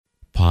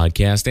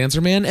Podcast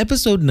Answer Man,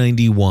 episode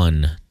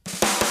 91.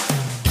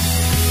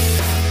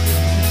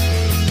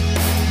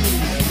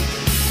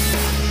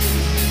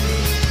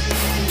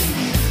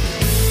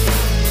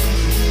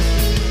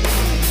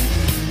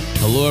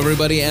 Hello,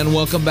 everybody, and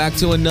welcome back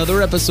to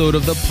another episode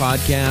of the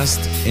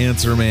Podcast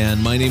Answer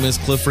Man. My name is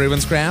Cliff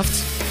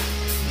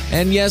Ravenscraft,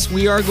 and yes,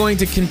 we are going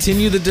to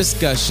continue the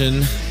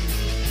discussion,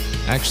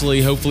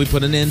 actually, hopefully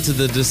put an end to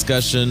the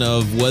discussion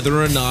of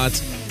whether or not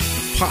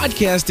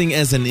podcasting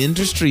as an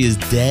industry is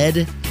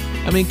dead.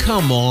 I mean,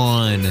 come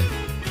on.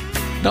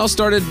 It all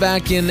started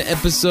back in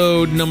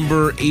episode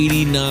number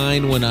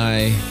 89 when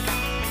I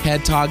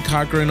had Todd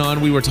Cochran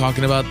on. We were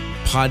talking about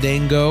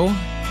Podango.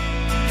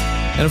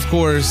 And of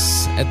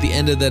course, at the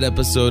end of that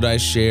episode, I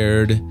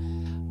shared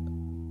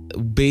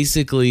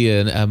basically,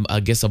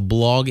 a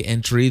blog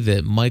entry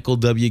that Michael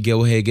W.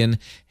 Gilhagen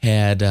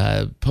had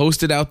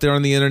posted out there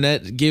on the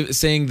internet,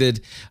 saying that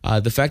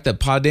the fact that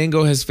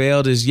Podango has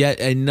failed is yet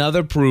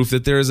another proof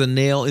that there is a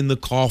nail in the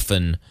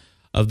coffin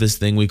of this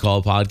thing we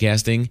call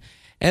podcasting.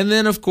 And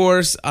then, of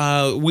course,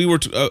 we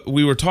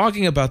were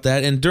talking about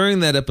that, and during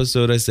that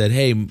episode, I said,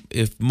 "Hey,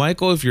 if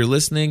you're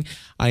listening,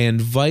 I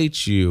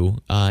invite you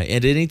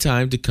at any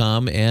time to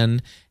come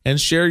and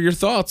share your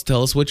thoughts.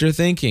 Tell us what you're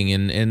thinking,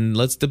 and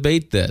let's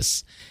debate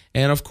this."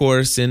 And of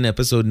course, in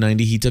episode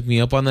 90, he took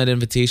me up on that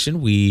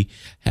invitation. We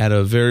had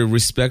a very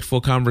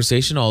respectful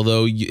conversation,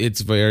 although it's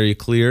very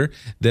clear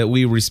that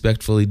we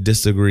respectfully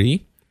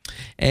disagree.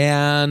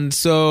 And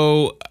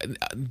so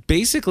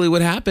basically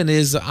what happened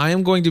is I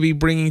am going to be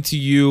bringing to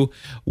you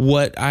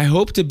what I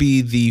hope to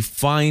be the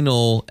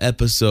final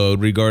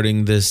episode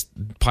regarding this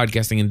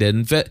podcasting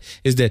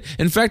is dead.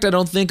 In fact, I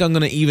don't think I'm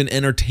going to even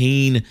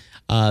entertain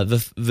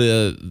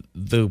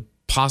the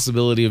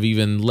possibility of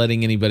even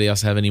letting anybody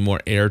else have any more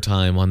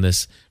airtime on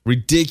this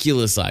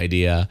ridiculous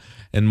idea,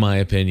 in my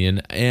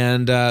opinion.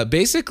 And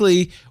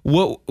basically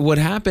what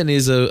happened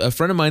is a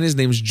friend of mine, his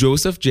name's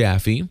Joseph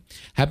Jaffe,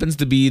 happens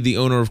to be the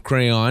owner of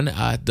Crayon,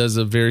 does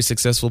a very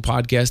successful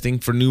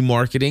podcasting for new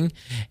marketing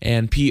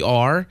and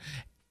PR.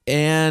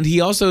 And he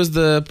also is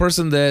the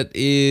person that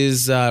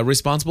is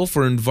responsible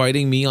for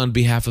inviting me on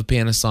behalf of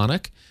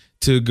Panasonic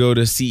to go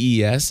to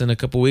CES in a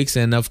couple weeks.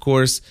 And of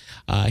course,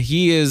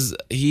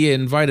 he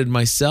invited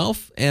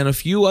myself and a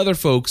few other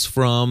folks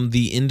from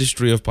the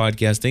industry of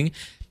podcasting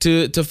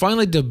to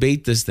finally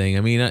debate this thing.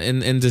 I mean,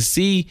 and to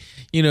see,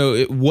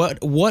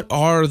 what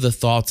are the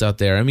thoughts out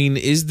there? I mean,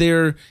 is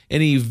there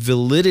any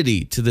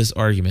validity to this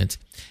argument?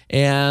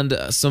 And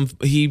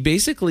he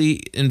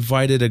basically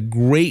invited a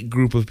great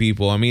group of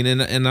people. I mean,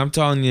 and I'm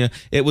telling you,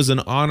 it was an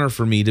honor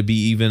for me to be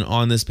even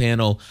on this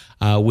panel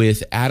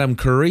with Adam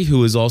Curry,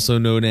 who is also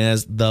known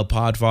as the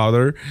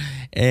Podfather,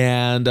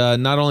 and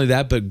not only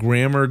that, but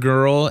Grammar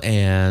Girl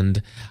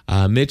and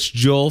Mitch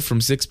Joel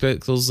from Six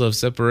Pixels of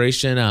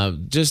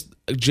Separation, just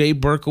Jay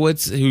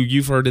Berkowitz, who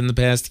you've heard in the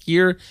past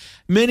here.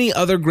 Many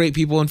other great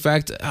people. In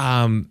fact,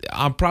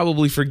 I'll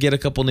probably forget a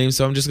couple names,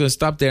 so I'm just going to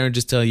stop there and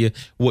just tell you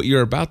what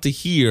you're about to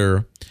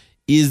hear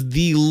is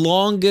the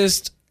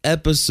longest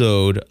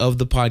episode of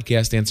the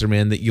Podcast Answer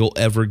Man that you'll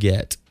ever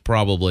get,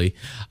 probably.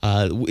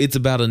 It's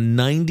about a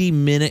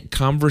 90-minute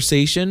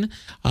conversation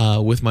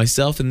with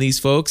myself and these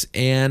folks,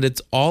 and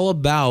it's all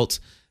about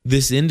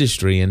this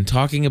industry and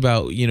talking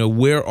about,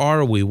 where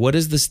are we? What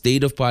is the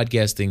state of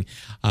podcasting?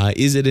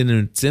 Is it in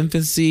its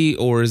infancy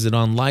or is it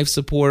on life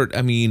support?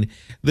 I mean,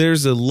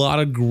 there's a lot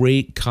of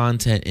great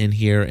content in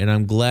here, and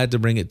I'm glad to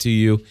bring it to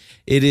you.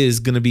 It is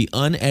going to be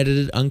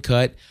unedited,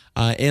 uncut,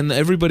 and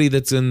everybody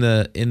that's in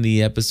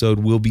the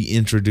episode will be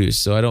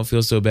introduced. So I don't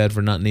feel so bad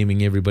for not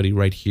naming everybody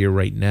right here,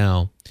 right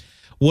now.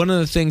 One of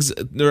the things,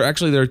 there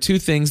are two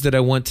things that I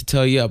want to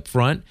tell you up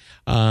front.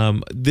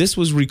 This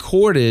was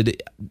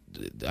recorded,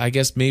 I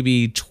guess,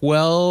 maybe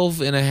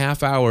 12 and a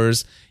half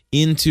hours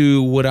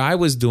into what I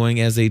was doing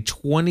as a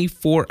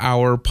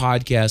 24-hour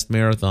podcast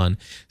marathon.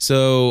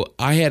 So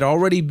I had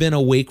already been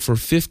awake for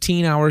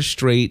 15 hours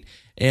straight,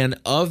 and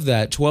of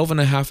that, 12 and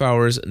a half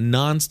hours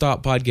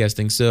nonstop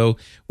podcasting. So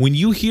when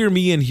you hear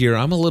me in here,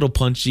 I'm a little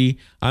punchy.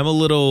 I'm a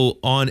little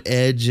on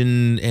edge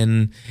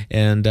and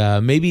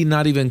maybe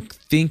not even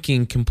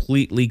thinking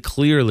completely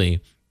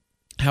clearly.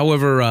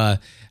 However,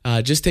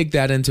 just take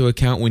that into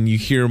account when you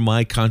hear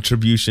my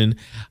contribution.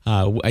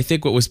 I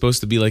think what was supposed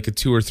to be like a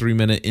 2 or 3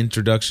 minute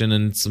introduction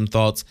and some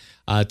thoughts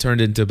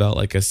turned into about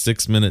like a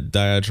 6-minute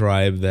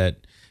diatribe that,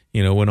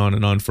 went on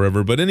and on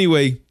forever. But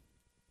anyway,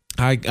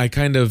 I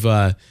kind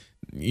of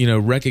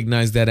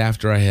recognized that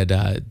after I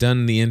had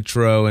done the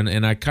intro,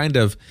 and I kind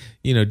of,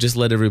 just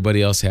let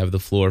everybody else have the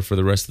floor for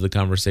the rest of the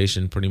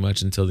conversation pretty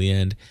much until the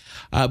end.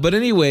 But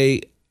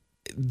anyway,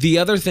 the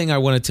other thing I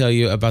want to tell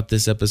you about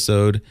this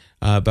episode,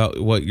 about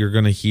what you're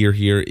going to hear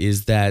here,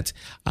 is that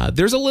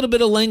there's a little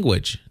bit of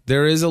language.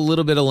 There is a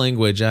little bit of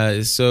language.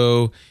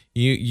 So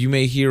you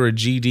may hear a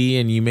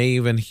GD, and you may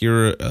even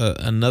hear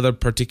another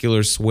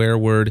particular swear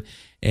word.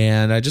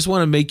 And I just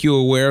want to make you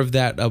aware of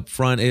that up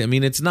front. I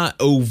mean, it's not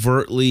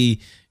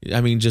overtly,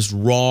 just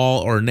raw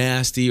or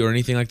nasty or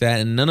anything like that.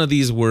 And none of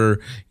these were,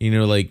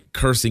 like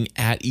cursing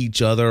at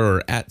each other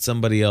or at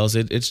somebody else.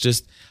 It's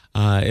just,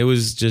 it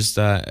was just,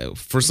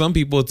 for some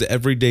people, it's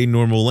everyday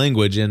normal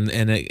language, and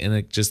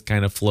it just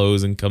kind of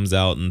flows and comes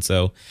out. And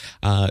so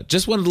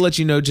just wanted to let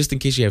you know, just in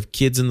case you have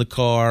kids in the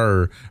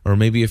car, or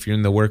maybe if you're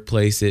in the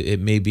workplace, it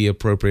may be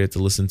appropriate to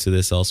listen to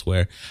this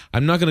elsewhere.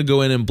 I'm not going to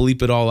go in and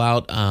bleep it all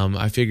out.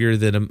 I figure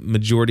that a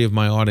majority of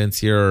my audience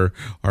here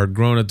are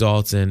grown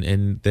adults,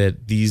 and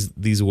that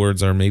these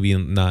words are maybe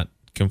not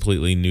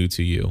completely new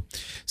to you.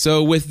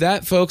 So with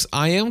that, folks,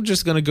 I am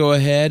just going to go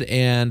ahead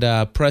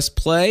and press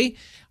play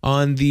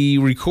on the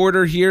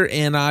recorder here,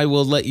 and I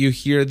will let you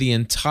hear the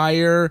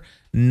entire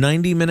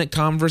 90-minute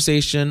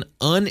conversation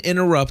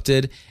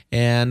uninterrupted.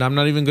 And I'm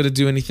not even going to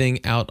do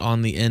anything out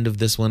on the end of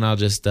this one. I'll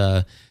just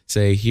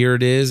say, here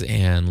it is,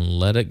 and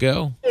let it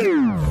go.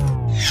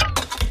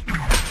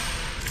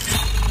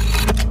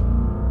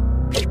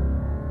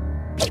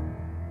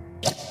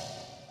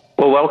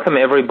 Well, welcome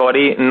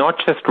everybody, not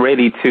just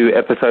really to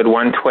episode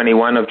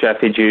 121 of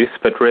Jaffe Juice,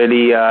 but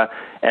really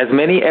as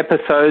many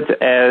episodes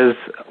as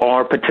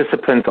are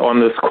participants on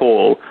this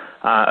call.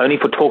 Only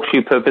for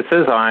TalkShoe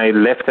purposes, I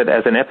left it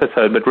as an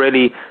episode, but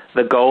really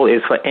the goal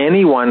is for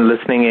anyone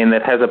listening in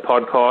that has a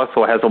podcast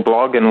or has a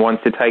blog and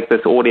wants to take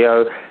this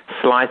audio,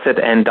 slice it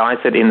and dice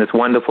it in this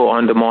wonderful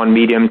on-demand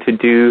medium to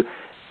do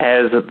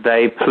as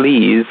they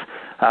please.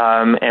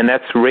 And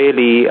that's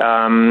really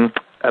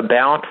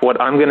about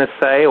what I'm going to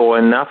say, or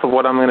enough of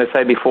what I'm going to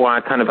say before I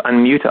kind of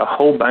unmute a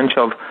whole bunch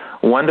of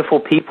wonderful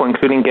people,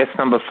 including guest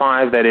number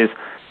 5, that is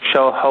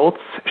Shell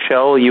Holtz.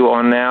 Shell, you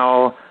are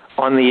now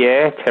on the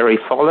air. Terry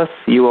Follis,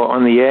 you are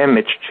on the air.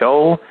 Mitch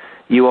Joel,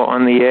 you are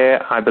on the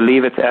air. I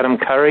believe it's Adam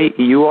Curry,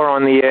 you are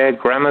on the air.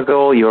 Grammar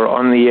Girl, you're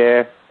on the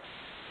air.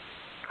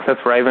 Cliff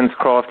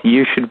Ravenscroft,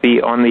 you should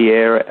be on the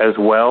air as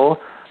well.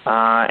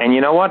 And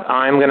you know what?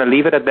 I'm going to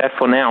leave it at that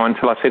for now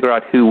until I figure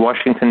out who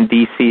Washington,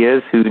 D.C.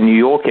 is, who New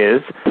York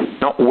is,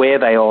 not where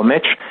they are,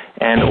 Mitch.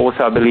 And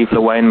also, I believe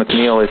LaWayne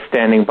McNeil is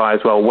standing by as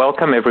well.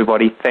 Welcome,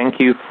 everybody. Thank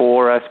you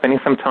for spending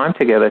some time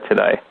together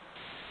today.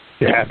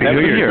 Yeah, happy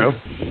New Year.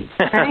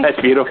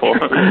 That's beautiful.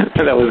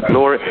 That was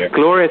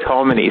glorious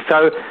harmony.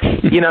 So,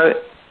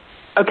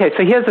 okay,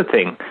 so here's the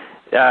thing.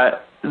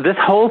 This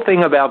whole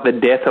thing about the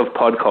death of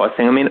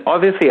podcasting, I mean,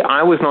 obviously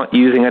I was not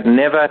using it,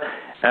 never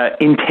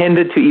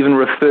intended to even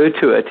refer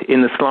to it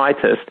in the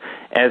slightest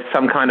as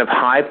some kind of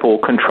hype or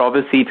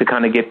controversy to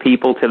kind of get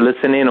people to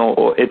listen in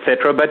or et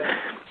cetera. But,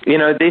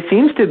 there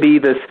seems to be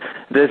this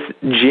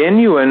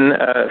genuine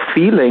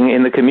feeling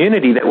in the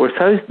community that we're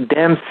so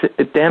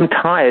damn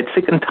tired,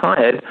 sick and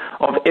tired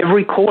of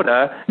every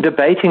quarter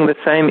debating the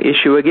same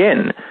issue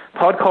again.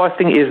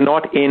 Podcasting is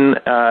not in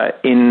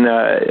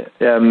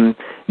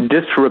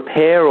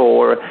disrepair,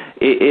 or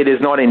it is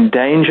not in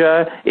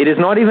danger. It is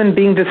not even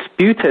being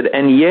disputed,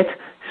 and yet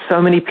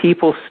so many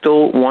people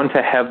still want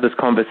to have this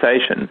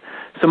conversation.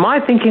 So my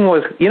thinking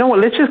was,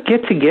 let's just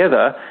get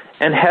together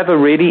and have a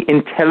really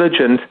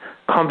intelligent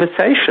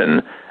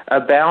conversation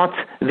about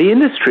the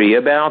industry,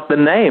 about the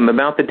name,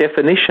 about the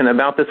definition,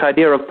 about this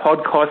idea of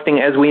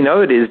podcasting as we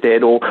know it is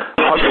dead, or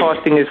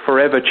podcasting is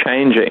forever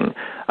changing.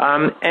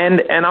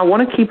 And I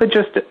want to keep it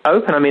just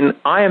open. I mean,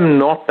 I am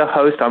not the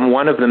host. I'm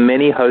one of the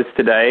many hosts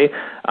today.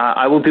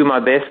 I will do my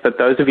best, but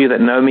those of you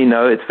that know me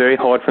know it's very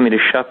hard for me to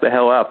shut the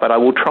hell up, but I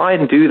will try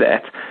and do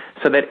that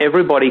so that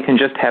everybody can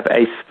just have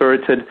a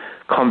spirited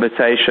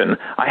conversation.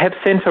 I have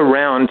sent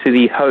around to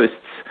the hosts,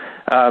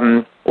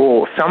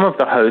 or some of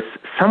the hosts,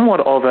 somewhat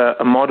of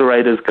a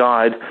moderator's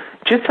guide,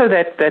 just so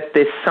that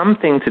there's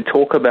something to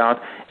talk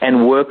about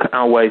and work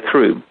our way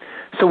through.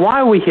 So why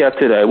are we here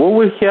today? Well,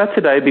 we're here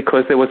today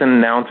because there was an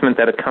announcement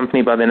that a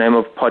company by the name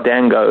of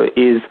Podango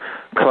is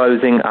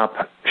closing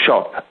up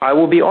shop. I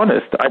will be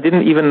honest, I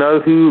didn't even know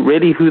who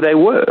they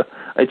were.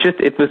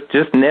 It was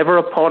just never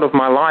a part of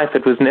my life.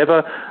 It was never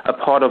a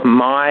part of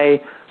my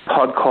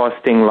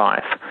podcasting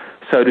life,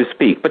 so to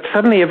speak. But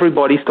suddenly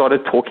everybody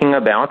started talking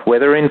about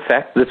whether, in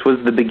fact, this was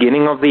the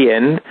beginning of the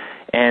end.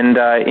 And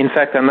in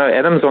fact, I know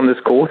Adam's on this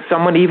call.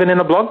 Someone even in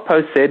a blog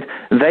post said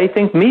they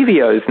think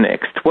Mevio's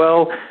next.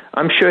 Well,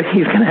 I'm sure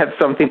he's going to have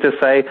something to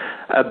say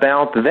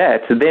about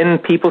that. Then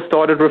people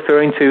started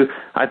referring to,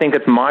 I think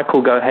it's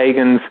Michael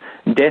Gohagan's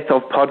Death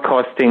of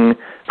Podcasting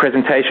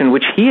presentation,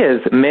 which he has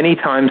many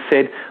times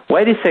said,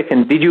 wait a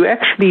second, did you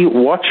actually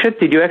watch it?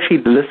 Did you actually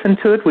listen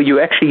to it? Were you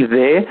actually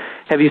there?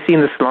 Have you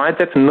seen the slides?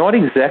 That's not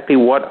exactly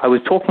what I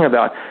was talking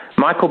about.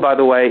 Michael, by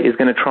the way, is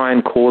going to try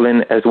and call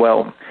in as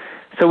well.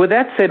 So with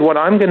that said, what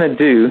I'm going to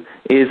do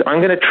is I'm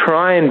going to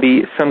try and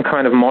be some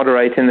kind of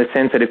moderator in the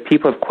sense that if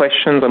people have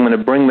questions, I'm going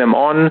to bring them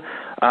on.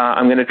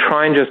 I'm going to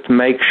try and just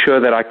make sure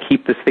that I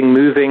keep this thing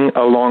moving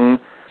along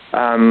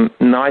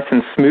nice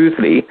and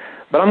smoothly.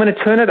 But I'm going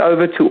to turn it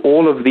over to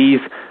all of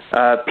these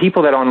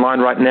people that are online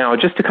right now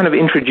just to kind of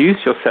introduce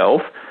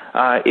yourself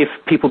if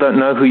people don't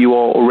know who you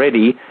are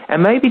already,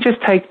 and maybe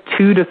just take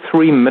 2 to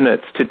 3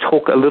 minutes to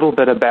talk a little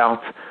bit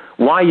about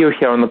why you're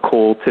here on the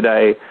call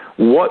today,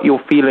 what your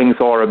feelings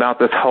are about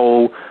this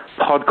whole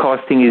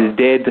podcasting is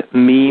dead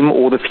meme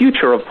or the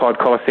future of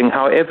podcasting,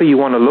 however you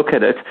want to look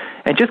at it,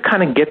 and just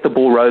kind of get the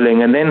ball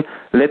rolling and then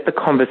let the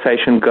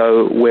conversation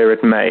go where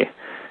it may.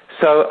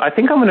 So I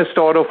think I'm going to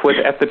start off with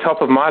at the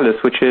top of my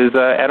list, which is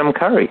Adam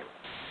Curry.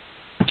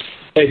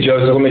 Hey,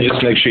 Joseph, let me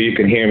just make sure you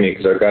can hear me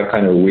because I've got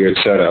kind of a weird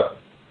setup.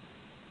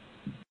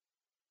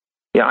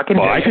 Yeah, I can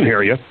hear you. I can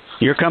hear you.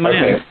 You're coming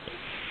in.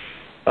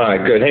 All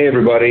right, good. Hey,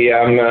 everybody.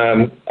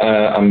 I'm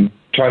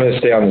trying to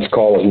stay on this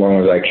call as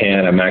long as I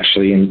can. I'm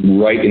actually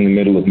right in the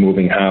middle of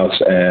moving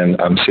house, and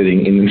I'm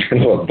sitting in the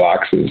middle of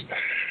boxes.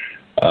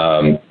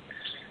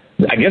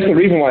 I guess the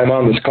reason why I'm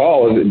on this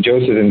call is that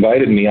Joseph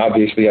invited me.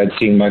 Obviously, I'd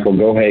seen Michael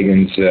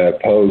Gohagen's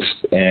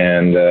post,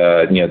 and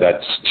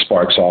that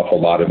sparks off a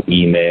lot of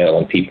email,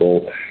 and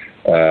people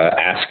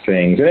ask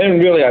things. And then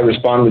really I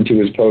responded to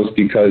his post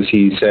because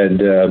he said,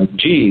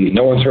 gee,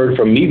 no one's heard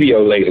from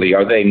Mevio lately.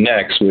 Are they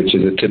next? Which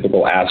is a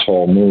typical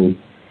asshole move.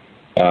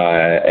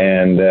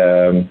 And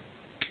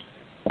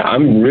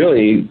I'm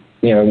really,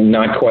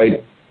 not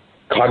quite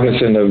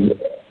cognizant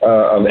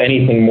of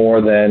anything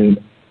more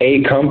than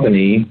a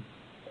company,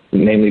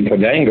 namely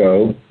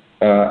Podango,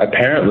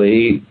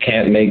 apparently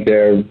can't make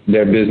their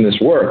business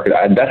work.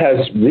 That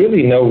has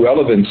really no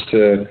relevance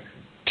to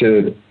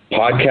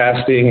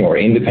podcasting or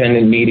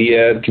independent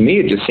media. To me,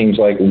 it just seems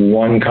like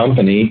one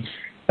company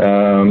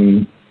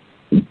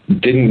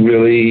didn't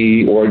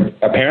really, or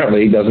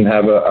apparently doesn't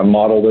have a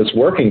model that's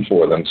working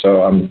for them.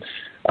 So I'm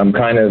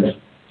kind of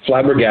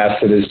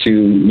flabbergasted as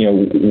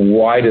to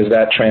why does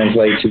that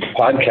translate to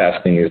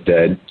podcasting is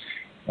dead?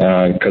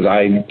 Because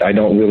I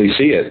don't really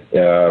see it.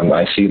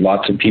 I see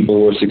lots of people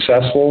who are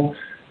successful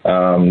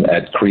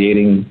at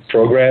creating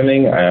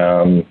programming.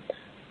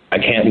 I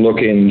can't look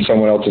in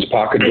someone else's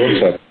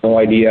pocketbooks. I have no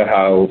idea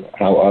how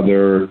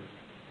other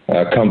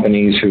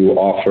companies who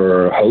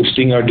offer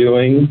hosting are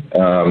doing,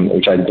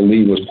 which I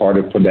believe was part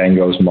of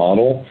Podango's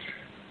model.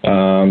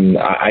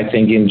 I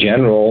think in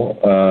general,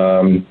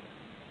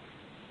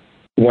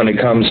 when it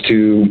comes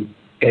to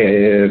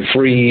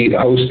free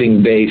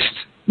hosting-based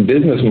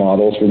business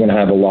models, we're going to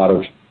have a lot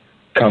of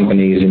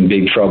companies in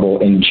big trouble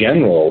in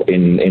general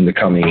in the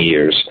coming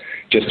years,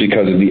 just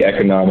because of the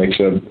economics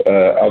of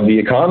the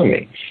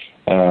economy.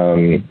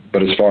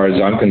 But as far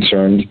as I'm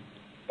concerned,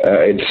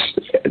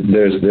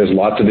 there's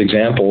lots of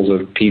examples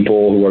of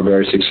people who are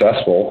very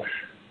successful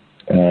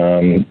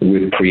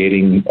with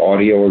creating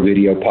audio or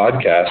video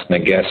podcasts, and I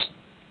guess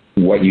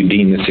what you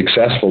deem as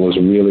successful is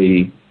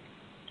really,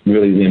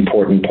 really the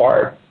important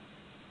part.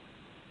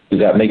 Does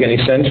that make any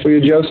sense for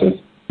you, Joseph?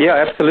 Yeah,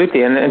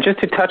 absolutely. And just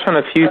to touch on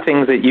a few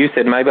things that you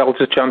said, maybe I'll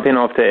just jump in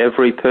after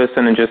every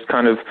person and just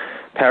kind of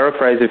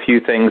paraphrase a few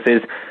things,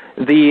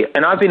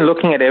 and I've been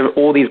looking at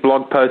all these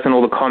blog posts and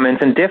all the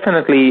comments, and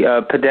definitely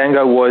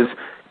Podango was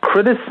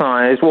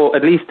criticized, well,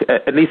 at least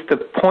the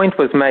point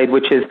was made,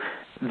 which is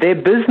their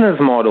business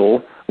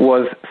model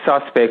was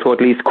suspect, or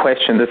at least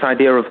questioned, this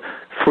idea of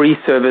free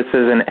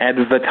services and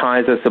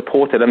advertiser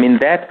supported. I mean,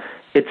 that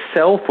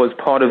itself was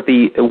part of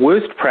the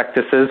worst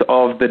practices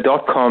of the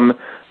dot-com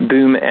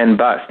boom and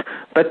bust.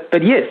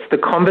 But yes, the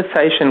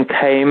conversation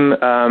came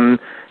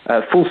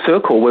full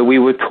circle where we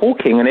were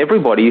talking, and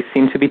everybody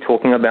seemed to be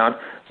talking about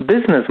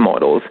business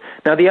models.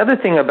 Now, the other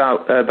thing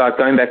about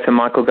going back to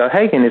Michael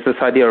Gohagen is this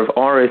idea of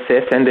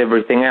RSS and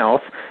everything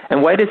else.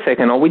 And wait a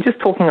second, are we just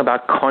talking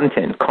about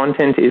content?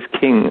 Content is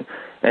king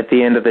at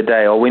the end of the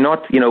day. Are we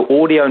not,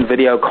 audio and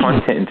video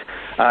content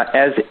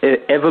as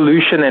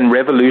evolution and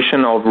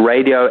revolution of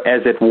radio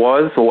as it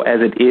was or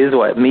as it is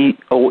or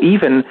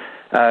even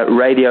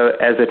radio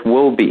as it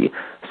will be?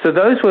 So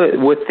those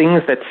were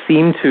things that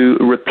seem to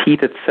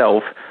repeat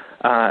itself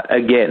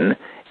again.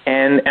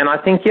 And I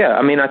think,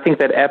 I think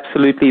that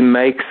absolutely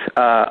makes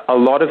a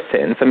lot of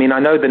sense. I mean, I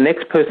know the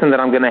next person that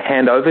I'm going to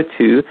hand over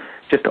to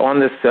just on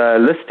this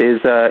list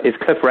is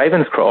Cliff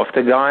Ravenscraft,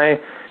 a guy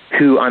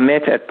who I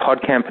met at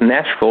PodCamp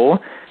Nashville,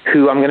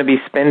 who I'm going to be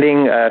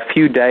spending a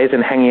few days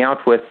and hanging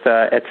out with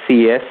at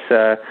CES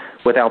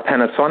with our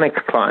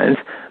Panasonic clients.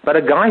 But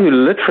a guy who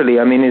literally,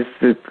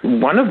 is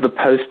one of the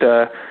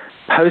poster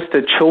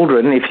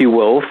children, if you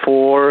will,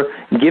 for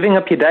giving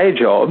up your day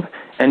job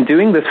and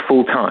doing this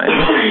full time,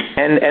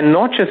 and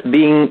not just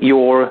being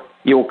your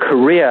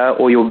career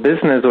or your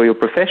business or your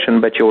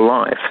profession, but your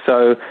life.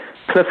 So,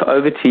 Cliff,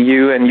 over to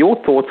you and your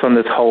thoughts on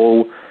this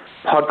whole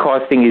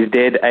podcasting is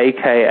dead,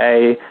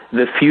 aka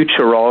the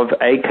future of,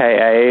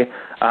 aka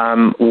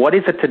what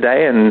is it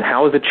today and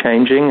how is it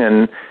changing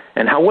and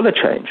how will it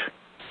change?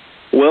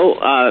 Well,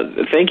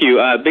 thank you.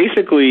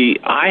 Basically,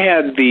 I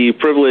had the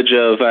privilege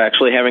of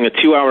actually having a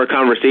 2-hour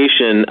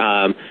conversation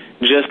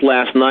just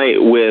last night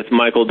with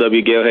Michael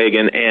W.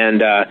 Gohagen,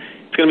 and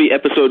it's going to be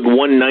episode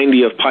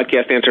 190 of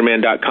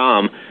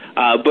podcastanswerman.com.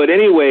 But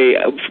anyway,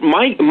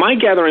 my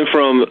gathering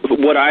from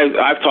what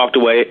I've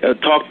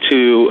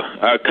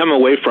come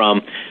away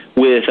from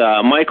with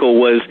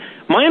Michael was,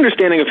 my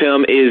understanding of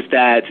him is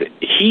that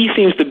he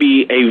seems to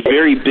be a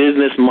very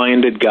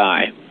business-minded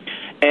guy.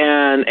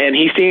 And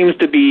he seems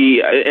to be,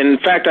 in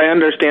fact, I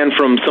understand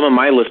from some of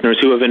my listeners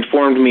who have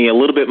informed me a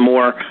little bit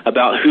more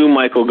about who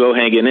Michael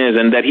Geoghegan is,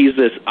 and that he's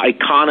this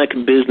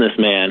iconic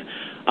businessman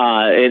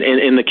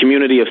in the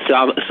community of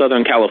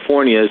Southern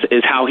California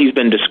is how he's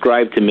been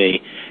described to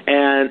me.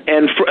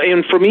 And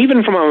from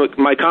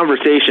my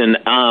conversation,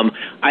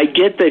 I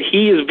get that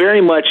he was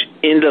very much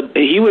into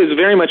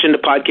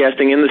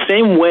podcasting in the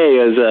same way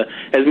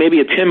as maybe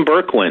a Tim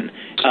Berkwin,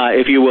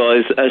 if you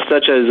will,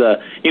 such as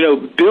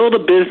build a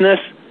business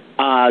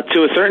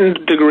to a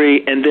certain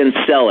degree and then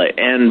sell it,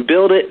 and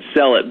build it,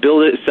 sell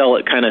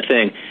it kind of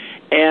thing.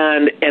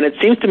 And it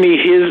seems to me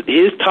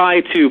his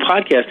tie to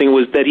podcasting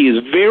was that he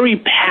is very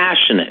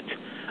passionate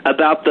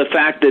about the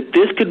fact that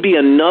this could be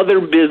another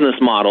business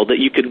model, that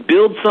you could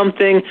build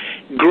something,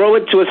 grow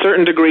it to a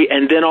certain degree,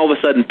 and then all of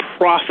a sudden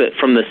profit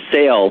from the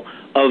sale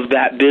of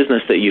that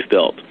business that you've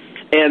built.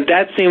 And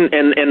that seemed,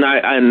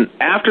 and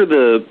after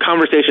the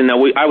conversation,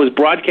 I was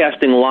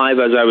broadcasting live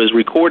as I was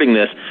recording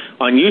this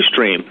on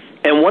Ustream.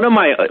 And one of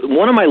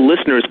my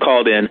listeners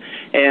called in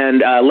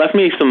and left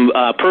me some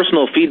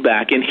personal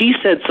feedback, and he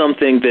said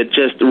something that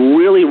just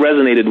really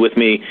resonated with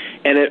me,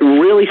 and it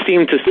really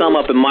seemed to sum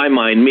up in my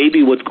mind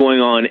maybe what's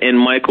going on in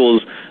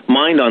Michael's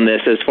mind on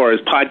this as far as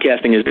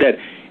podcasting is dead.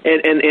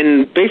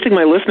 And basically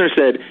my listener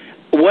said,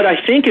 what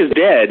I think is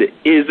dead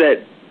is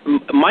that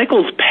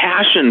Michael's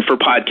passion for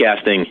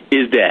podcasting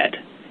is dead.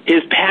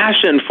 His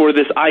passion for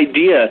this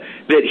idea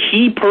that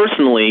he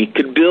personally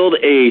could build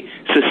a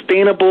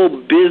sustainable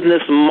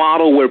business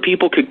model where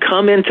people could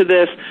come into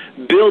this,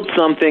 build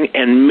something,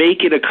 and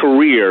make it a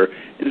career.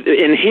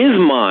 In his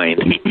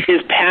mind,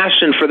 his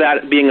passion for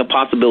that being a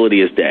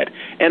possibility is dead.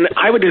 And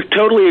I would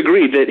totally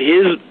agree that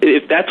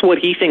if that's what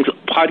he thinks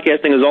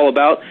podcasting is all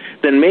about,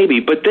 then maybe.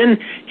 But then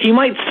he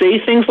might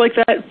say things like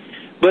that.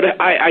 But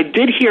I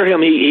did hear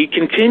him. He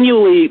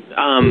continually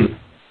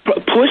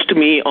pushed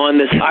me on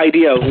this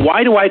idea of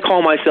why do I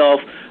call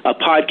myself a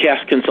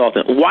podcast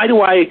consultant? Why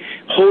do I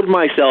hold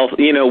myself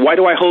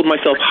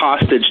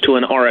hostage to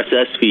an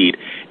RSS feed?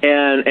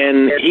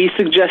 And he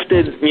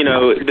suggested,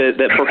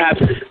 that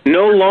perhaps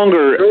no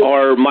longer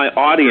are my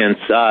audience,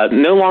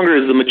 no longer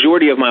is the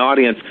majority of my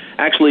audience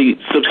actually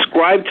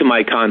subscribe to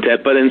my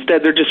content, but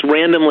instead they're just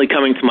randomly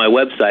coming to my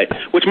website,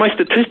 which my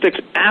statistics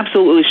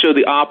absolutely show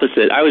the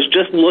opposite. I was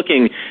just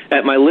looking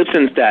at my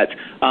Libsyn stats,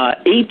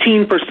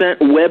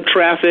 18% web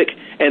traffic,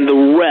 and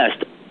the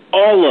rest,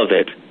 all of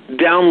it,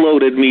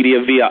 downloaded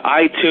media via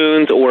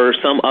iTunes or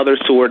some other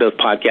sort of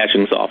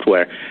podcasting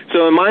software.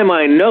 So in my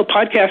mind, no,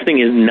 podcasting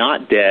is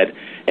not dead.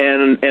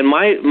 And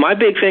my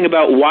big thing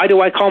about why do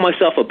I call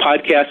myself a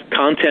podcast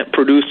content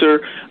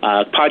producer,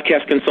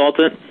 podcast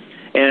consultant,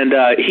 and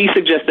he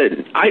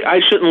suggested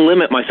I shouldn't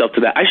limit myself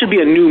to that. I should be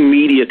a new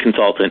media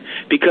consultant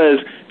because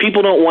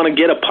people don't want to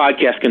get a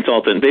podcast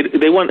consultant. They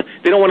don't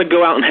want to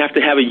go out and have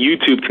to have a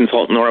YouTube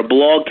consultant or a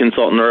blog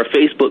consultant or a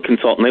Facebook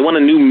consultant. They want a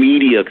new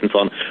media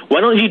consultant.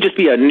 Why don't you just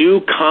be a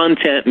new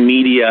content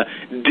media,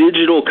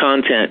 digital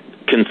content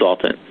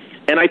consultant?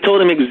 And I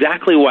told him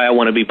exactly why I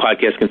want to be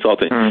podcast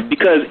consultant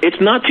because it's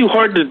not too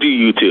hard to do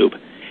YouTube.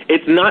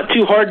 It's not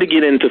too hard to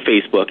get into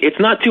Facebook. It's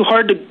not too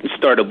hard to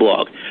start a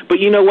blog. But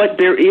you know what?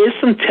 There is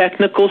some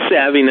technical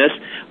savviness,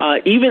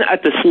 even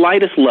at the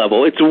slightest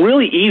level. It's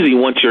really easy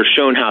once you're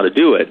shown how to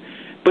do it.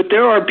 But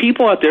there are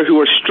people out there who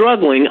are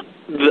struggling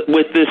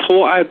with this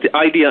whole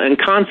idea and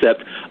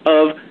concept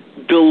of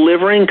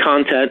delivering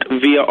content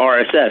via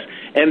RSS.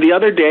 And the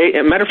other day,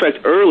 as a matter of fact,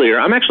 earlier,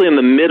 I'm actually in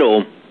the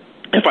middle.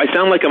 If I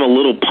sound like I'm a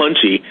little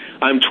punchy,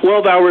 I'm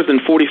 12 hours and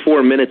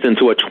 44 minutes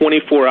into a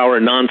 24-hour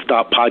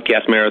nonstop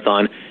podcast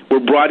marathon. We're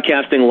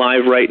broadcasting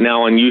live right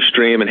now on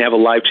Ustream and have a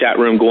live chat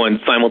room going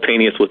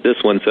simultaneous with this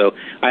one, so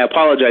I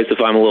apologize if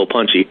I'm a little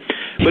punchy.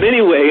 But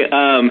anyway,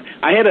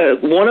 I had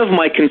one of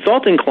my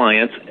consulting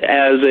clients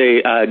as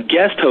a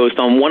guest host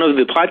on one of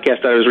the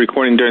podcasts I was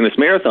recording during this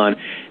marathon,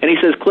 and he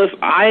says, Cliff,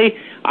 I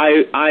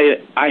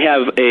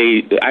have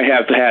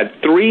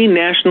had 3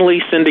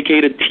 nationally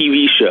syndicated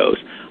TV shows.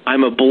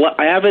 I'm an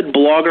avid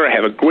blogger. I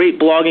have a great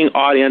blogging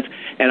audience,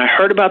 and I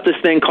heard about this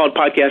thing called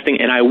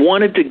podcasting, and I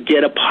wanted to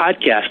get a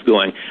podcast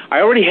going. I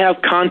already have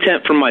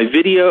content from my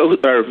video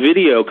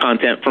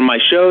content from my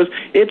shows.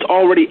 It's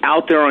already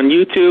out there on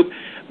YouTube,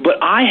 but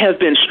I have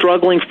been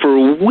struggling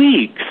for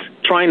weeks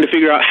trying to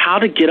figure out how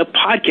to get a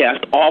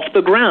podcast off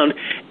the ground,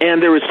 and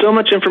there was so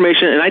much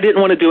information, and I didn't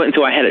want to do it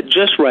until I had it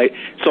just right.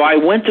 So I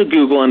went to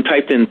Google and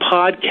typed in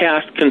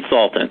podcast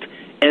consultant,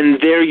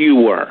 and there you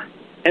were.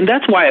 And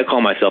that's why I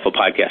call myself a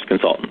podcast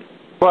consultant.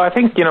 Well, I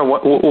think,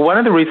 one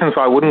of the reasons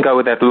why I wouldn't go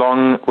with that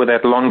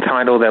long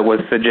title that was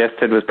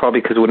suggested was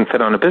probably because it wouldn't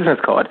fit on a business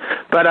card.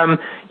 But,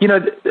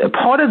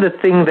 part of the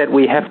thing that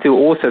we have to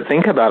also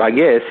think about, I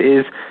guess,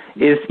 is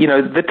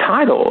the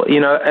title,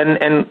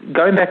 and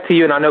going back to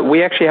you, and I know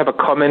we actually have a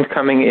comment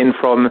coming in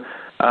from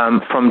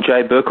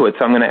Jay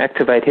Berkowitz. I'm going to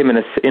activate him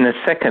in a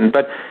second.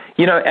 But,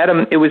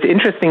 Adam, it was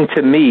interesting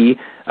to me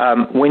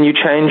when you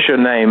changed your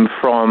name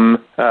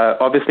from,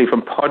 obviously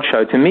from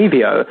Podshow to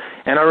Mevio.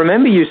 And I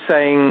remember you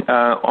saying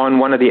on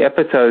one of the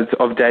episodes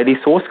of Daily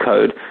Source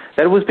Code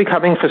that it was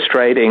becoming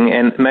frustrating,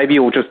 and maybe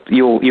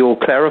you'll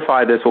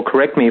clarify this or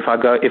correct me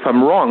if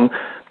I'm wrong,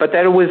 but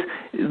that it was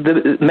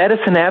the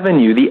Madison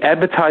Avenue, the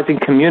advertising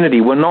community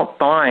were not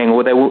buying,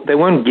 or they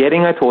weren't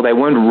getting it, or they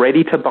weren't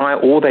ready to buy,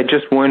 or they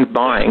just weren't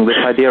buying this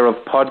idea of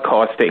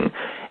podcasting.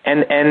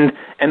 And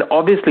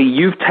obviously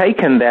you've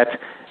taken that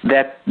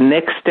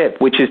next step,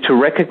 which is to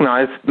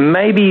recognize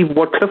maybe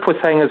what Cliff was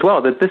saying as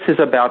well, that this is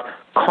about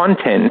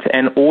content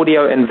and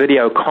audio and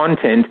video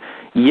content,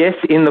 yes,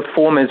 in the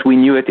form as we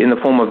knew it, in the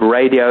form of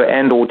radio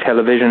and or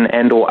television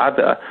and or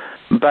other,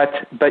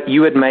 but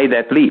you had made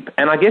that leap.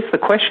 And I guess the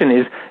question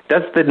is,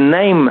 does the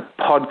name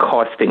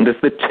podcasting, does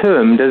the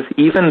term, does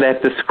even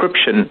that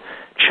description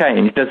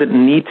change? Does it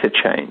need to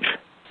change?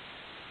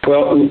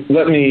 Well,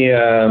 let me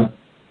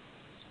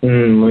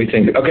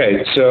think.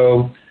 Okay,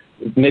 so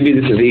maybe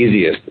this is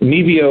easiest.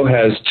 Mevio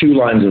has 2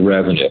 lines of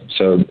revenue,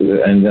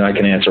 and then I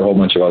can answer a whole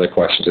bunch of other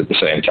questions at the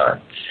same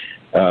time.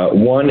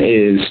 One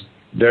is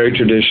very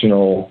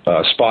traditional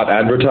spot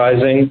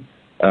advertising,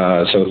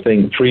 so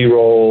think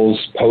pre-rolls,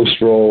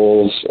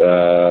 post-rolls,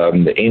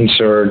 the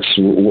inserts,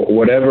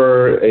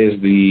 whatever is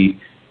the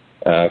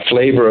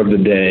flavor of the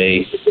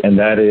day, and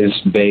that is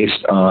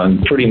based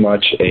on pretty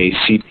much a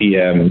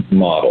CPM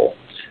model.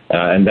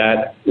 And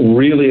that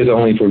really is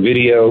only for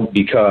video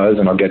because,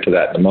 and I'll get to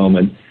that in a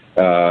moment,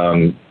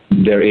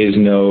 there is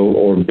no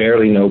or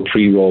barely no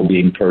pre-roll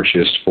being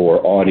purchased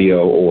for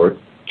audio or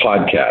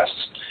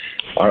podcasts.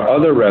 Our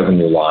other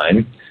revenue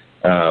line,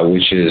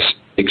 which is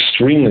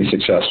extremely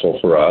successful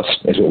for us,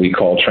 is what we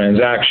call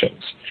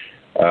transactions,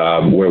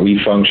 where we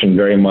function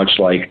very much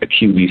like a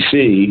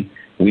QVC.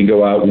 We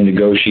go out and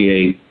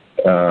negotiate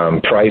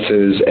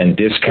prices and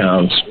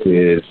discounts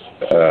with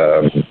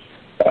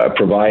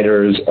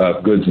providers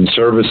of goods and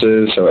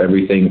services, so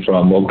everything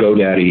from,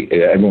 GoDaddy,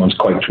 everyone's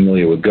quite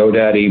familiar with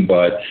GoDaddy,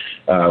 but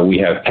we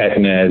have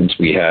PetMeds,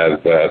 we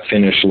have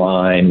Finish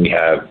Line, we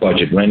have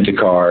Budget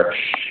Rent-A-Car,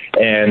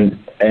 and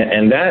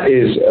that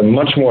is a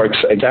much more,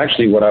 it's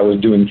actually what I was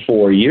doing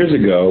 4 years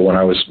ago when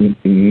I was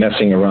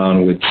messing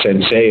around with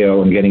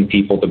Senseo and getting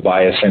people to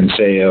buy a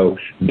Senseo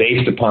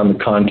based upon the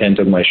content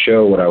of my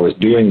show, what I was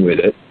doing with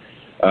it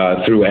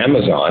through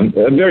Amazon,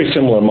 a very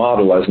similar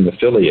model as an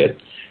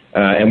affiliate.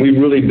 And we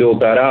really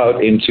built that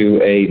out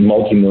into a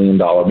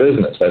multi-million-dollar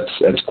business.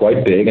 That's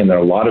quite big, and there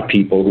are a lot of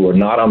people who are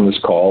not on this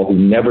call, who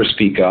never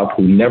speak up,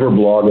 who never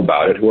blog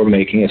about it, who are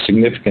making a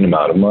significant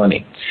amount of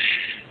money.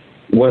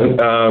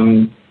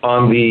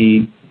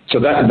 So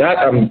that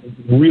I'm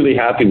really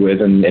happy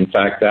with, and in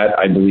fact, that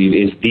I believe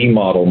is the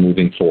model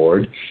moving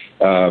forward.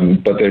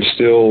 But there's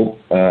still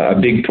a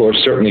big push,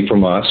 certainly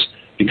from us,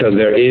 because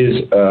there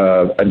is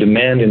a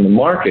demand in the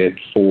market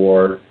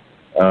for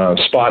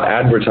spot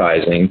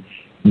advertising.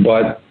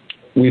 But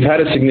we've had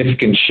a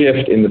significant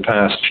shift in the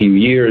past few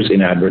years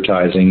in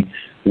advertising,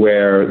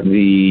 where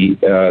the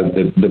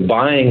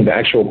buying, the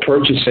actual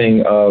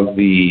purchasing of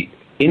the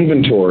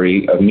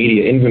inventory, of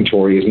media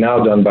inventory, is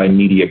now done by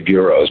media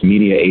bureaus,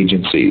 media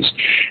agencies,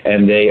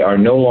 and they are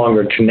no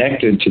longer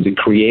connected to the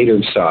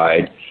creative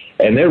side,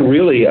 and they're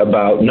really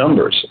about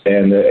numbers,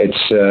 and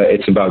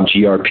it's about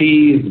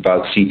GRP, it's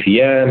about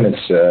CPM,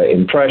 it's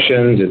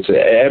impressions, it's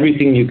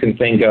everything you can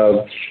think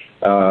of.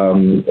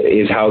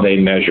 Is how they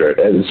measure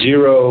it.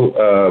 Zero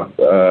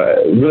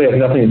really has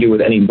nothing to do with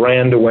any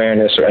brand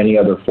awareness or any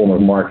other form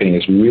of marketing.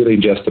 It's really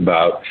just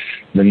about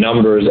the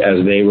numbers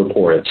as they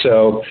report it.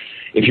 So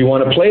if you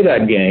want to play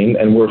that game,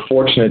 and we're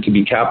fortunate to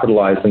be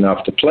capitalized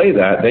enough to play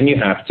that, then you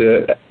have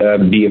to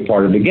be a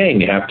part of the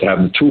game. You have to have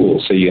the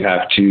tools. So you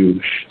have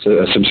to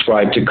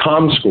subscribe to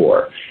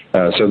ComScore.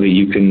 So that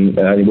you can,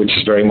 which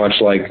is very much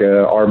like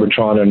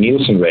Arbitron or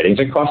Nielsen ratings.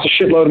 It costs a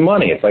shitload of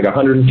money. It's like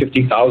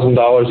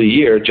 $150,000 a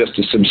year just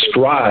to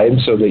subscribe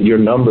so that your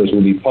numbers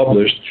will be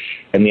published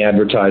and the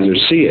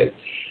advertisers see it.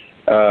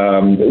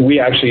 We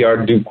actually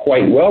do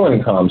quite well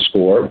in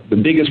ComScore. The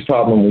biggest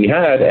problem we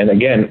had, and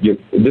again,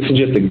 this is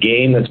just a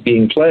game that's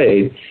being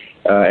played,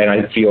 and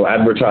I feel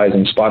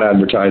spot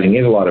advertising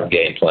is a lot of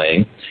game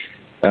playing.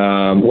 We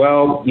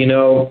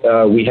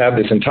have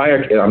this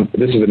entire,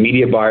 this is a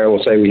media buyer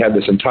will say, we have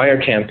this entire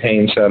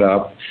campaign set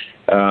up,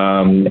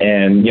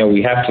 and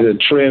we have to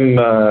trim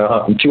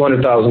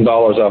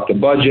 $200,000 off the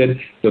budget.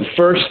 The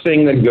first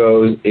thing that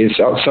goes is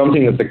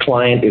something that the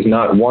client is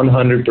not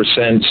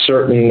 100%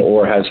 certain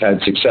or has had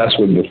success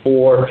with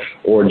before,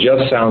 or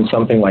just sounds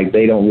something like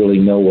they don't really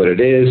know what it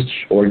is,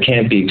 or it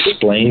can't be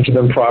explained to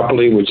them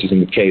properly, which is in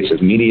the case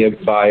of media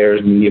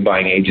buyers, media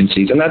buying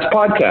agencies, and that's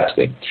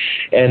podcasting.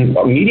 And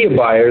media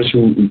buyers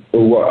who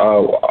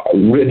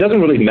it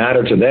doesn't really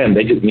matter to them.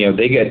 They just,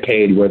 they get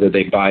paid whether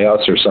they buy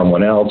us or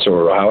someone else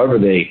or however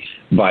they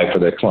buy for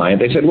their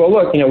client. They said, well,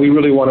 look, we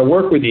really want to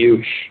work with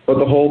you, but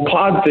the whole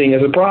pod thing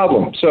is a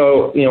problem.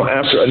 So,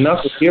 after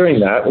enough of hearing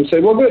that, we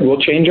said, well, good, we'll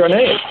change our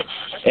name.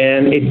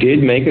 And it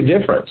did make a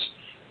difference.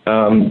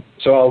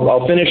 So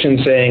I'll finish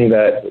in saying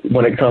that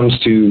when it comes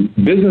to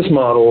business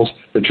models,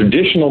 the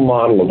traditional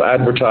model of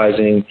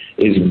advertising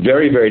is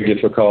very, very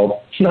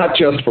difficult, not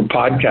just for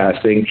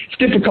podcasting. It's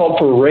difficult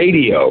for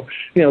radio.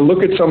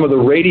 Look at some of the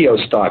radio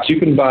stocks. You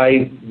can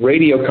buy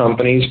radio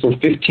companies for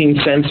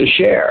 15 cents a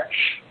share.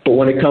 But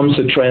when it comes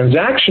to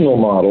transactional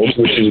models,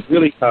 which is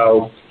really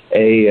how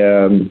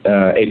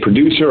a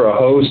producer, a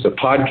host, a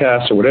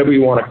podcast, or whatever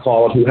you want to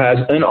call it, who has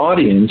an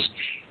audience,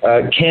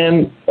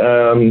 can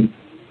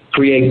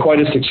create quite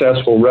a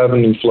successful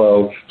revenue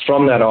flow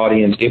from that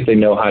audience if they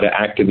know how to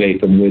activate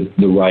them with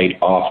the right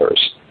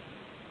offers.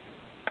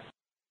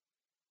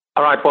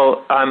 All right.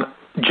 Well,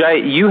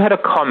 Jay, you had a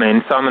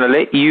comment, so I'm going to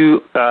let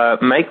you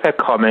make that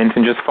comment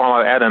and just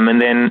follow Adam, and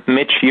then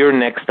Mitch, you're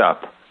next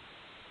up.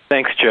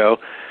 Thanks, Joe.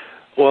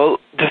 Well,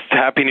 just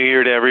Happy New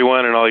Year to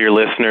everyone and all your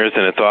listeners,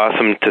 and it's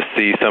awesome to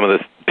see some of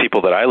the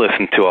people that I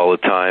listen to all the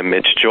time,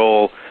 Mitch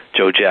Joel,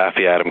 Joe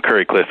Jaffe, Adam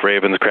Curry, Cliff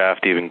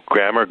Ravenscraft, even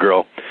Grammar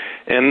Girl.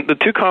 And the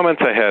two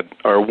comments I had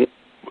are,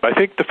 I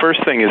think the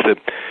first thing is that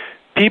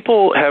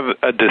people have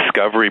a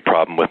discovery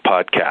problem with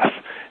podcasts.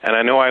 And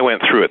I know I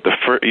went through it.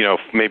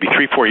 Maybe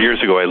 3-4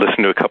 years ago, I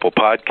listened to a couple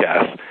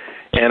podcasts,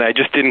 and I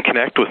just didn't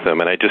connect with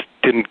them, and I just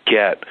didn't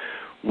get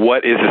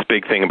what is this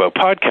big thing about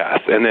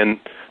podcasts. And then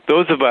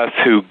those of us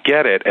who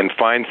get it and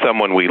find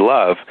someone we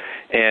love,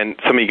 and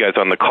some of you guys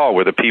on the call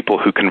were the people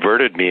who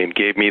converted me and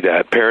gave me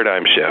that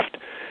paradigm shift.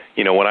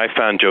 When I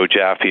found Joe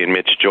Jaffe and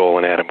Mitch Joel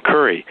and Adam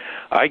Curry,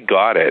 I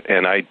got it,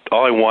 and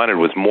all I wanted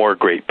was more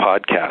great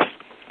podcasts.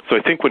 So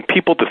I think when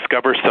people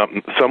discover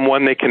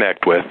someone they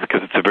connect with,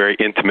 because it's a very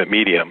intimate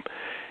medium,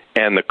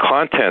 and the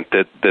content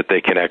that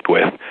they connect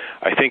with,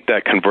 I think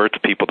that converts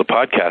people to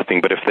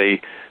podcasting. But if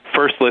they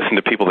first listen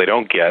to people they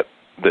don't get,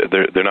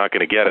 they're not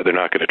going to get it. They're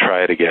not going to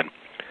try it again.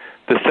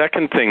 The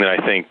second thing that I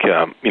think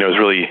is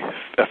really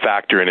a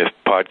factor in if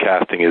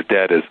podcasting is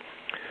dead is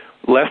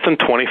less than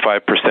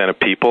 25% of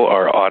people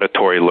are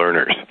auditory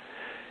learners.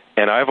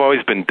 And I've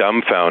always been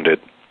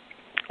dumbfounded.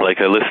 Like,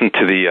 I listen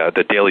to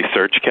the Daily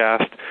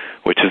Searchcast,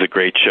 which is a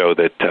great show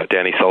that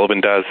Danny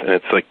Sullivan does, and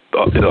it's like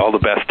all the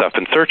best stuff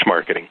in search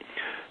marketing.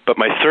 But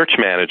my search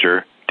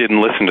manager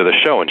didn't listen to the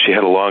show, and she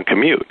had a long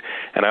commute.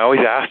 And I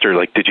always asked her,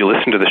 did you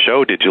listen to the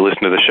show? Did you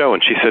listen to the show?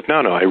 And she said,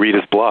 no, I read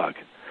his blog.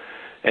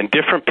 And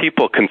different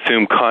people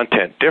consume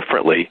content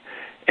differently,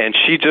 and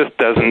she just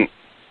doesn't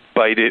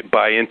buy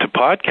into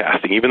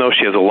podcasting, even though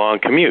she has a long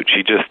commute.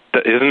 She just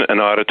isn't an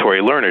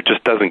auditory learner,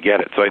 just doesn't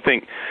get it. So I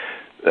think,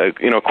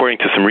 according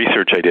to some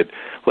research I did,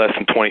 less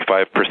than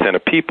 25%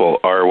 of people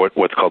are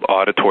what's called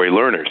auditory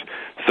learners.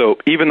 So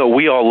even though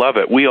we all love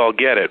it, we all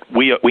get it,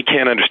 we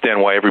can't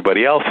understand why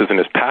everybody else isn't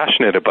as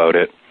passionate about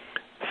it.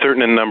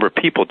 Certain number of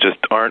people just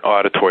aren't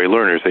auditory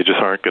learners. They just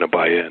aren't going to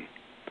buy in.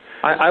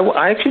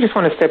 I actually just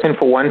want to step in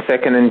for 1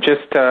 second and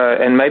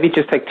and maybe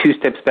just take 2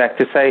 steps back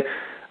to say,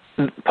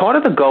 part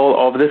of the goal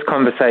of this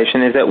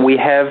conversation is that we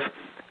have,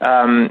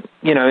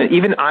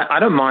 even I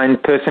don't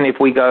mind personally if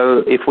we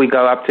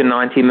go up to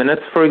 90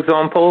 minutes, for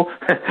example.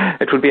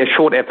 It would be a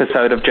short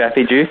episode of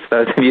Jaffe Juice,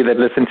 those of you that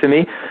listen to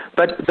me.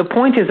 But the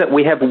point is that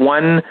we have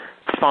one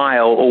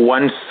file or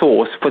one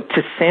source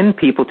to send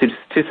people to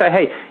say,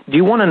 hey, do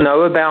you want to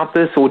know about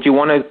this, or do you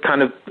want to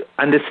kind of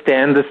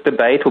understand this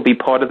debate or be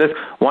part of this?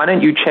 Why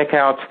don't you check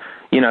out,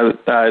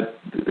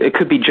 it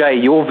could be Jay,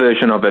 your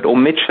version of it, or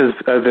Mitch's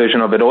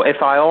version of it, or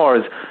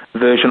FIR's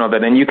version of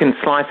it, and you can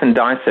slice and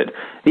dice it.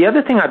 The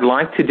other thing I'd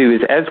like to do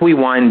is, as we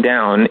wind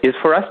down, is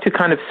for us to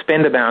kind of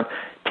spend about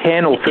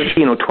 10 or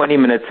 15 or 20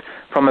 minutes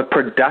from a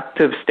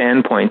productive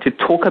standpoint to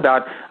talk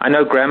about, I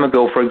know Grammar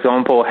Girl, for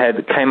example,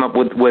 came up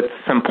with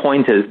some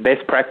pointers,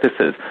 best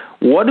practices.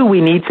 What do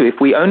we need to,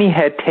 if we only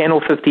had 10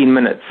 or 15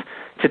 minutes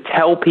to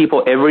tell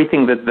people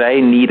everything that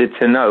they needed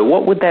to know,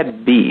 what would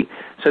that be?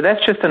 So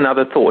that's just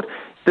another thought.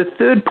 The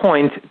third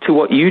point to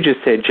what you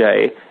just said,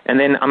 Jay, and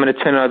then I'm going to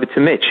turn it over to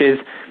Mitch, is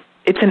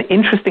it's an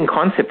interesting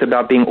concept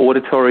about being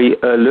auditory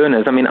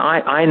learners. I mean,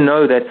 I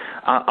know that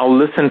I'll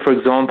listen, for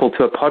example,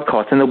 to a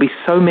podcast, and there'll be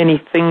so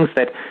many things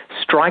that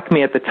strike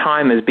me at the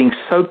time as being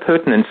so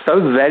pertinent,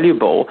 so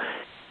valuable,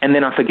 and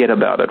then I forget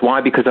about it.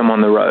 Why? Because I'm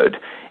on the road.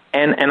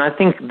 And I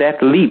think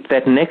that leap,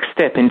 that next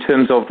step in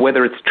terms of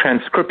whether it's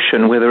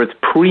transcription, whether it's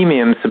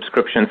premium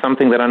subscription,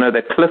 something that I know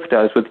that Cliff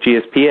does with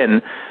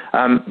GSPN,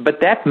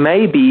 but that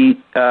may be,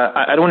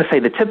 I don't want to say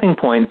the tipping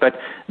point, but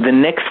the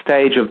next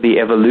stage of the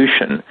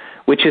evolution,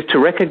 which is to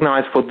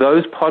recognize for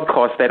those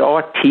podcasts that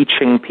are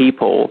teaching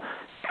people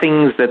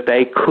things that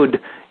they could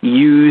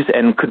use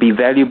and could be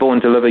valuable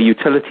and deliver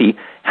utility,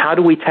 how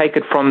do we take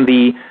it from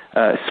the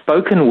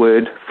spoken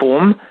word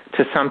form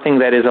to something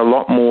that is a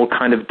lot more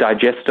kind of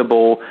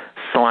digestible,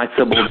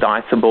 sliceable,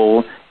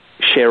 diceable,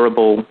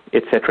 shareable,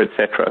 et cetera,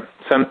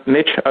 So,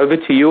 Mitch, over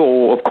to you,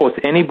 or, of course,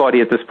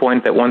 anybody at this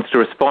point that wants to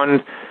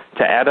respond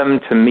to Adam,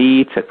 to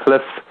me, to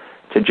Cliff,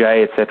 to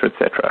Jay, et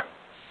cetera.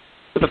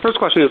 So the first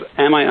question is,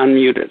 am I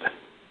unmuted?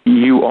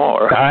 You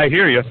are. I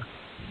hear you.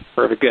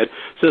 Perfect, good.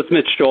 So it's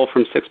Mitch Joel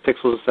from 6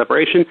 Pixels of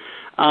Separation.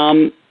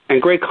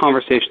 And great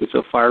conversation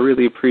so far. I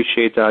really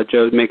appreciate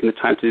Joe making the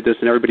time to do this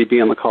and everybody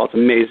being on the call. It's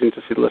amazing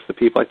to see the list of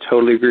people. I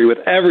totally agree with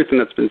everything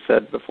that's been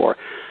said before.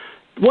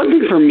 One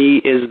thing for me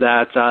is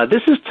that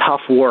this is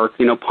tough work.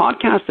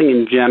 Podcasting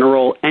in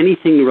general,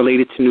 anything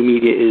related to new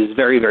media is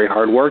very, very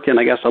hard work. And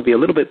I guess I'll be a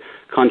little bit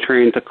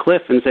contrarian to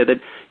Cliff and say that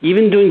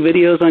even doing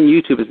videos on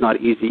YouTube is not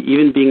easy.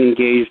 Even being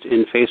engaged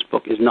in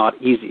Facebook is not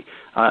easy.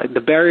 The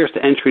barriers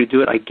to entry to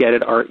do it, I get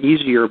it, are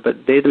easier,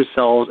 but they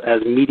themselves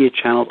as media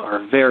channels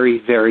are very,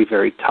 very,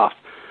 very tough.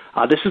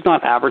 This is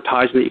not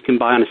advertising that you can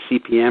buy on a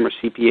CPM or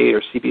CPA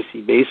or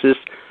CPC basis.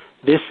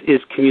 This is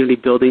community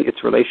building,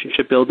 it's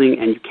relationship building,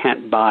 and you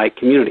can't buy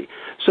community.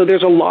 So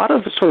there's a lot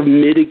of sort of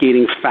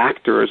mitigating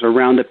factors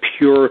around the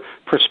pure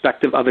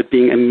perspective of it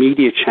being a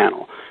media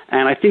channel.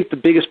 And I think the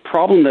biggest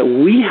problem that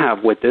we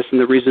have with this, and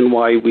the reason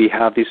why we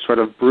have these sort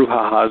of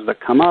brouhahas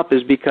that come up,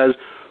 is because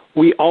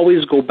we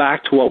always go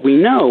back to what we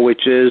know,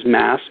 which is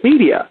mass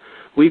media.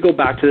 We go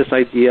back to this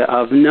idea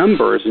of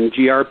numbers and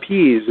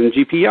GRPs and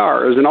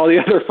GPRs and all the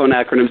other fun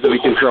acronyms that we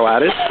can throw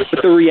at it.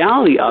 But the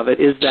reality of it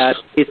is that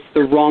it's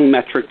the wrong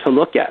metric to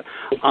look at.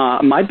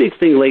 My big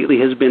thing lately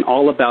has been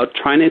all about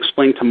trying to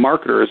explain to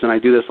marketers, and I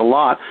do this a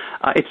lot,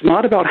 it's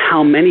not about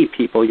how many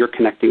people you're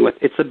connecting with,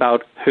 it's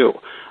about who.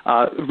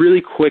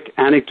 Really quick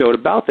anecdote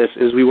about this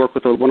is we work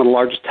with one of the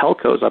largest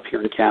telcos up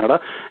here in Canada,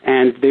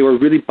 and they were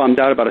really bummed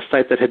out about a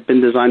site that had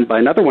been designed by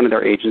another one of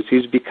their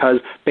agencies because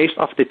based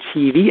off the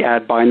TV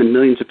ad buy and the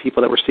millions of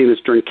people that were seeing this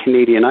during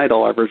Canadian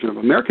Idol, our version of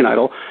American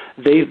Idol,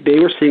 they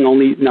were seeing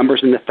only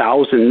numbers in the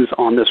thousands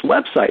on this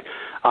website.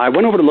 I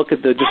went over to look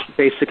at the just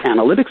basic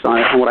analytics on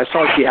it, and what I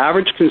saw is the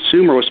average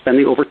consumer was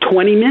spending over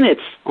 20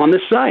 minutes on the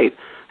site.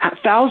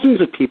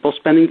 Thousands of people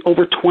spending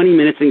over 20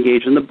 minutes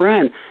engaged in the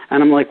brand.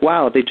 And I'm like,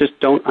 wow, they just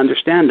don't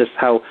understand this,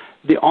 how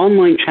the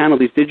online channel,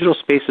 these digital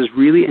spaces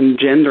really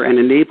engender and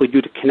enable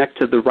you to connect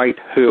to the right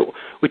who,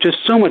 which is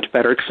so much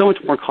better, it's so much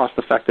more cost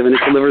effective, and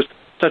it delivers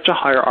such a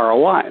higher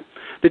ROI.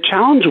 The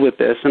challenge with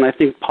this, and I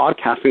think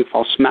podcasting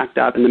falls smack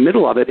dab in the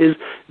middle of it, is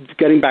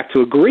getting back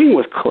to agreeing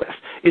with Cliff,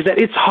 is that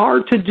it's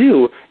hard to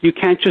do. You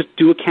can't just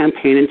do a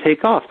campaign and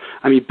take off.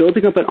 I mean,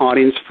 building up an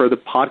audience for the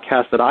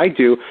podcast that I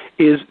do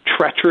is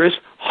treacherous,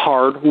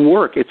 hard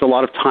work. It's a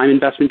lot of time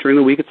investment during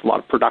the week. It's a lot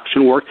of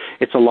production work.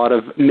 It's a lot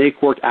of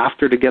make work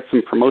after to get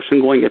some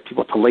promotion going, get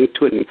people to link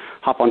to it and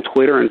hop on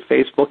Twitter and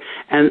Facebook.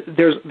 And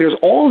there's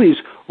all these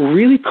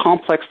really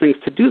complex things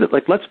to do that.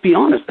 Like, let's be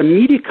honest, a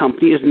media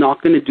company is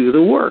not going to do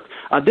the work.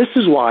 This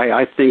is why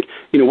I think,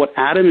 what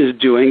Adam is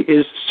doing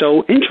is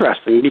so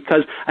interesting,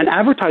 because an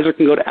advertiser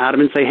can go to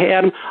Adam and say, hey,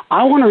 Adam,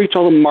 I want to reach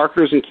all the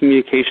marketers and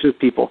communications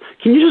people.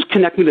 Can you just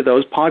connect me to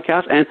those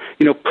podcasts? And,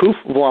 poof,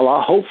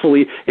 voila,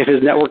 hopefully, if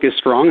his network is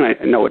strong, and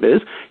I know it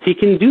is, he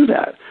can do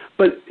that.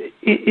 But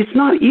it's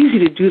not easy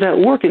to do that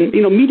work. And,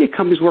 media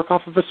companies work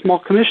off of a small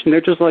commission. They're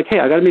just like, hey,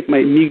 I got to make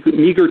my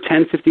meager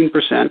 10,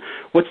 15%.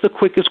 What's the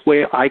quickest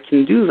way I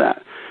can do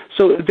that?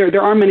 So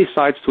there are many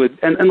sides to it.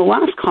 And the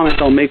last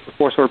comment I'll make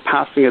before sort of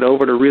passing it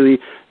over to really,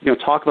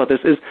 talk about this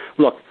is,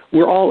 look,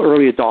 we're all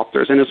early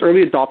adopters. And as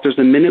early adopters,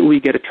 the minute we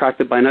get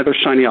attracted by another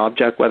shiny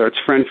object, whether it's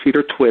FriendFeed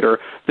or Twitter,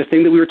 the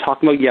thing that we were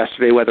talking about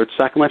yesterday, whether it's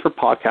Second Life or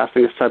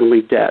podcasting, is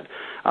suddenly dead.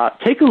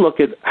 Take a look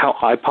at how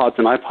iPods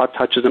and iPod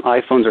Touches and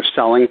iPhones are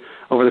selling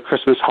over the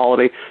Christmas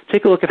holiday.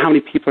 Take a look at how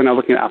many people are now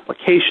looking at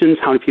applications,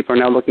 how many people are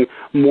now looking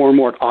more and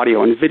more at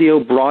audio and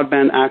video,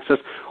 broadband access.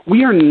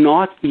 We are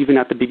not even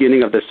at the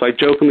beginning of this. So I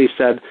jokingly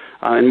said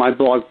in my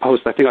blog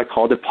post, I think I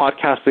called it,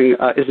 podcasting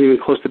isn't even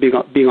close to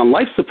being on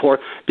life support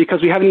because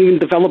we haven't even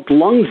developed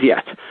lungs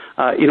yet.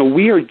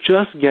 We are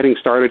just getting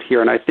started here,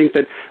 and I think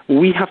that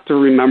we have to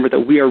remember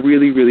that we are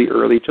really, really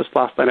early. Just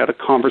last night I had a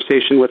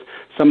conversation with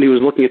somebody who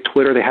was looking at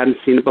Twitter. They hadn't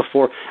seen it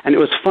before, and it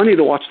was funny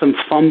to watch them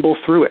fumble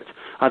through it.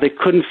 They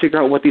couldn't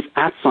figure out what these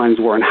 @ signs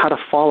were and how to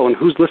follow and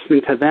who's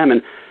listening to them,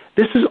 and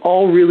this is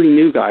all really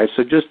new, guys,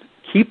 so just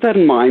keep that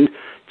in mind.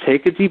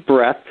 Take a deep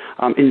breath,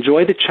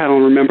 enjoy the channel,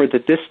 and remember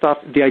that this stuff,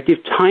 the idea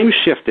of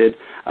time-shifted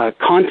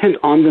content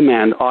on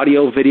demand,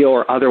 audio, video,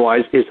 or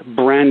otherwise, is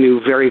brand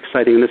new, very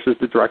exciting, and this is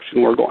the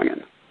direction we're going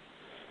in.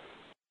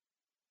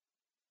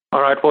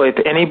 All right, well, if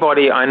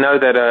anybody, I know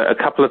that a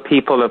couple of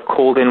people have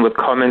called in with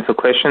comments or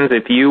questions.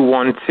 If you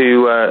want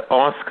to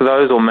ask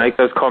those or make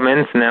those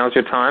comments, now's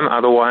your time.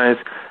 Otherwise,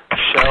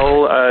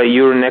 Shell,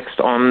 you're next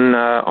on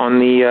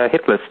the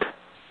hit list.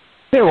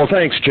 Yeah, well,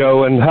 thanks,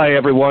 Joe, and hi,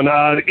 everyone.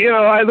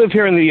 I live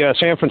here in the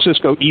San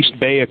Francisco East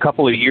Bay. A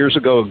couple of years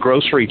ago, a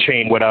grocery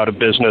chain went out of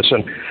business,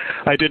 and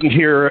I didn't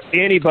hear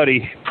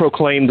anybody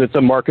proclaim that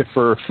the market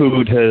for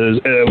food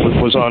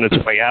was on its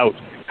way out.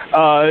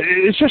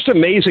 It's just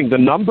amazing the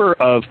number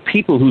of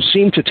people who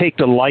seem to take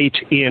delight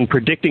in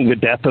predicting the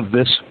death of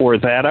this or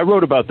that. I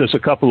wrote about this a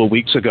couple of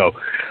weeks ago.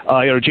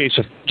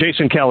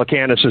 Jason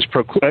Calacanis has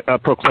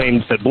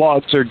proclaimed that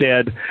blogs are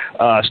dead.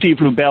 Steve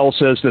Rubel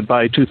says that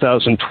by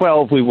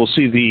 2012 we will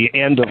see the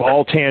end of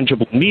all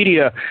tangible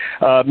media.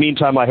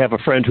 Meantime, I have a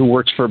friend who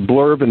works for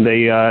Blurb, and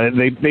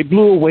they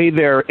blew away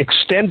their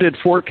extended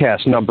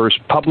forecast numbers,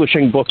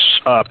 publishing books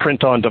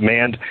print on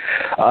demand.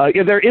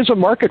 There is a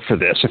market for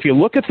this. If you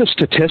look at the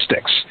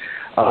statistics,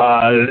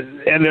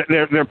 And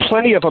there are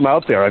plenty of them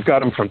out there. I've got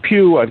them from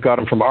Pew, I've got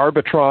them from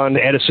Arbitron,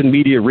 Edison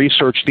Media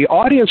Research. The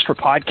audience for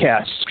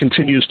podcasts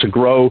continues to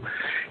grow.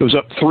 It was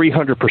up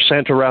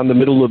 300% around the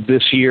middle of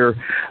this year.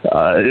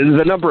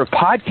 The number of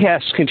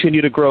podcasts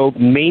continue to grow.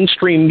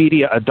 Mainstream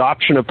media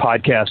adoption of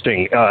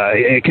podcasting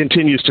it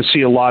continues to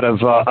see a lot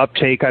of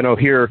uptake. I know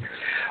here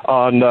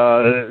on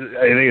I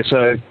think it's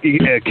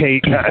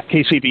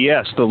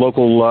KCBS, the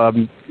local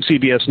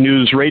CBS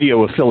News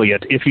radio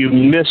affiliate. If you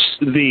miss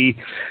the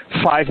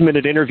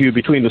 5-minute interview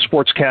between the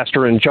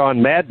sportscaster and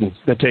John Madden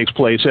that takes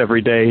place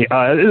every day,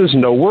 there's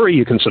no worry.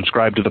 You can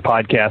subscribe to the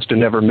podcast and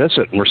never miss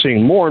it. And we're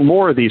seeing more and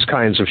more of these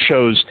kinds of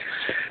shows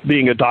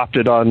being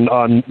adopted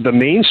on the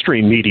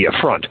mainstream media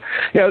front.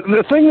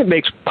 The thing that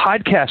makes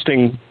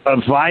podcasting a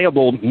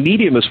viable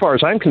medium, as far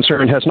as I'm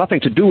concerned, has nothing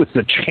to do with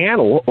the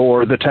channel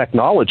or the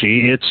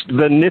technology. It's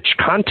the niche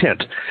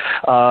content.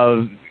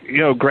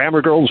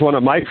 Grammar Girl is one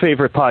of my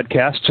favorite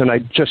podcasts, and I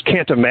just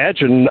can't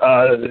imagine,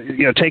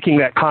 taking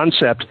that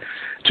concept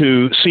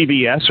to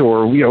CBS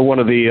or one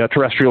of the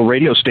terrestrial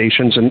radio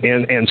stations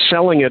and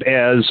selling it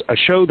as a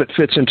show that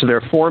fits into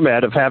their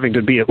format of having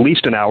to be at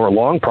least an hour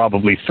long,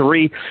 probably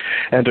 3,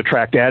 and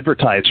attract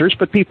advertisers.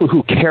 But people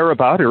who care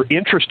about or are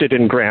interested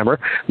in grammar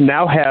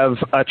now have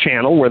a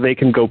channel where they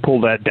can go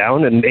pull that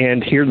down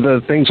and hear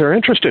the things they're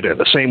interested in.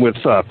 The same with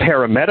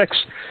paramedics,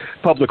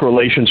 public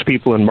relations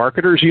people, and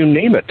marketers, you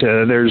name it.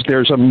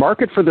 There's a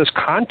market for this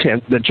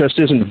content that just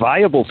isn't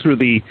viable through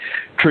the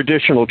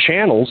traditional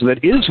channels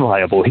that is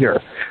viable here.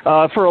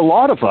 For a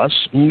lot of us,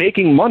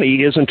 making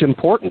money isn't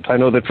important. I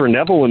know that for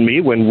Neville and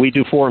me, when we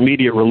do For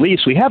Immediate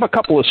Release, we have a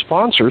couple of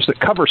sponsors that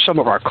cover some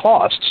of our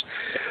costs.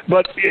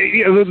 But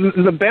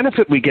the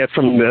benefit we get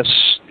from this,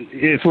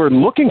 if we're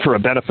looking for a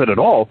benefit at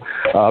all,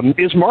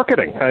 is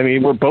marketing. I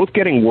mean, we're both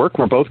getting work,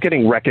 we're both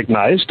getting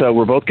recognized,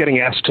 we're both getting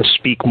asked to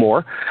speak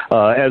more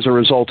as a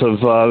result of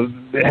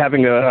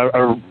having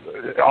a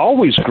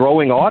always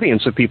growing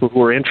audience of people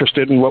who are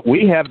interested in what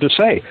we have to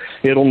say.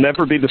 It'll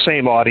never be the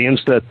same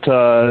audience that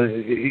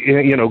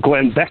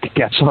Glenn Beck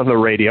gets on the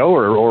radio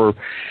or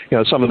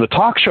some of the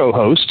talk show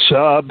hosts,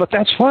 but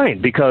that's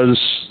fine because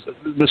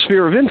the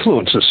sphere of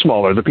influence is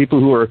smaller. The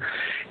people who are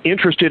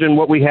interested in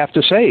what we have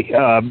to say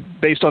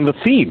based on the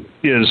theme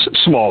is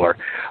smaller.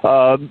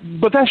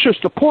 But that's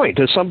just the point.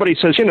 As somebody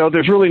says,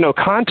 there's really no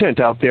content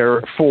out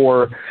there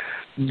for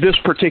this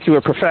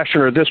particular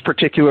profession or this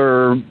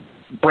particular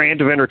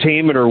brand of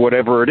entertainment or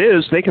whatever it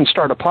is, they can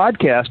start a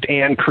podcast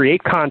and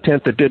create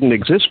content that didn't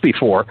exist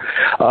before.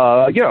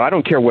 I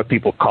don't care what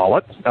people call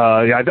it.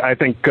 I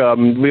think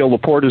Leo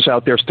Laporte is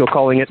out there still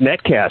calling it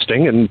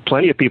netcasting, and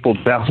plenty of people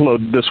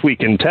download This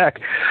Week in Tech.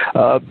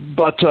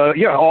 But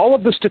all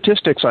of the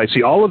statistics I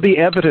see, all of the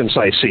evidence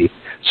I see,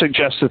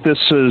 suggests that this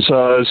is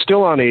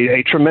still on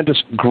a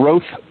tremendous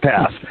growth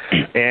path.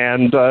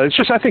 And it's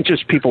just, I think,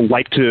 just people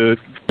like to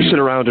sit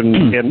around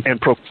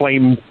and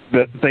proclaim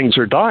that things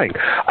are dying.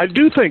 I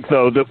do think,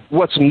 though, that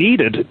what's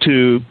needed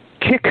to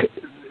kick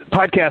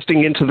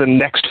podcasting into the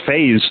next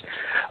phase,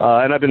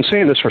 and I've been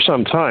saying this for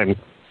some time,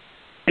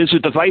 is a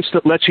device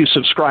that lets you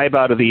subscribe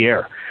out of the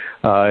air.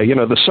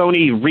 The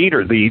Sony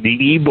Reader, the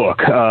e-book.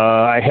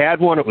 I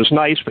had one. It was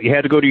nice, but you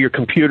had to go to your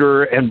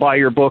computer and buy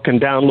your book and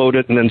download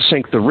it and then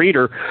sync the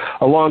reader.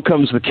 Along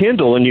comes the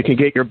Kindle, and you can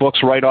get your books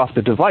right off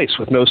the device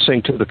with no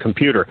sync to the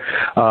computer.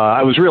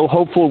 I was real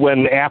hopeful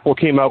when Apple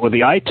came out with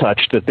the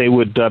iTouch that they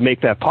would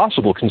make that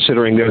possible,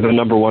 considering they're the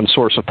number one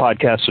source of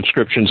podcast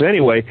subscriptions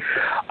anyway.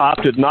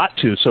 Opted not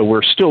to, so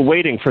we're still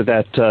waiting for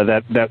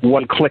that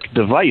one-click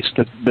device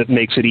that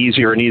makes it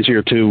easier and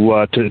easier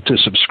to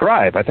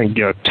subscribe. I think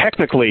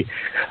technically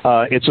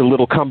it's a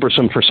little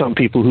cumbersome for some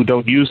people who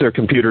don't use their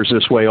computers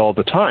this way all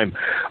the time.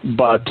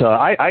 But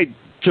I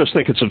just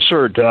think it's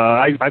absurd.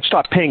 I've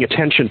stopped paying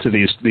attention to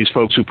these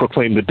folks who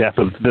proclaim the death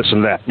of this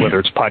and that, whether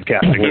it's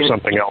podcasting or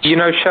something else.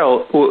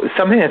 Shell,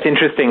 something that's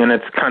interesting, and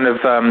it's kind of,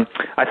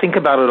 I think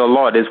about it a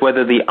lot, is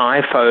whether the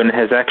iPhone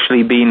has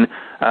actually been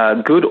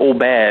good or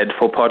bad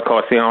for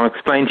podcasting. I'll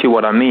explain to you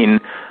what I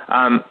mean.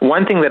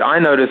 One thing that I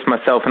noticed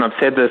myself, and I've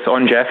said this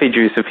on Jaffe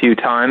Juice a few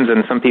times,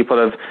 and some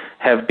people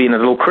have been a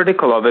little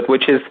critical of it,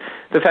 which is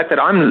the fact that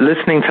I'm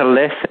listening to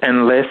less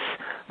and less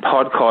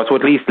podcasts, or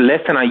at least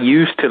less than I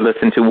used to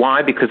listen to.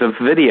 Why? Because of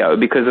video,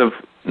 because of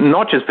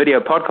not just video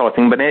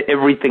podcasting, but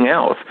everything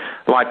else.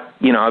 Like,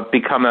 I've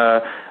become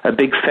a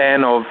big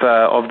fan of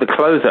The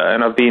Closer,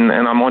 and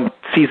I'm on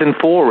season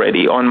 4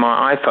 already on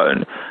my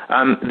iPhone.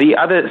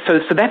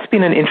 So that's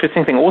been an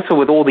interesting thing. Also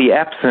with all the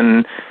apps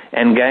and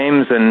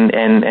games and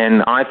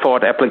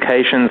iPhone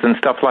applications and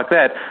stuff like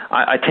that,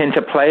 I tend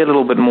to play a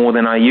little bit more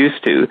than I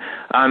used to.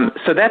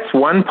 So that's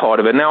one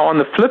part of it. Now on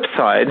the flip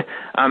side,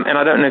 and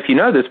I don't know if you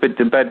know this,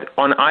 but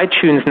on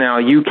iTunes now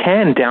you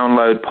can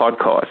download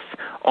podcasts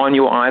on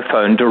your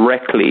iPhone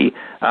directly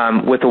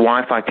with a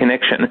Wi-Fi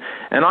connection.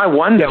 And I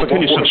wonder... Yeah,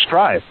 can you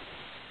subscribe?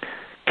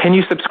 Can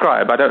you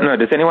subscribe? I don't know.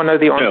 Does anyone know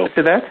the answer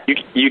to that?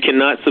 You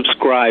cannot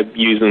subscribe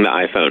using the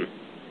iPhone.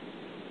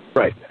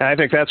 Right. I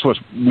think that's what's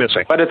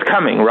missing. But it's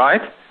coming,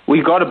 right?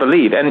 We've got to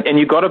believe. And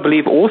you've got to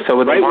believe also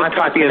with the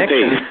Wi-Fi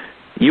connection...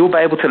 you'll be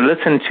able to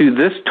listen to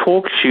this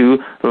TalkShoe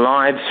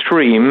live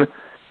stream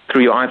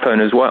through your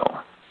iPhone as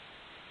well.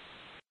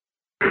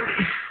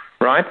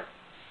 Right?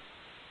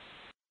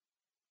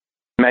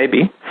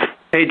 Maybe.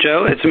 Hey,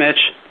 Joe, it's Mitch.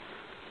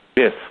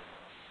 Yes.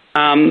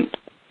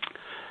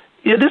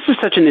 This is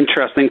such an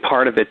interesting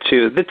part of it,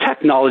 too. The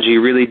technology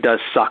really does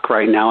suck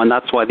right now, and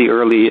that's why the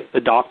early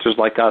adopters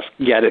like us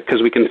get it,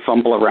 because we can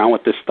fumble around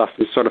with this stuff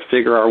and sort of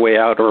figure our way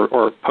out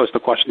or post a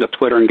question to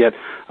Twitter and get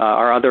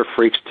our other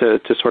freaks to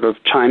sort of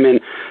chime in.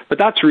 But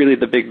that's really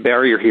the big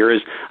barrier here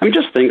is,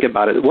 just think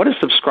about it. What does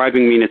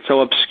subscribing mean? It's so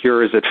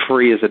obscure. Is it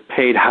free? Is it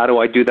paid? How do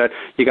I do that?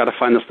 You got to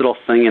find this little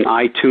thing in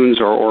iTunes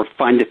or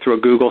find it through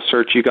a Google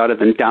search. You got to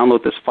then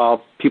download this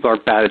file. People are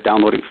bad at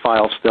downloading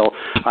files still.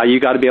 You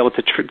got to be able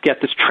to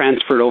get this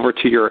transferred over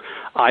to your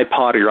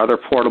iPod or your other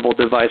portable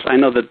device. I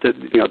know that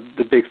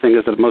the big thing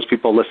is that most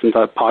people listen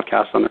to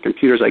podcasts on their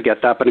computers. I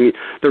get that, but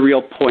the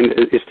real point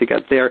is to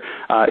get there.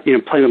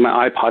 Playing with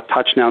my iPod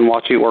Touch now and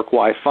watching it work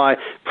Wi-Fi,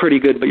 pretty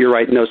good. But you're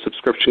right, no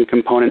subscription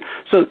component.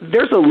 So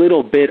there's a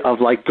little bit of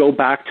go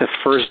back to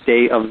first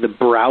day of the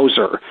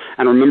browser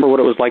and remember what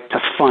it was like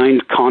to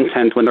find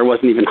content when there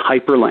wasn't even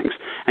hyperlinks.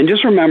 And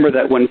just remember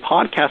that when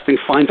podcasting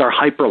finds our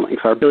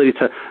hyperlinks, our ability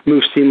to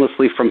move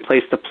seamlessly from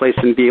place to place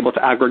and be able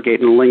to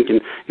aggregate and link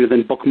and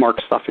then bookmark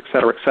stuff, et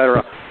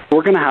cetera,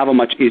 we're going to have a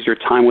much easier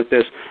time with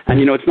this. And,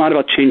 it's not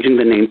about changing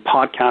the name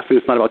podcasting.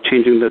 It's not about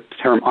changing the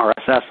term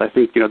RSS. I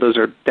think, those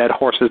are dead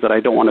horses that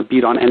I don't want to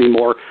beat on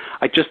anymore.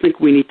 I just think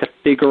we need to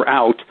figure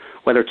out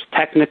whether it's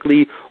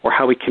technically or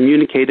how we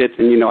communicate it.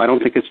 And, I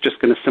don't think it's just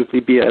going to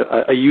simply be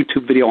a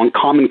YouTube video on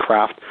Common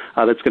Craft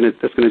that's going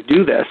to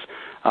do this.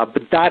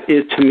 But that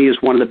is, to me, is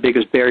one of the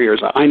biggest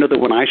barriers. I know that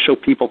when I show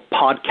people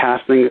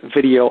podcasting,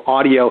 video,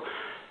 audio,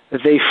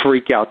 they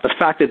freak out. The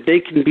fact that they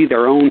can be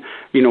their own,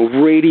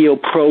 radio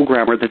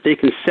programmer, that they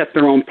can set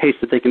their own pace,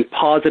 that they can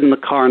pause it in the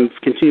car and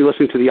continue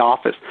listening to The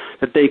Office,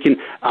 that they can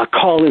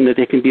call in, that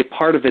they can be a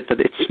part of it,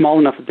 that it's small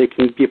enough that they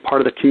can be a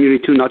part of the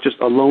community too, not just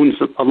a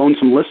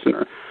lonesome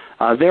listener.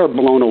 They're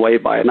blown away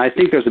by it. And I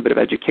think there's a bit of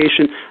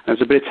education,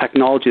 there's a bit of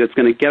technology that's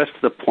going to get us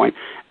to the point.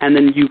 And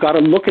then you've got to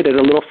look at it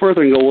a little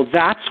further and go, well,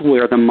 that's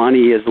where the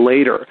money is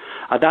later.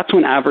 That's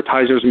when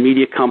advertisers,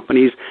 media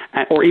companies,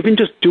 or even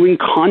just doing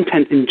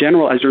content in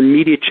general as your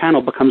media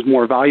channel becomes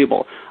more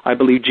valuable. I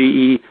believe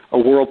GE,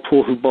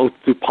 Whirlpool, who both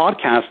do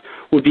podcasts,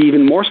 would be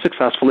even more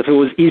successful if it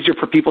was easier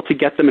for people to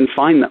get them and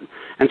find them.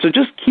 And so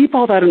just keep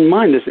all that in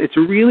mind. It's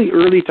really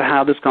early to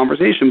have this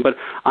conversation, but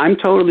I'm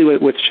totally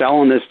with Shell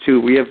on this too.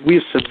 We have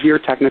severe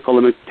technical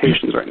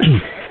limitations right now.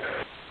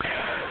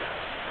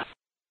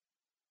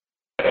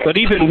 But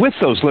even with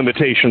those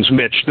limitations,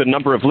 Mitch, the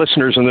number of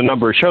listeners and the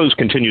number of shows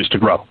continues to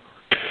grow.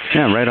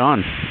 Yeah, right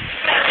on.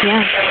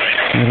 Yeah.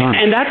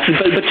 And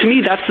but to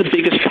me, that's the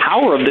biggest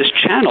power of this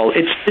channel.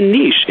 It's the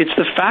niche. It's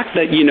the fact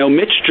that,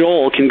 Mitch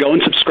Joel can go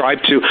and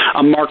subscribe to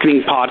a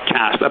marketing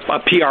podcast, a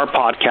PR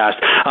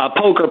podcast, a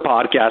poker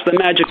podcast, a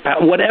magic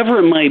whatever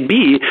it might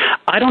be.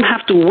 I don't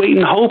have to wait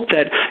and hope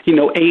that,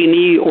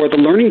 A&E or the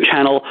Learning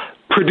Channel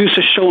produce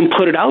a show and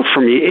put it out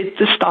for me.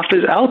 This stuff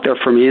is out there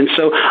for me. And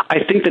so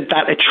I think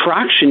that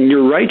attraction,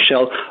 you're right,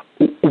 Shell,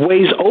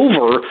 weighs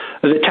over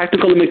the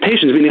technical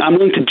limitations, meaning I'm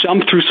willing to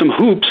jump through some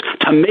hoops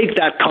to make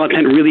that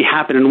content really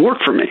happen and work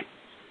for me.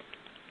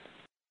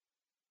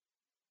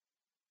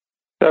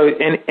 So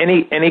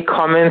any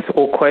comments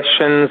or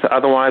questions?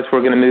 Otherwise,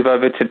 we're going to move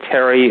over to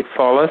Terry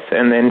Follis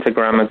and then to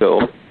Grammar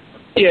Girl.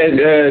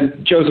 Yeah,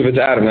 Joseph, it's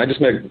Adam. I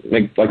just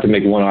like to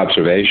make one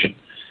observation.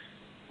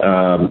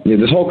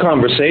 This whole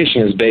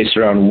conversation is based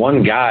around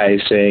one guy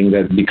saying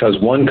that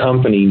because one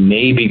company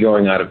may be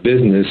going out of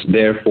business,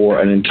 therefore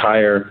an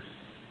entire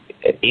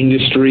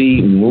industry,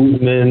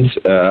 movement,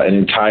 an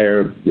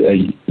entire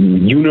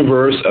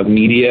universe of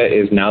media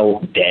is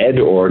now dead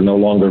or no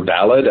longer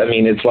valid.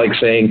 It's like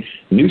saying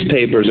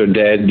newspapers are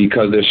dead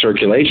because their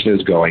circulation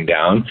is going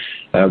down,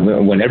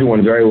 when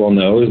everyone very well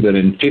knows that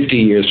in 50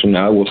 years from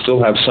now we'll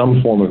still have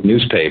some form of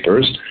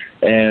newspapers.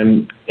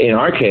 And in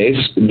our case,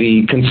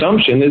 the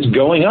consumption is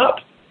going up.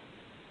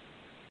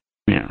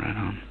 Yeah, right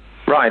on.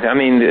 Right.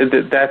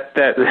 That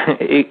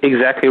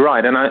exactly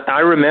right. And I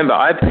remember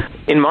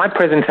in my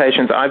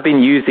presentations, I've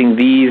been using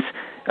these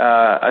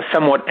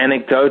somewhat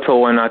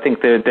anecdotal, and I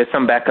think there's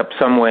some backup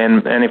somewhere,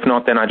 and if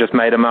not, then I just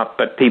made them up,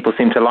 but people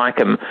seem to like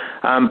them.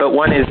 But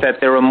one is that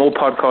there are more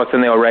podcasts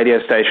than there are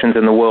radio stations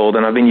in the world,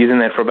 and I've been using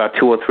that for about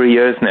 2 or 3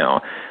 years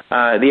now.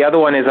 The other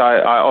one is I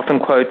often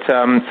quote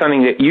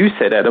something that you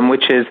said, Adam,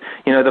 which is,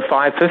 the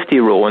 5-50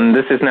 rule, and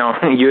this is now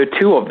year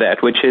 2 of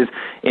that, which is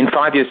in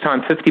 5 years'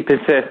 time,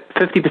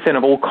 50%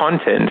 of all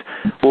content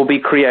will be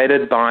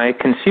created by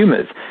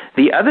consumers.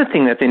 The other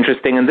thing that's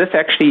interesting, and this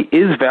actually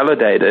is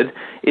validated,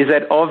 is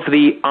that of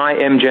the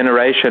IM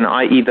generation,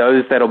 i.e.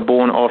 those that are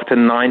born after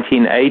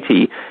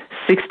 1980,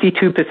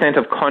 62%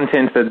 of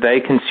content that they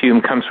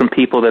consume comes from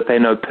people that they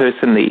know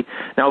personally.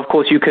 Now, of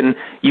course, there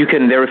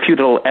are a few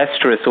little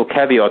asterisks or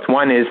caveats.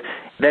 One is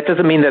that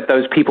doesn't mean that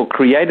those people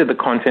created the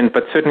content,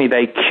 but certainly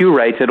they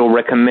curated or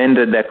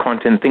recommended that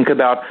content. Think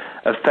about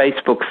a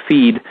Facebook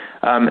feed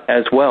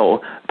as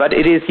well. But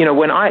it is,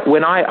 when I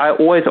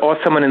always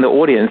ask someone in the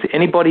audience,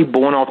 anybody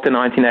born after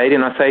 1980,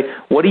 and I say,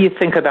 what do you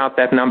think about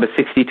that number,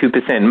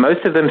 62%?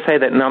 Most of them say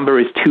that number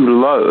is too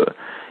low.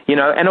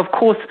 And of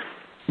course,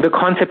 the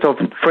concept of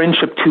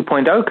friendship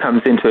 2.0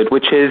 comes into it,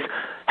 which is,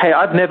 hey,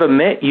 I've never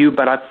met you,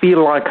 but I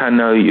feel like I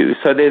know you.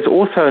 So there's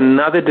also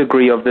another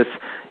degree of this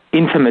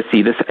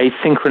intimacy, this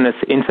asynchronous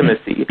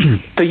intimacy.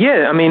 So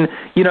yeah,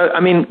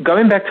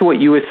 going back to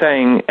what you were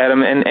saying,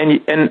 Adam,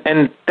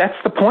 and that's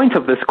the point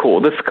of this call.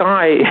 The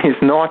sky is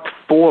not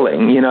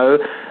falling,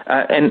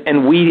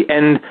 unfortunately,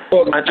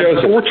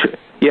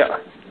 yeah.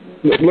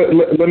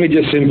 Let me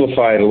just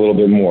simplify it a little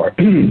bit more.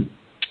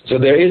 So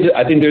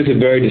I think there's a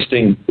very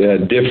distinct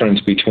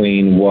difference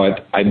between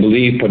what I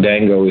believe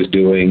Podango is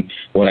doing,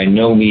 what I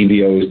know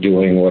Mevio is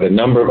doing, what a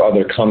number of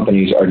other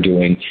companies are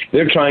doing.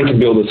 They're trying to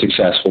build a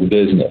successful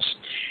business.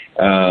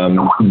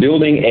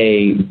 Building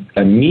a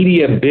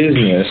media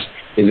business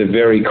is a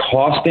very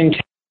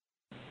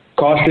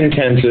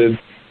cost-intensive,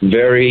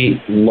 very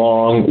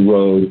long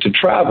road to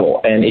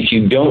travel. And if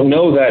you don't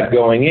know that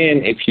going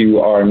in, if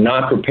you are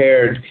not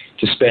prepared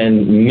to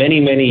spend many,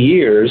 many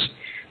years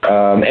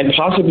and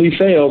possibly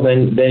fail,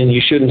 then you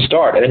shouldn't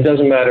start. And it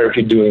doesn't matter if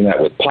you're doing that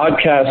with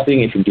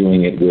podcasting, if you're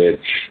doing it with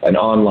an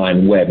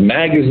online web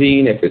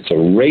magazine, if it's a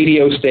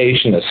radio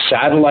station, a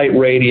satellite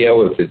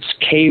radio, if it's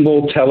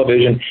cable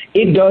television,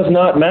 it does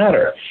not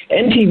matter.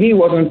 NTV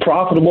wasn't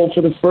profitable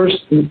for the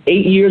first 8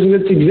 years of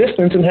its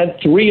existence and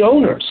had 3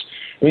 owners.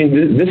 I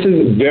mean, this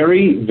is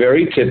very,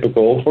 very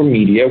typical for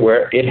media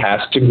where it has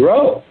to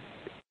grow.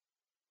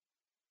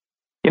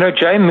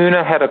 Jay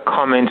Mooner had a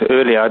comment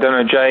earlier. I don't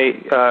know,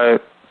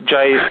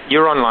 Jay,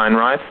 you're online,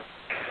 right?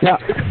 Yeah.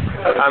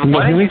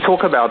 Why don't you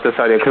talk about this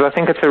idea? Because I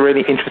think it's a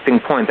really interesting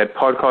point that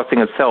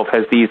podcasting itself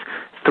has these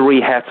 3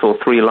 hats or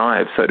 3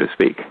 lives, so to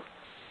speak.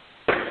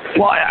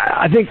 Well,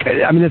 I think,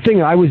 the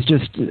thing I was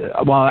just,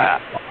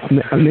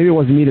 maybe it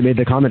wasn't me that made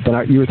the comment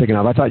that you were thinking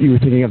of. I thought you were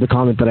thinking of the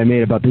comment that I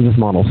made about business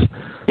models.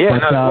 Yeah,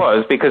 it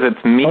was, because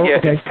it's media,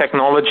 it's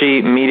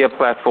technology, media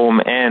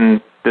platform, and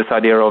this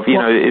idea of,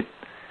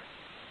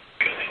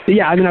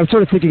 Yeah, I was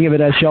sort of thinking of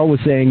it as Shell was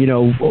saying,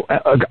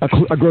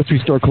 a grocery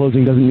store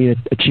closing doesn't mean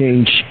a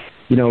change,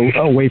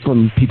 away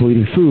from people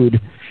eating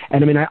food.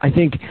 And I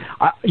think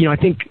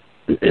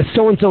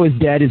so-and-so is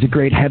dead is a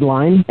great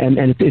headline,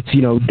 and it's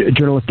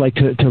journalists like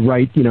to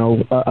write,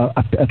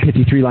 a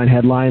pithy 3-line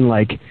headline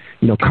like,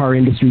 car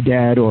industry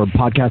dead or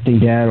podcasting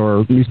dead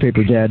or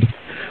newspaper dead.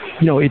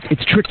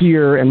 It's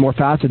trickier and more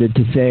faceted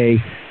to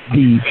say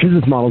the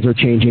business models are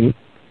changing.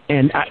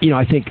 And,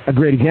 I think a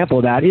great example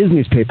of that is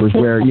newspapers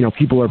where,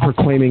 people are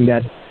proclaiming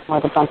that,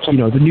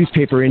 the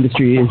newspaper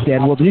industry is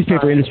dead. Well, the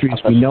newspaper industry as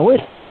we know it,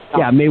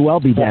 may well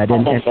be dead.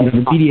 And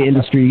the media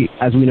industry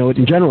as we know it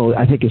in general,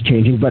 I think is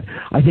changing. But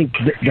I think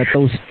that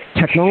those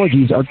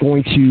technologies are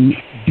going to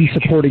be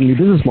supporting new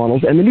business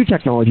models, and the new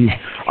technologies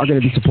are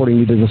going to be supporting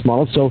new business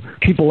models. So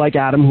people like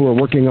Adam who are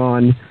working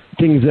on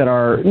things that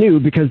are new,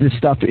 because this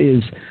stuff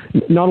is,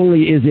 not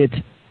only is it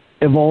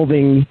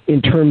evolving in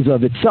terms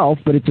of itself,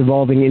 but it's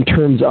evolving in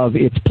terms of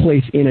its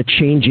place in a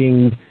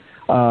changing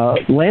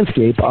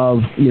landscape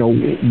of,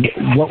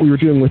 what we were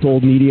doing with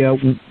old media,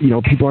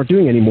 people aren't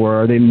doing anymore.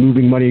 Are they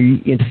moving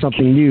money into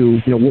something new?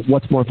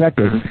 What's more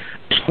effective?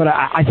 But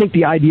I think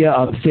the idea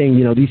of saying,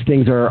 these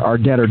things are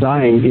dead or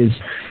dying is,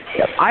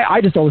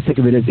 I just always think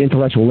of it as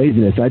intellectual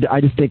laziness.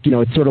 I just think,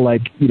 it's sort of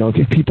like,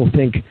 if people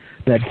think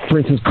that, for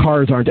instance,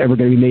 cars aren't ever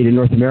going to be made in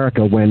North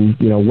America when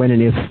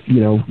and if,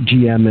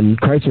 GM and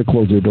Chrysler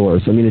close their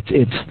doors.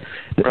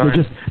 They're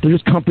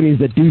just companies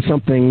that do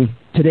something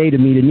today to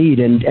meet a need,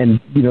 and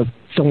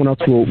someone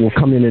else will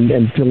come in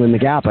and fill in the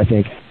gap, I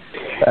think.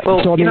 Well,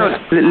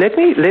 let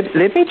me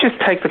just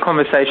take the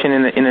conversation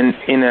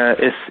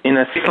in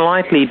a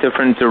slightly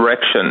different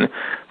direction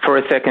for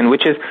a second,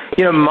 which is,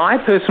 my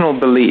personal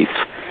belief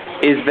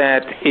is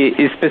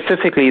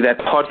specifically that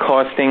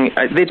podcasting,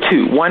 there are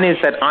 2. One is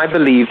that I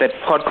believe that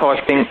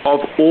podcasting, of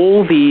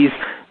all these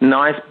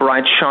nice,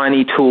 bright,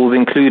 shiny tools,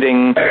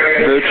 including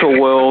virtual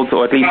worlds,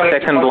 or at least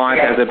Second Life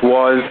as it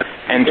was,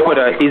 and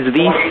Twitter, is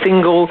the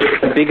single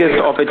biggest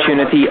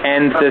opportunity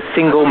and the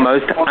single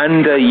most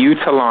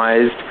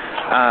underutilized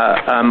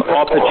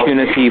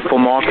opportunity for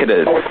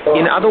marketers.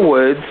 In other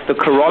words, the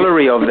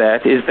corollary of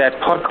that is that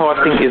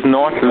podcasting is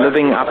not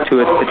living up to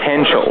its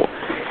potential.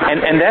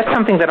 And that's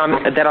something that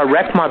I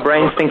rack my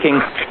brains thinking,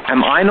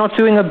 am I not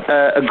doing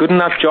a good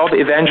enough job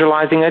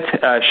evangelizing it?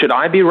 Should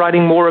I be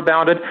writing more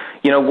about it?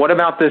 What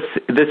about this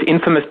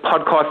infamous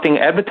podcasting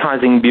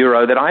advertising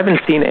bureau that I haven't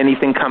seen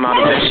anything come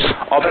out of it?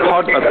 Are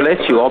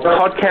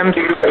Podcamps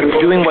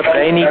doing what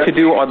they need to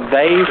do? Are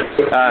they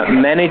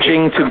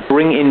managing to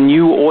bring in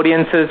new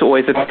audiences, or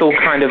is it still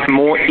kind of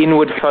more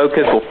inward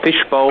focused or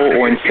fishbowl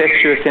or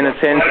incestuous in a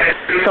sense?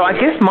 So I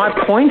guess my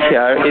point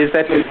here is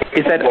that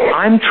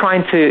I'm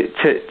trying to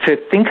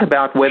think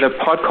about whether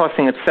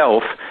podcasting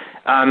itself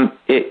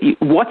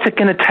what's it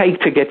going to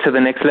take to get to the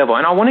next level?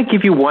 And I want to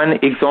give you one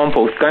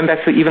example, going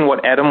back to even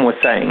what Adam was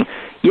saying.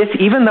 Yes,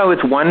 even though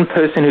it's one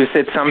person who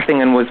said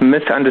something and was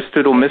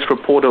misunderstood or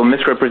misreported or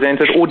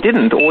misrepresented or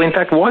didn't, or in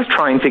fact was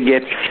trying to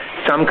get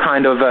some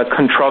kind of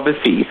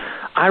controversy,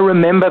 I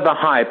remember the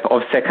hype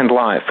of Second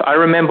Life. I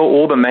remember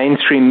all the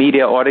mainstream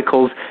media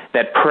articles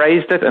that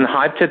praised it and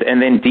hyped it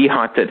and then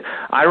de-hyped it.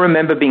 I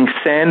remember being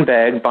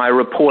sandbagged by a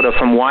reporter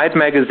from Wired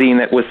magazine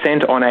that was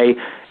sent on a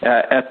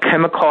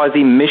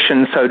kamikaze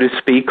mission, so to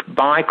speak,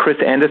 by Chris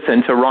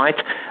Anderson to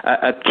write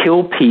a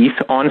kill piece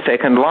on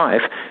Second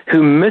Life,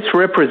 who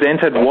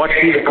misrepresented what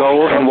his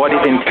goal and what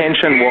his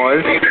intention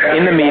was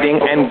in the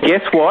meeting, and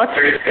guess what?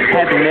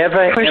 Had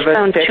never ever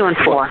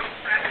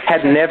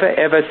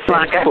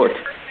set foot.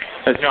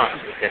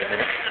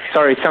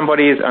 Sorry,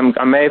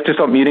 I may have to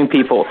stop muting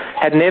people.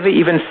 Had never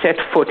even set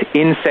foot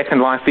in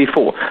Second Life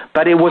before.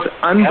 But it was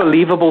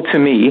unbelievable to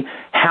me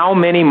how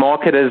many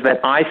marketers that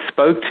I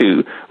spoke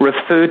to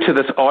referred to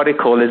this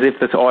article as if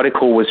this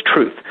article was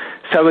truth.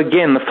 So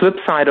again, the flip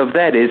side of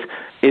that is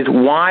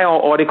why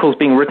are articles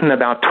being written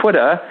about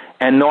Twitter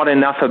and not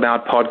enough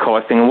about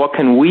podcasting? And what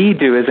can we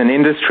do as an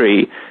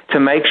industry to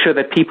make sure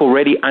that people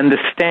really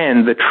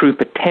understand the true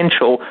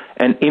potential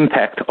and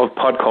impact of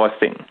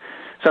podcasting?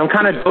 So I'm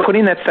kind of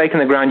putting that stake in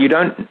the ground. You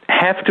don't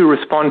have to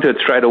respond to it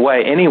straight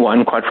away,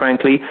 anyone, quite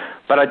frankly,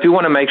 but I do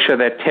want to make sure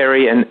that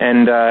Terry and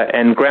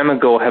Grammar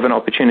Girl have an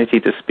opportunity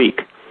to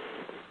speak.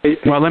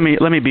 Well, let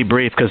me be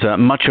brief, because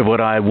much of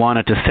what I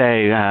wanted to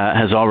say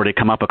has already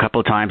come up a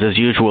couple of times. As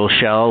usual,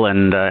 Shell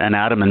and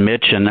Adam and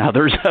Mitch and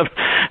others have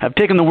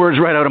taken the words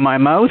right out of my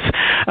mouth.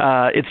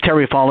 It's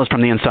Terry Fallis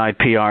from the Inside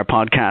PR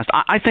podcast.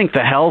 I think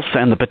the health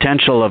and the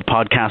potential of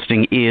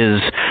podcasting is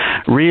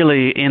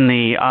really in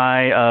the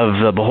eye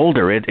of the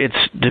beholder. It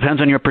depends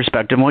on your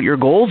perspective and what your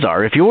goals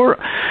are. If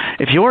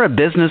you're a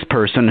business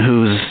person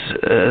whose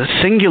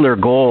singular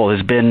goal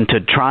has been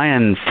to try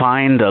and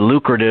find a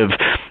lucrative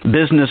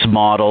business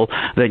model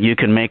that you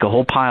can make a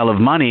whole pile of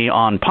money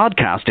on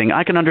podcasting,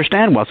 I can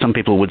understand why some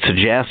people would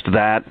suggest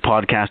that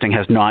podcasting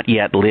has not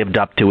yet lived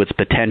up to its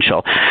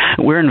potential.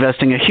 We're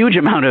investing a huge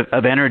amount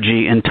of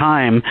energy and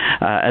time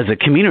as a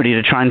community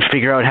to try and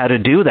figure out how to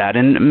do that,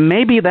 and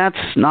maybe that's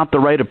not the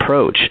right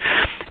approach.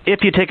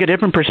 If you take a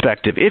different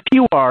perspective, if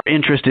you are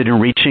interested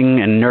in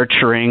reaching and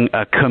nurturing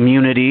a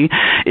community,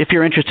 if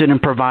you're interested in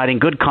providing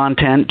good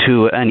content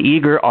to an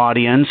eager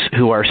audience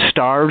who are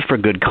starved for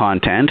good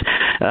content,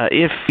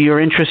 if you're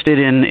interested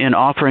in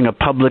offering a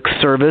public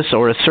service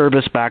or a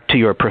service back to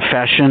your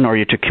profession or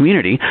to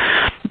community,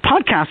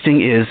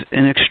 podcasting is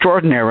an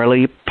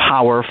extraordinarily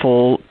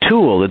powerful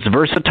tool. It's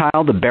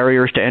versatile. The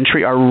barriers to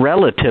entry are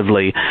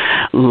relatively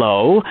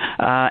low,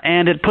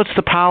 and it puts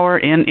the power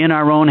in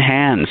our own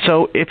hands.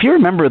 So if you're a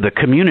member of the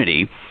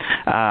community,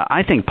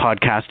 I think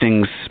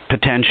podcasting's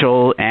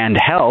potential and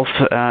health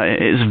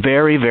is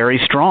very, very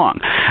strong.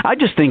 I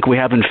just think we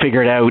haven't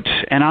figured out,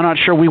 and I'm not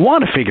sure we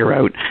want to figure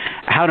out,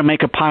 how to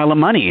make a pile of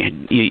money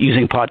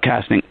using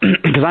podcasting,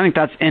 because I think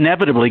that's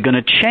inevitably going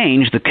to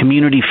change the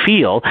community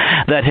feel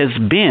that has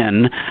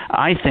been,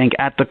 I think,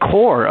 at the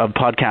core of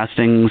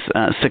podcasting's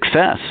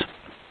success.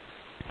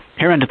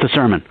 Here endeth the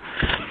sermon.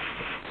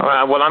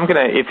 Well, I'm going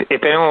to,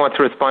 if anyone wants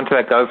to respond to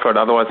that, go for it.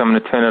 Otherwise, I'm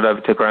going to turn it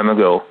over to Grammar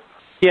Girl.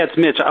 Yeah, it's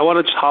Mitch. I want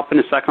to just hop in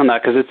a second on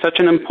that because it's such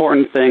an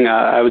important thing.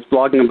 I was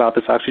blogging about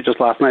this actually just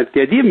last night.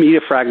 The idea of media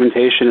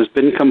fragmentation has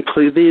been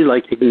completely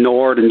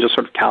ignored and just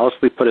sort of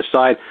callously put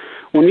aside.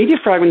 When media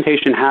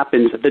fragmentation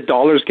happens, the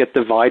dollars get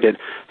divided.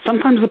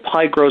 Sometimes the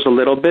pie grows a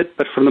little bit,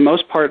 but for the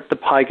most part, the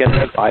pie gets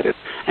divided.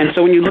 And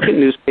so when you look at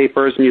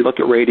newspapers and you look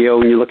at radio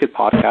and you look at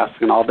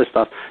podcasting and all this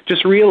stuff,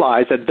 just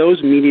realize that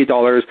those media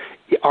dollars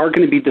are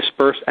going to be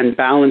dispersed and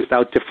balanced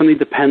out differently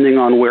depending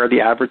on where the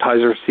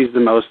advertiser sees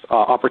the most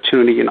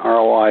opportunity in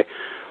ROI.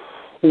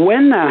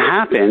 When that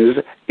happens,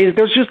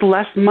 there's just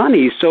less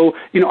money. So,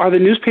 are the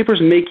newspapers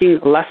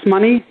making less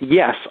money?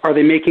 Yes. Are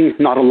they making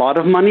not a lot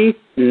of money?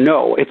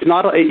 No. It's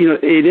not.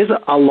 It is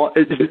a lot.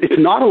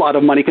 It's not a lot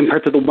of money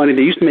compared to the money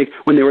they used to make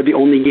when they were the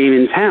only game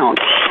in town.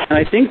 And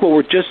I think what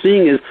we're just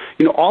seeing is,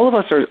 all of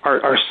us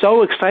are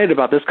so excited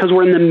about this because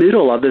we're in the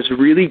middle of this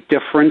really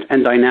different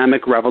and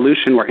dynamic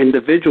revolution where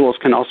individuals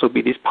can also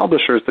be these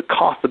publishers. The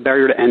cost, the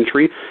barrier to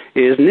entry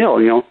is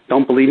nil.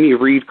 Don't believe me?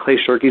 Read Clay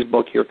Shirky's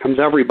book, Here Comes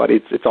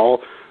Everybody. It's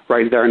all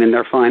right there and in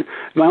there fine.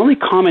 My only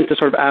comment to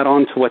sort of add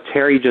on to what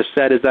Terry just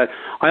said is that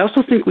I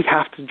also think we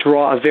have to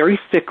draw a very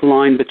thick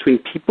line between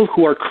people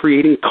who are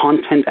creating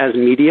content as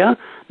media.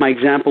 My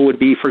example would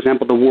be, for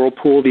example, the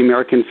Whirlpool, the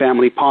American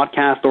Family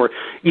Podcast, or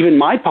even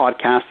my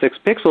podcast, 6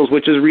 Pixels,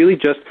 which is really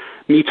just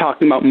me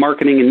talking about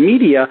marketing and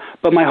media,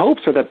 but my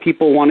hopes are that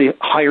people want to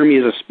hire me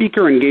as a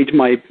speaker, engage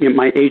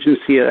my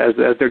agency as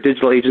their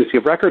digital agency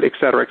of record, et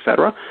cetera, et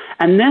cetera.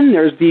 And then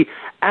there's the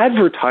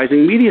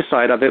advertising media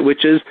side of it,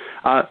 which is,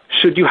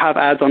 should you have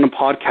ads on a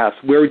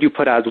podcast? Where would you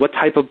put ads? What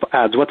type of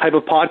ads? What type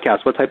of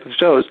podcasts? What type of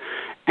shows?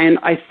 And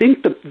I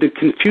think the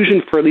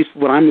confusion for at least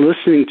when I'm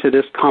listening to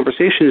this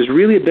conversation is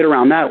really a bit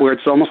around that, where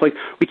it's almost like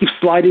we keep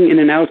sliding in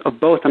and out of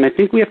both. And I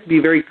think we have to be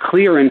very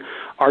clear in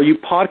Are you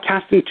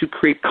podcasting to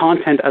create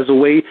content as a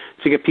way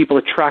to get people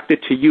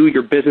attracted to you,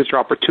 your business, your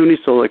opportunity?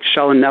 So like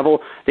Shell and Neville,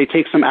 they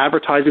take some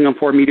advertising on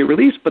for immediate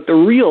release, but the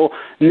real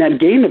net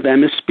gain of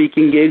them is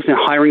speaking gigs and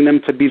hiring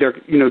them to be there,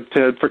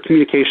 for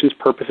communications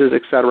purposes,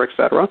 et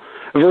cetera,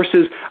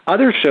 versus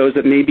other shows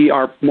that maybe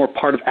are more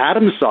part of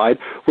Adam's side,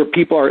 where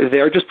people are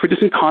there just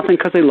producing content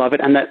because they love it,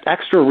 and that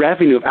extra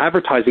revenue of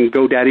advertising,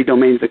 GoDaddy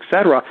domains, et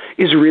cetera,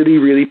 is really,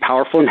 really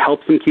powerful and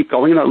helps them keep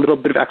going, and a little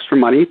bit of extra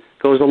money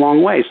goes a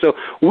long way. So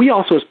we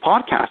also, as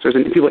podcasters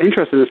and people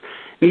interested in this,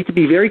 need to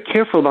be very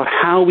careful about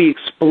how we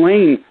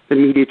explain the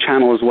media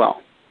channel as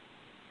well.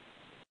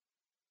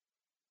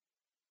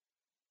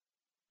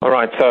 All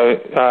right,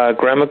 so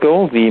Grammar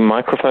Girl, the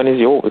microphone is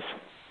yours.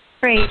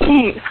 Great,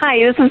 thanks. Hi,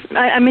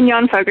 I'm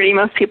Mignon Fogarty.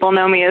 Most people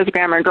know me as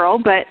Grammar Girl,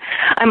 but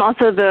I'm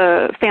also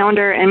the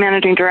founder and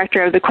managing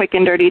director of the Quick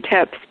and Dirty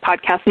Tips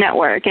podcast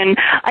network. And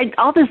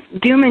all this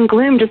doom and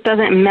gloom just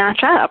doesn't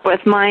match up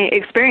with my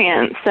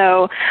experience.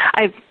 So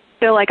I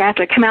feel like I have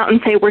to come out and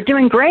say, we're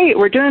doing great,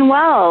 we're doing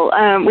well.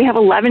 We have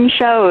 11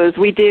 shows.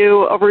 We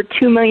do over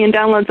 2 million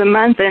downloads a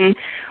month, and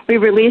we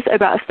release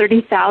about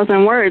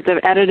 30,000 words of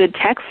edited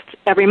text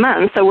every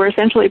month. So we're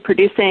essentially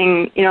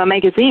producing, a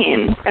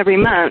magazine every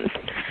month.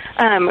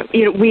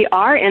 We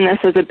are in this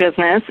as a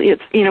business.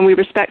 It's, we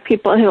respect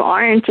people who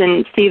aren't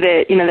and see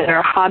that, that there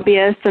are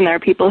hobbyists and there are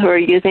people who are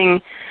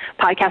using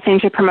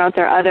podcasting to promote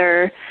their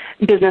other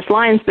business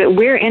lines, but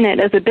we're in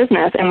it as a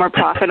business and we're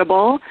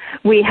profitable.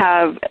 We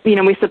have,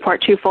 we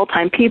support 2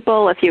 full-time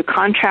people, a few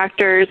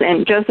contractors,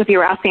 and Joseph, you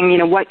were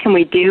asking, what can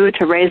we do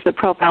to raise the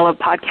profile of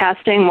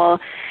podcasting?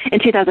 Well, in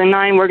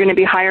 2009, we're going to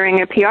be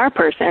hiring a PR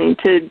person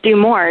to do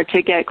more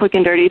to get quick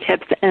and dirty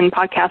tips and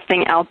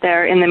podcasting out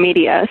there in the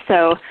media.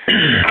 So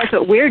that's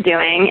what we're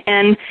doing.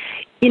 And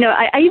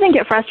I even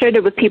get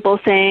frustrated with people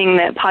saying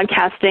that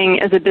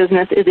podcasting as a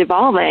business is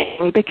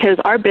evolving, because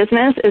our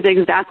business is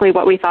exactly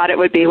what we thought it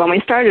would be when we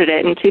started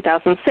it in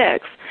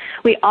 2006.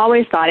 We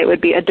always thought it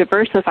would be a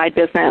diversified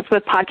business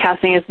with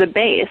podcasting as the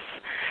base.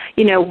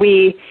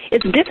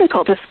 It's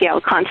difficult to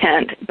scale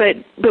content,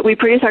 but we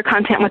produce our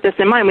content with this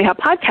in mind. We have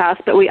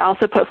podcasts, but we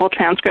also put full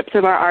transcripts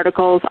of our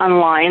articles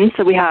online.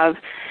 So we have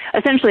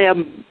essentially a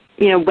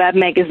web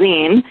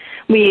magazine.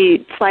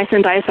 We slice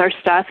and dice our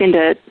stuff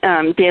into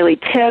daily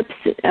tips,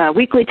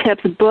 weekly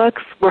tips,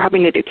 books. We're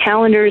hoping to do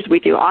calendars. We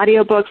do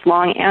audiobooks,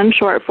 long and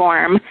short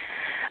form.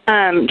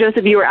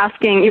 Joseph, you were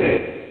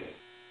asking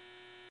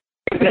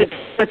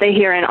what they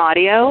hear in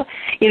audio.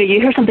 You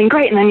hear something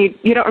great, and then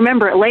you don't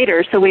remember it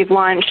later. So we've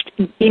launched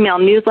email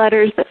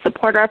newsletters that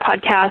support our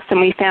podcast,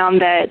 and we found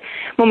that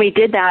when we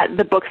did that,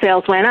 the book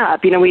sales went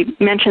up. We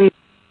mentioned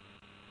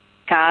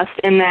podcast,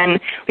 and then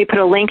we put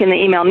a link in the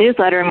email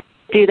newsletter, and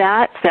do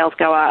that, sales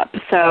go up.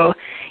 So,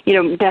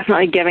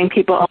 definitely giving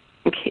people a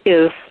link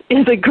is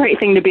a great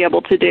thing to be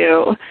able to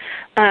do.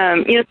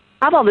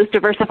 Have all this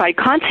diversified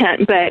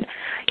content, but,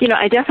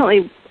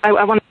 I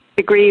want to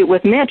agree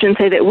with Mitch and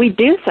say that we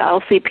do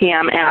sell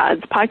CPM ads.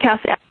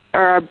 Podcast ads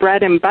are our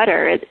bread and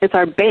butter. It's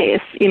our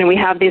base. We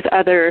have these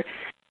other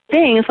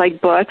things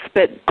like books,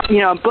 but,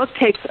 a book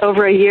takes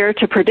over a year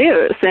to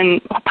produce,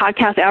 and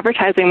podcast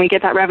advertising, we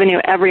get that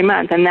revenue every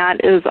month, and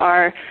that is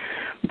our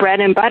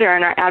bread and butter,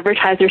 and our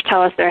advertisers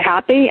tell us they're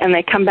happy and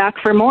they come back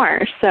for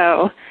more.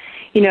 So,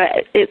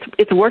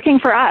 it's working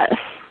for us.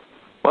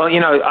 Well,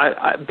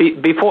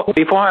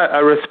 before I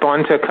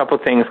respond to a couple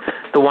of things,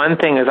 the one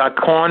thing is I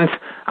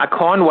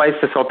can't waste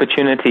this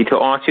opportunity to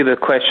ask you the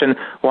question: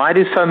 why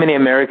do so many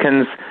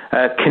Americans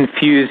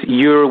confuse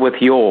your with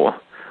your?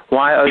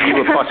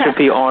 Y-O-U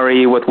apostrophe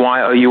R-E with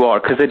Y-O-U-R?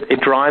 Because it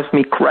drives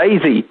me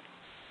crazy.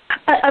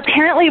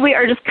 Apparently, we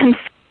are just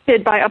confused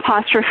by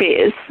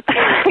apostrophes.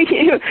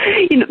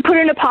 you put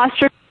an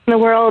apostrophe in the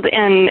world,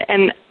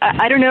 and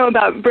I don't know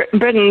about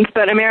Britons,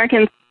 but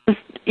Americans,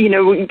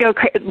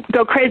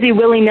 go crazy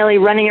willy-nilly,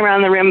 running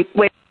around the room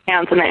waving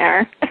hands in the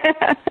air.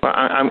 Well,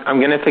 I'm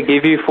going to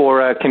forgive you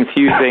for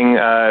confusing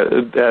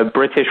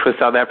British with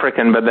South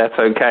African, but that's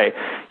okay.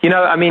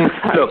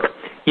 Look.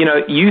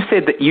 You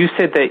said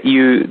that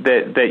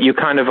you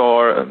kind of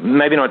are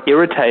maybe not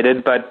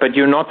irritated, but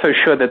you're not so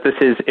sure that this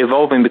is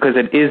evolving, because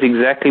it is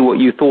exactly what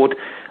you thought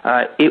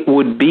it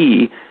would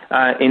be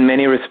in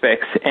many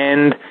respects.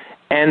 And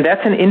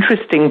that's an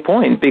interesting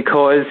point,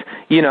 because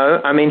here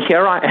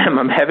I am.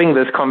 I'm having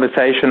this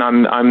conversation.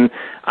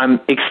 I'm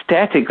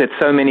ecstatic that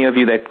so many of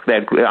you that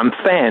I'm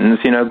fans.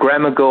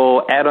 Grammar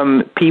Girl,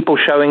 Adam, people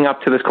showing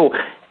up to this call.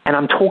 And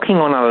I'm talking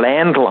on a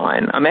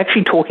landline. I'm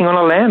actually talking on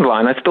a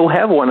landline. I still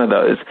have one of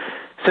those.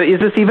 So is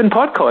this even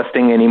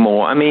podcasting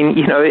anymore?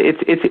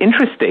 It's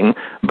interesting,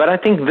 but I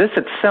think this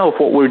itself,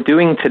 what we're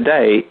doing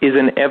today, is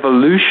an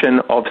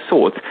evolution of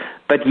sorts.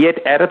 But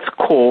yet at its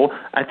core,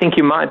 I think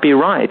you might be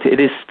right.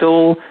 It is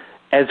still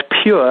as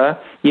pure,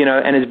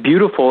 and as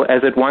beautiful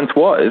as it once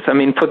was.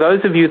 For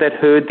those of you that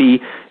heard the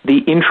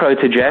intro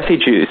to Jaffe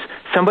Juice,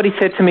 somebody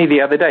said to me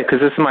the other day, because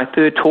this is my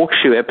 3rd talk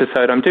show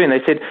episode I'm doing,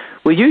 they said,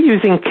 were you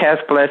using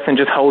Cast Blast and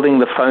just holding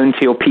the phone to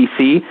your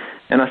PC?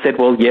 And I said,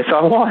 well, yes,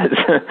 I was.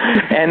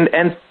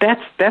 and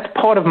that's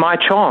part of my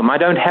charm. I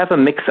don't have a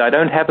mixer. I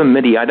don't have a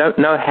MIDI. I don't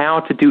know how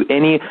to do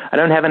I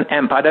don't have an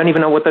amp. I don't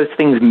even know what those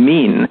things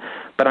mean.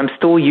 But I'm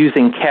still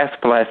using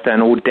Castplaster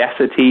and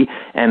Audacity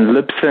and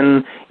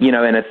Libsyn,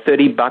 and a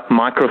 $30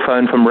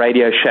 microphone from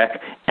Radio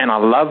Shack, and I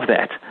love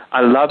that.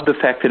 I love the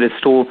fact that it's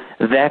still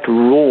that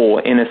raw,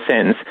 in a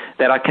sense,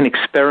 that I can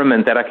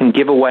experiment, that I can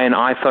give away an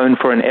iPhone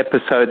for an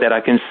episode, that I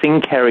can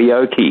sing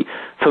karaoke.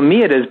 For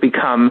me, it has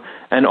become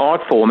an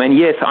art form. And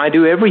yes, I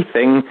do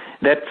everything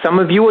that some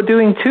of you are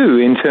doing too,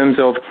 in terms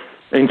of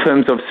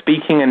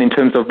speaking and in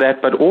terms of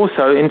that, but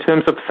also in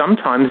terms of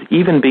sometimes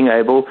even being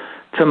able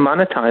to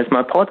monetize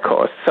my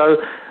podcast. So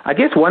I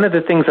guess one of the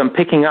things I'm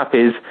picking up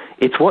is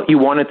it's what you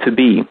want it to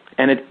be,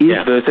 and it is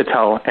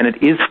versatile, and it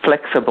is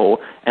flexible,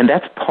 and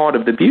that's part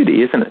of the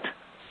beauty, isn't it?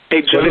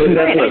 But isn't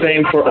that the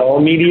same for all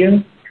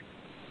media?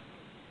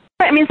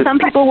 I mean, some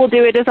people will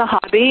do it as a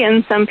hobby,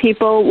 and some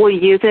people will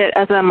use it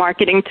as a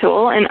marketing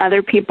tool, and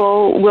other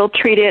people will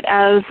treat it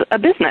as a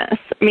business.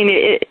 I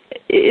mean,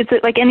 it's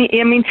like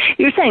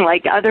you're saying,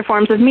 like other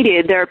forms of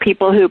media. There are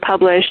people who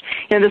publish,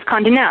 there's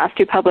Condé Nast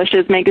who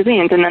publishes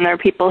magazines, and then there are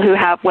people who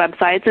have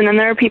websites, and then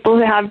there are people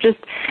who have just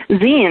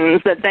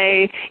zines that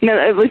they,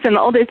 at least in the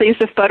old days, they used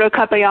to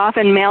photocopy off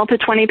and mail to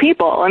 20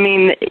 people. I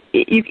mean,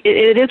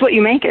 it is what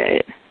you make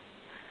it.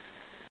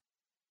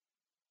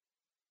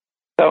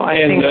 So I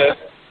think...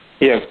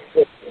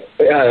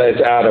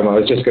 it's Adam. I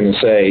was just going to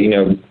say,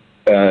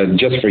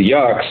 just for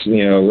yucks,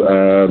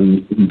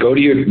 go to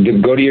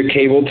your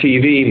cable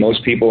TV.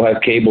 Most people have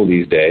cable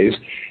these days,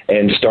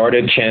 and start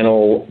at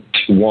channel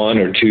 1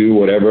 or 2,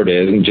 whatever it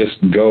is, and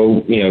just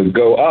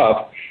go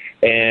up.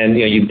 And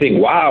you'd think,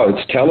 wow,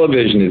 it's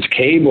television, it's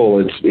cable,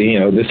 it's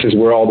this is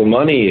where all the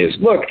money is.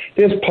 Look,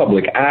 there's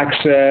public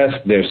access,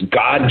 there's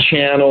God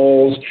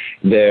channels,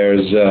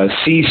 there's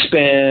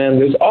C-SPAN,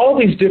 there's all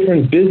these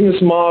different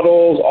business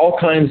models, all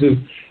kinds of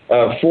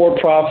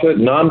for-profit,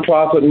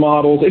 non-profit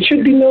models. It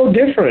should be no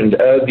different.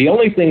 The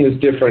only thing that's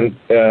different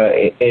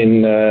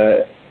in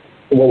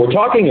what we're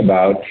talking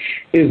about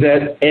is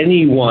that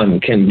anyone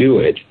can do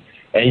it.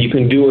 And you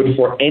can do it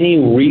for any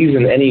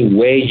reason, any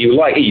way you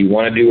like. You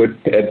want to do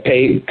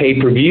it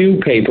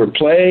pay-per-view,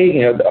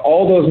 pay-per-play.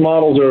 All those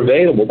models are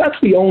available. That's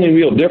the only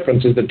real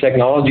difference, is the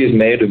technology is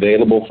made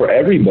available for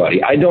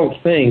everybody. I don't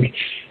think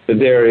that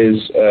there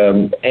is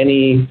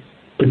any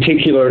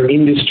particular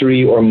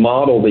industry or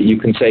model that you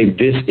can say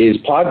this is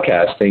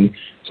podcasting.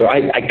 So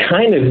I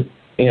kind of,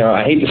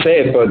 I hate to say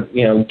it, but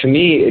to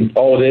me,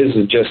 all it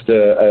is just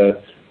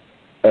a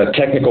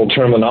technical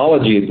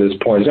terminology at this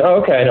point.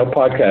 Okay, I know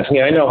podcasting.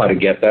 Yeah, I know how to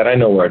get that. I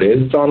know where it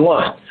is. It's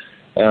online.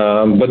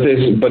 But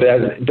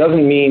it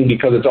doesn't mean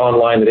because it's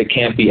online that it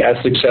can't be as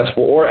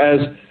successful or as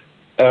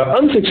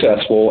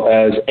unsuccessful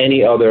as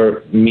any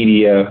other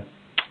media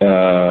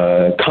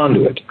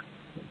conduit.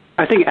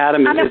 I think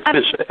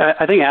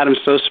Adam's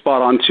so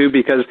spot on too,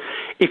 because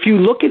if you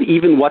look at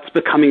even what's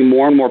becoming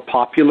more and more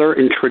popular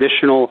in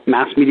traditional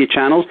mass media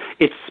channels,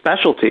 it's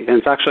specialty,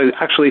 and it's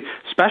actually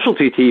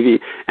specialty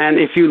TV. And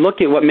if you look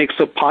at what makes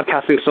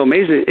podcasting so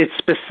amazing, it's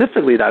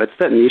specifically that. It's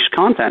that niche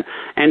content.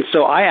 And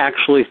so I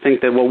actually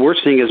think that what we're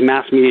seeing is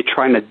mass media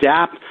trying to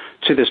adapt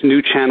to this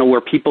new channel where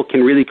people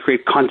can really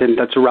create content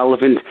that's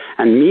relevant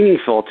and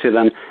meaningful to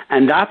them.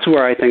 And that's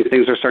where I think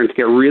things are starting to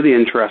get really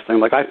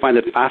interesting. Like, I find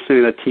it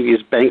fascinating that TV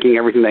is banking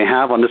everything they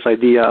have on this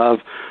idea of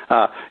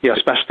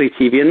specialty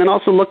TV. And then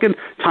also look at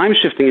time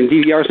shifting in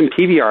DVRs and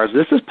PVRs.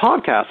 This is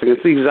podcasting.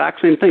 It's the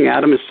exact same thing.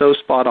 Adam is so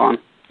spot on.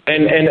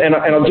 And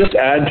I'll just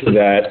add to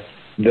that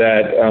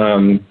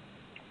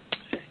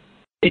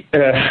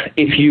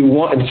if you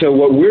want, so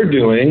what we're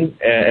doing,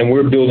 and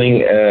we're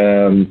building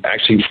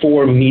actually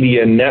 4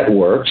 media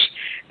networks,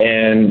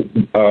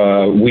 and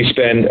we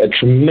spend a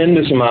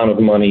tremendous amount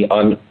of money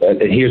on,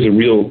 here's a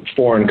real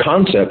foreign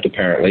concept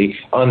apparently,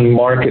 on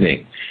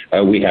marketing.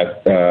 We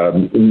have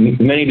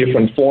many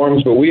different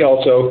forms, but we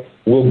also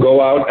will go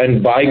out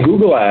and buy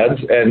Google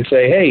ads and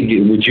say, hey,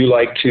 would you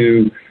like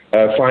to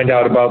find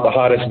out about the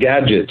hottest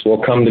gadgets?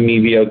 Well, come to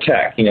Mevio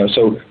Tech.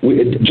 So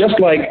just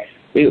like,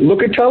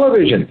 look at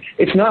television.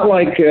 It's not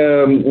like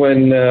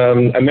when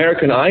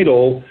American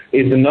Idol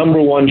is the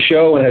 #1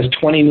 show and has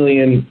 20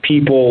 million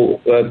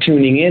people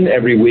tuning in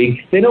every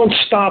week. They don't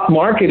stop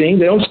marketing.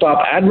 They don't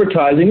stop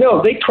advertising.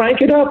 No, they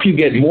crank it up. You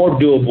get more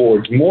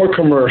billboards, more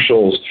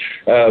commercials,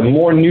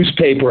 more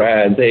newspaper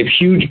ads. They have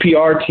huge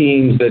PR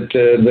teams that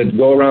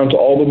go around to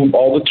all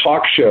the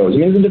talk shows. I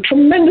mean, there's a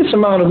tremendous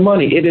amount of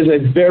money. It is a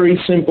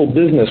very simple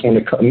business.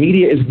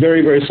 Media is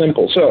very, very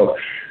simple. So,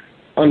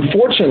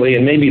 unfortunately,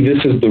 and maybe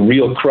this is the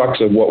real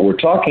crux of what we're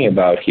talking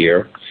about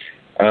here,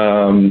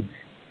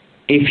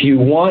 if you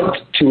want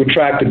to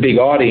attract a big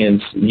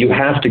audience, you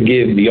have to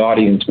give the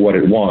audience what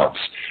it wants.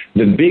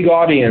 The big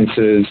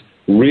audiences,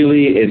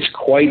 really, it's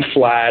quite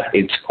flat,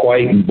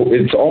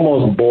 it's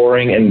almost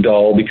boring and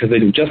dull, because they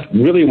just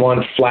really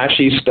want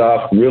flashy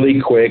stuff,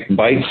 really quick,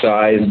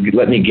 bite-sized,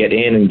 let me get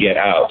in and get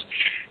out.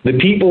 The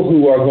people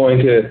who are going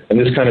to, and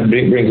this kind of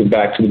brings it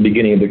back to the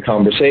beginning of the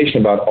conversation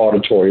about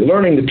auditory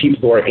learning, the people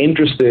who are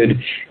interested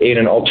in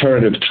an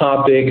alternative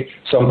topic,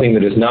 something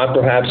that is not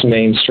perhaps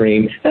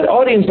mainstream, that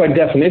audience by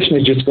definition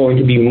is just going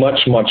to be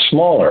much, much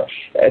smaller.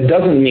 It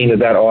doesn't mean that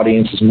that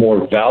audience is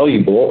more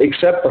valuable,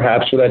 except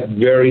perhaps for that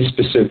very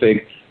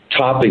specific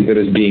topic that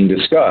is being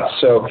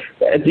discussed. So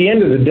at the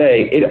end of the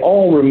day, it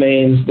all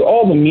remains,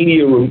 all the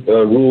media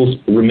rules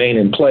remain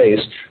in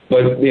place,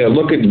 but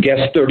look at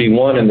guest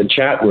 31 in the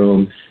chat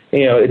room.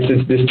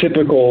 It's this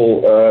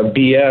typical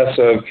BS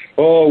of,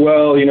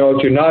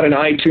 if you're not in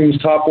iTunes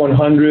top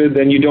 100,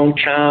 then you don't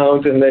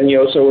count, and then,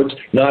 so it's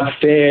not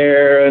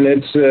fair, and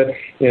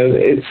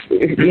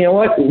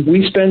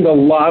we spend a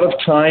lot of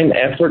time,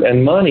 effort,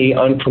 and money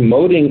on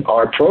promoting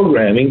our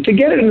programming to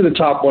get it into the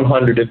top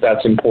 100 if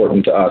that's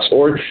important to us,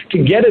 or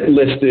to get it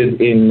listed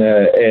in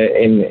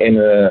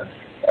a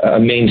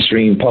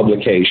mainstream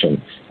publication.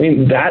 I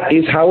mean, that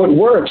is how it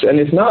works, and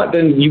if not,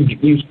 then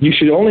you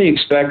should only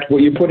expect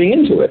what you're putting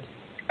into it.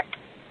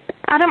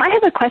 Adam, I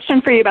have a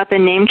question for you about the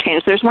name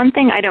change. There's one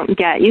thing I don't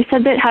get. You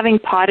said that having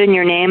pod in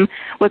your name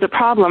was a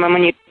problem, and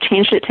when you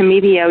changed it to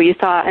Mebio, you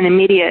saw an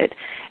immediate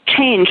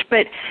change.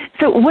 But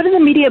so what do the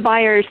media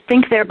buyers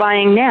think they're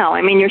buying now?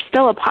 I mean, you're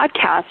still a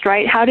podcast,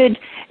 right?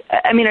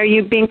 Are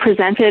you being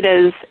presented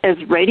as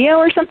radio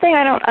or something?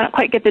 I don't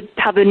quite get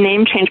how the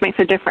name change makes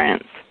a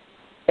difference.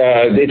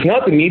 It's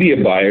not the media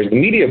buyers. The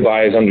media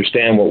buyers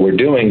understand what we're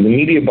doing. The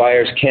media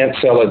buyers can't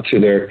sell it to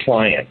their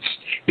clients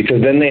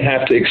because then they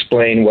have to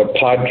explain what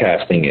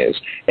podcasting is.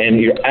 And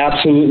you're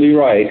absolutely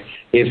right.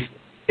 If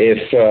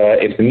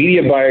the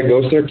media buyer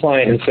goes to their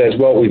client and says,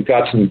 well, we've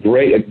got some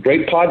great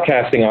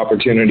podcasting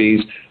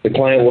opportunities, the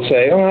client will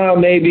say, oh,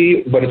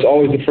 maybe, but it's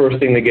always the first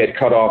thing to get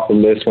cut off the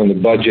list when the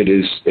budget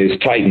is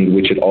tightened,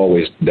 which it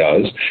always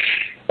does.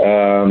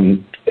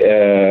 So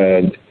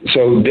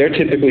they're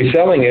typically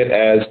selling it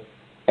as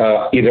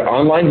either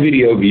online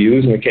video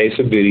views in the case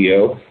of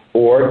video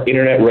or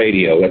internet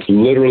radio. That's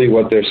literally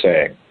what they're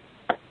saying.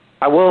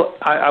 I will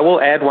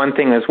add one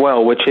thing as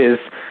well, which is,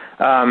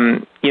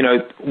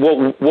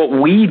 what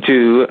we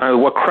do,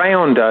 what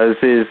Crayon does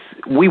is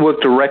we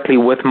work directly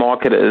with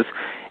marketers,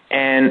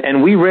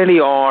 and we really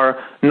are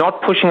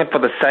not pushing it for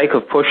the sake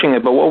of pushing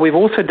it, but what we've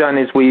also done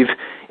is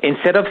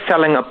instead of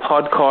selling a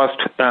podcast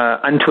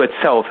unto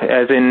itself,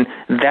 as in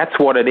that's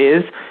what it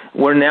is,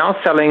 we're now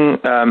selling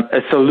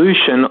a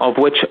solution of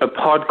which a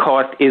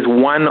podcast is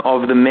one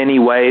of the many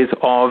ways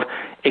of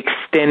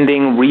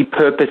extending,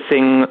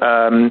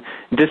 repurposing,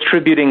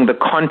 distributing the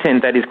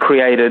content that is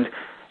created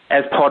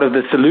as part of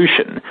the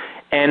solution.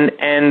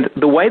 And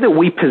the way that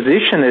we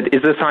position it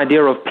is this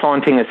idea of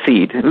planting a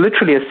seed,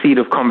 literally a seed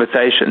of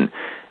conversation.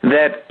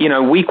 That,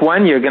 week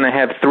 1, you're going to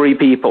have 3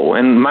 people.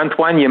 And month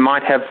 1, you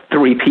might have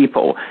 3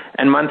 people.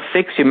 And month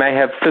 6, you may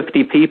have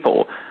 50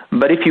 people.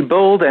 But if you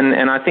build,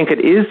 and I think it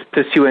is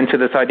pursuant to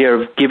this idea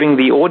of giving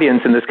the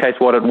audience, in this case,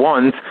 what it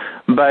wants,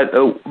 but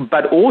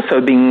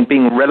also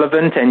being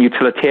relevant and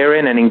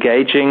utilitarian and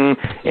engaging,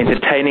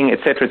 entertaining,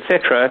 et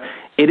cetera,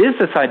 it is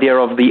this idea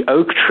of the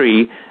oak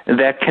tree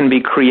that can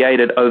be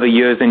created over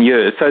years and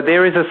years. So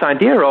there is this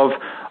idea of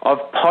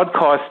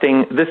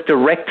podcasting, this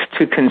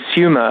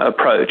direct-to-consumer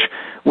approach,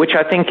 which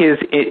I think is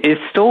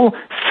still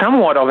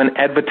somewhat of an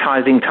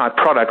advertising type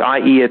product,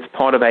 i.e. it's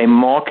part of a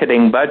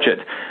marketing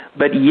budget,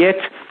 but yet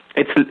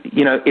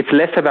it's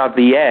less about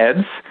the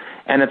ads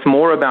and it's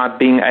more about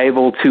being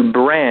able to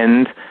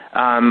brand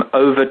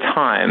over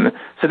time.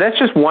 So that's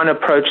just one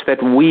approach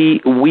that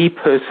we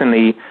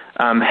personally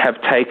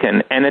have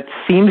taken, and it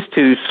seems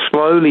to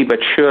slowly but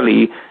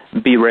surely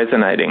be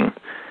resonating.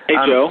 Hey,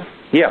 Joe?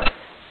 Yeah.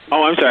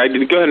 Oh, I'm sorry.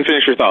 Go ahead and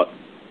finish your thought.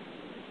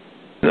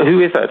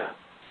 Who is it?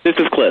 This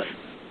is Cliff.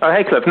 Oh,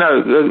 hey, Cliff.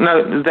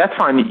 No, that's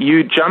fine.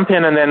 You jump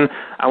in, and then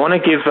I want to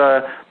give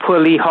poor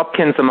Lee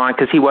Hopkins a mic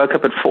because he woke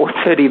up at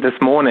 4:30 this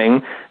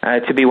morning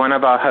to be one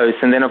of our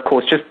hosts, and then, of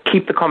course, just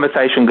keep the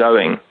conversation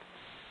going.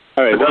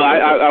 All right. Well,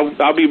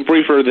 I'll be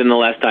briefer than the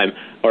last time,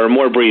 or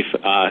more brief,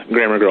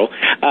 Grammar Girl.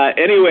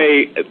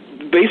 Anyway,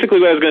 basically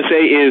what I was going to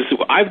say is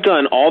I've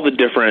done all the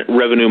different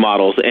revenue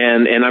models,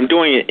 and I'm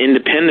doing it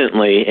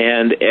independently,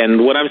 and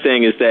what I'm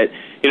saying is that,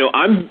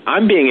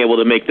 I'm being able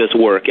to make this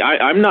work.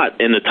 I'm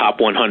not in the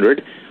top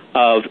 100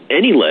 of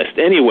any list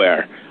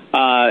anywhere,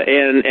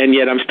 and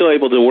yet I'm still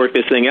able to work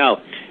this thing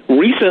out.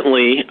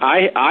 Recently,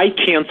 I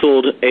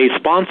canceled a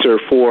sponsor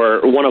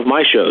for one of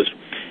my shows,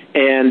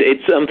 and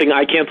it's something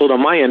I canceled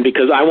on my end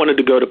because I wanted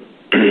to go to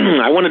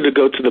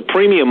the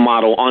premium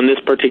model on this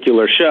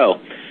particular show.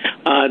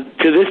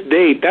 To this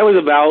date, that was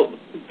about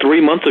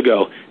 3 months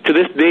ago. To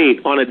this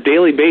date, on a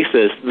daily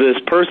basis, this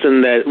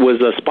person that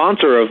was a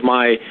sponsor of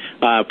my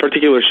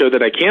particular show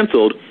that I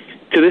canceled,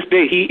 to this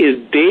day, he is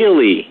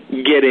daily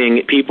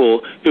getting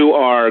people who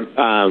are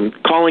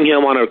calling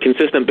him on a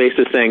consistent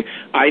basis saying,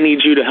 I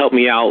need you to help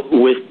me out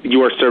with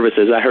your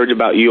services. I heard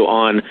about you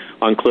on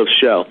Cliff's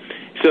show.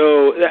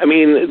 So, I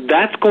mean,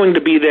 that's going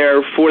to be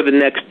there for the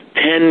next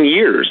 10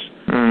 years.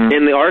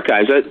 in the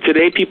archives.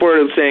 Today, people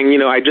are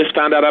saying, I just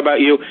found out about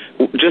you.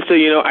 Just so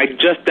you know, I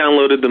just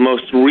downloaded the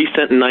most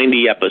recent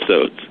 90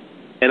 episodes,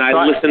 and I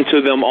listened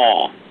to them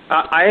all.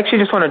 I actually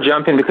just want to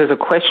jump in because a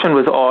question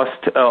was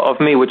asked of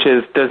me, which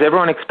is, does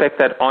everyone expect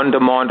that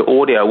on-demand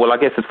audio, well, I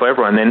guess it's for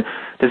everyone then,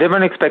 does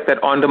everyone expect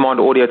that on-demand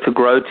audio to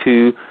grow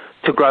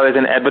as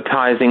an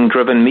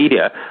advertising-driven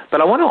media?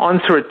 But I want to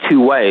answer it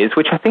two ways,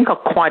 which I think are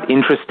quite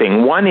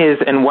interesting. One is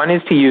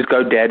to use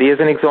GoDaddy as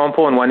an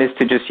example, and one is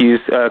to just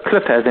use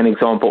Cliff as an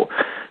example.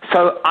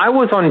 So I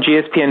was on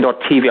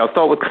GSPN.TV. I'll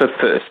start with Cliff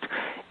first.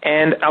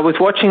 And I was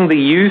watching the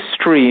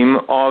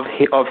Ustream of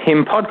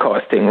him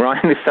podcasting,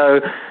 right?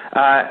 So,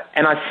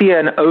 and I see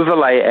an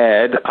overlay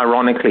ad,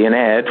 ironically, an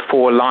ad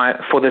for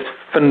this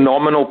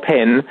phenomenal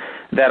pen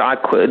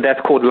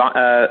that's called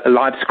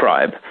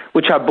LiveScribe,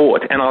 which I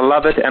bought, and I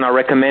love it, and I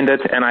recommend it,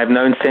 and I have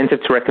no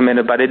incentive to recommend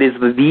it, but it is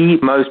the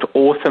most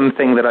awesome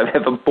thing that I've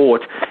ever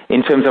bought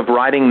in terms of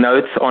writing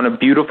notes on a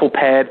beautiful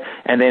pad,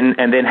 and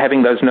then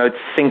having those notes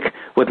sync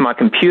with my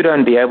computer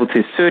and be able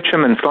to search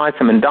them and slice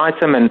them and dice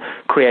them and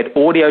create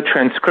audio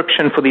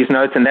transcription for these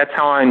notes, and that's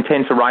how I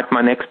intend to write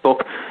my next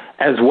book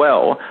as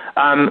well.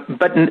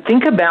 But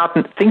think about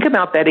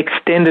that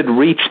extended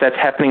reach that's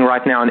happening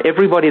right now, and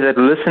everybody that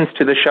listens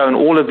to the show, and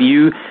all of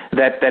you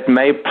that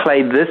may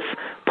play this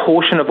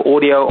portion of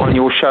audio on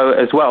your show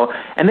as well.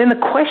 And then the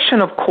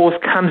question, of course,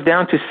 comes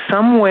down to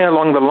somewhere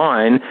along the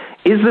line,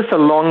 is this a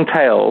long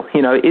tail?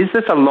 Is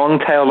this a long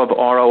tail of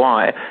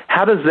ROI?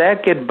 How does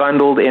that get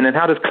bundled in, and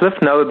how does Cliff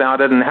know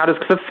about it, and how does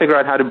Cliff figure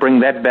out how to bring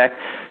that back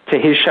to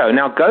his show?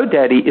 Now,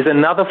 GoDaddy is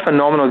another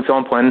phenomenal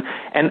example,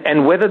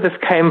 and whether this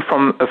came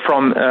from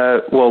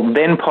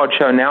then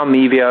Podshow, now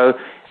Mevio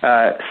 /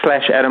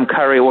 Adam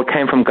Curry, or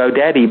came from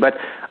GoDaddy, but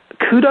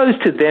kudos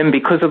to them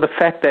because of the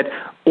fact that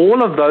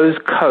all of those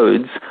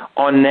codes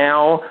are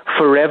now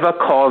forever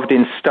carved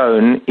in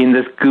stone in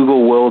this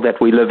Google world that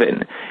we live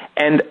in.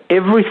 And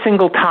every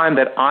single time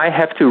that I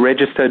have to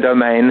register a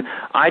domain,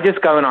 I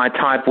just go and I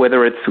type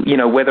whether it's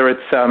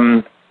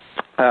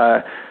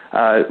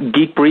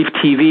Geek Brief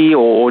TV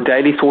or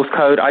Daily Source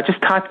Code. I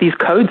just type these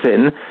codes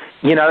in,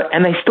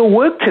 and they still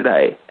work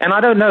today. And I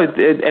don't know,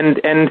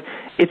 and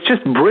it's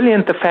just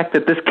brilliant the fact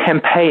that this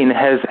campaign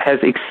has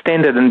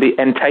extended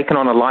and taken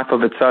on a life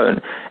of its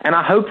own. And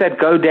I hope that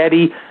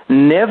GoDaddy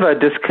never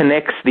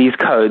disconnects these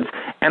codes,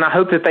 and I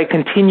hope that they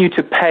continue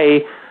to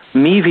pay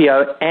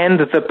Mevio and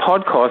the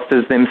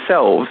podcasters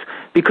themselves,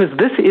 because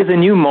this is a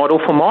new model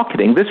for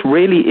marketing. This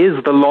really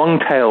is the long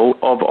tail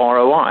of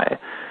ROI.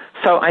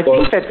 So I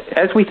think that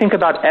as we think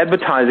about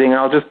advertising, and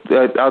I'll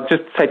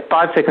just say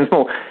 5 seconds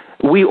more,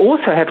 we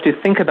also have to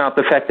think about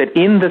the fact that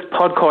in this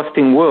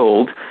podcasting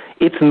world,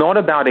 it's not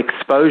about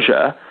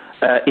exposure,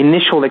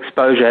 initial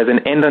exposure as an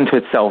end unto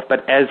itself,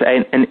 but as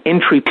an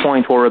entry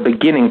point or a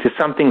beginning to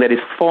something that is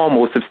far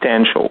more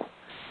substantial.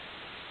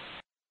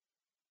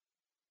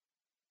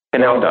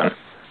 And now I'm done.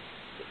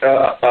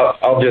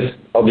 I'll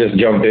just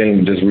jump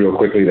in just real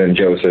quickly then,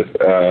 Joseph.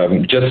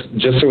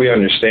 Just so we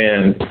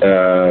understand,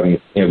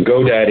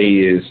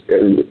 GoDaddy is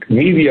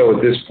Mevio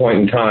at this point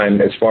in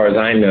time, as far as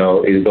I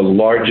know, is the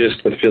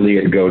largest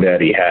affiliate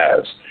GoDaddy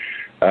has.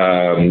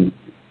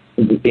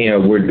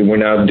 We're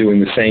now doing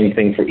the same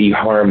thing for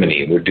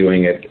eHarmony. We're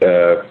doing it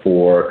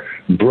for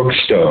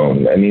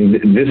Brookstone. I mean,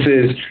 this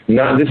is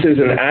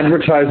an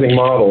advertising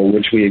model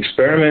which we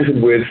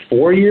experimented with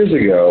 4 years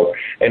ago,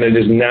 and it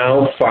is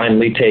now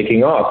finally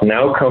taking off.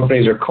 Now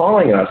companies are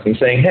calling us and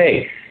saying,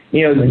 hey,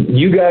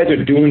 you guys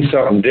are doing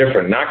something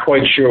different, not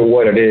quite sure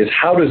what it is.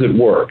 How does it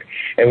work?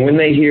 And when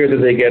they hear that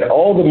they get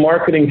all the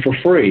marketing for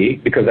free,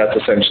 because that's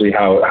essentially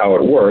how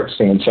it works,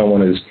 and when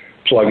someone is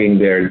plugging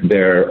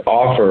their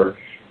offer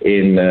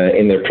in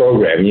their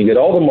program, you get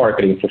all the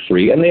marketing for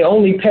free, and they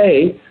only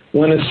pay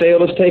when a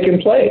sale has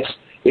taken place.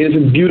 It is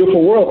a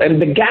beautiful world,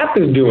 and the Gap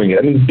is doing it.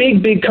 I mean,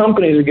 big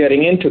companies are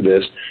getting into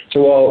this.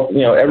 So while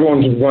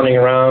everyone's running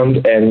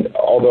around, and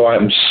although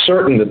I'm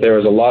certain that there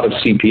is a lot of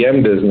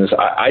CPM business,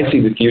 I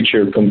see the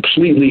future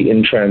completely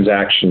in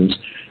transactions,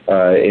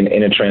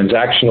 in a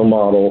transactional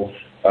model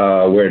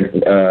where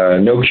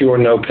no cure,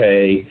 no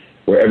pay,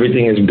 where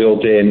everything is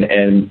built in.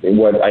 And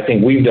what I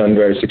think we've done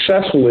very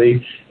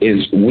successfully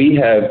is we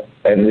have,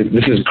 and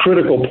this is a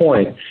critical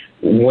point,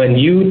 when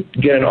you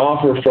get an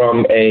offer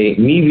from a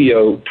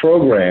Mevio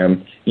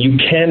program, you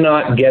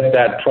cannot get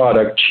that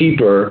product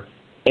cheaper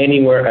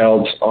anywhere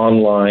else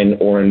online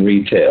or in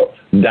retail.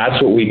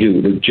 That's what we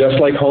do. Just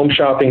like Home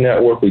Shopping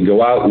Network, we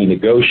go out, we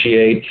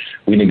negotiate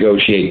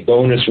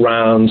bonus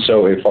rounds.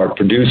 So if our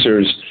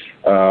producers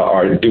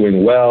are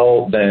doing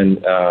well,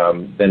 then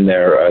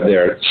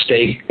their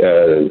stake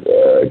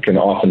can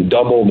often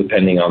double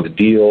depending on the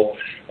deal.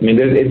 I mean,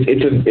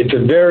 it's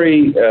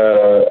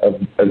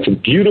a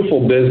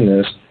beautiful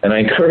business, and I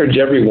encourage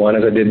everyone,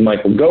 as I did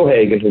Michael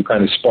Gohagan, who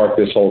kind of sparked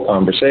this whole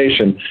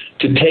conversation,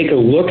 to take a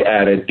look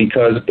at it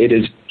because it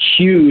is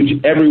huge.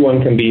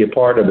 Everyone can be a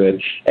part of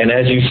it, and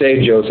as you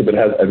say, Joseph, it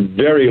has a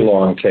very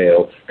long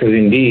tail because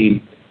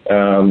indeed,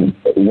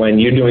 when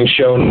you're doing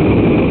show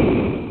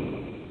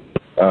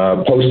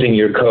posting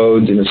your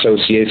codes in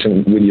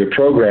association with your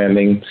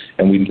programming,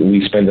 and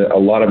we spend a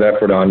lot of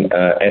effort on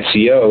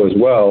SEO as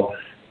well,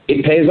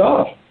 it pays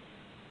off.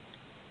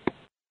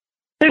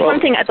 There's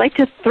one thing I'd like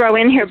to throw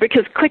in here,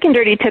 because Quick and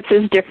Dirty Tips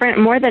is different.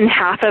 More than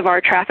half of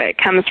our traffic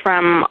comes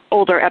from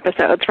older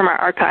episodes from our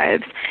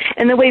archives.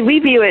 And the way we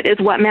view it is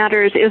what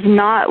matters is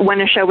not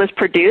when a show was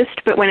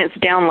produced, but when it's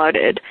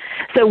downloaded.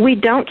 So we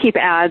don't keep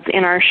ads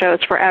in our shows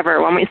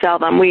forever when we sell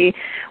them. We're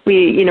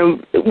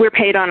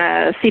paid on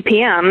a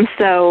CPM,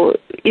 so,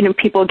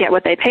 people get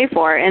what they pay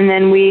for. And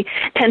then we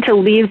tend to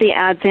leave the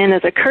ads in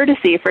as a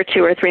courtesy for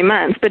 2 or 3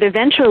 months. But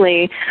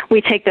eventually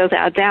we take those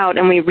ads out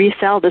and we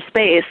resell the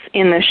space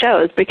in the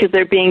shows, because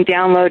they're being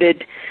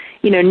downloaded,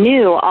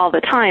 new all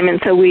the time. And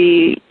so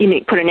we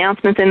put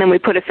announcements in them, we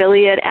put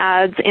affiliate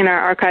ads in our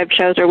archive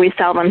shows, or we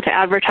sell them to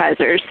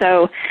advertisers.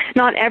 So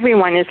not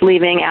everyone is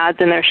leaving ads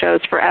in their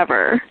shows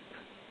forever.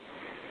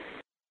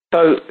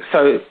 So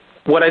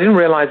what I didn't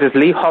realize is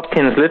Lee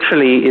Hopkins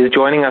literally is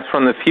joining us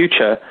from the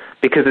future,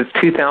 because it's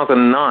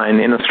 2009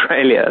 in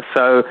Australia.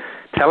 So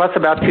tell us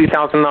about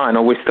 2009.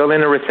 Are we still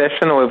in a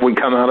recession, or have we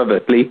come out of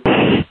it, Lee?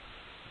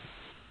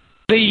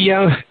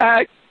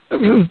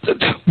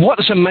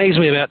 What's amazed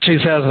me about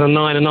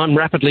 2009, and I'm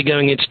rapidly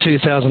going into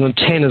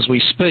 2010 as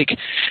we speak,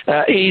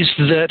 is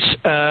that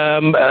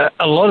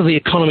a lot of the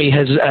economy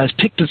has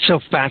picked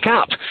itself back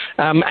up,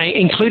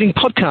 including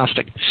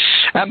podcasting.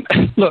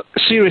 Look,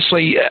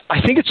 seriously,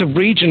 I think it's a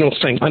regional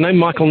thing. I know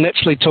Michael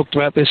Netsley talked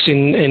about this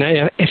in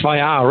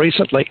FIR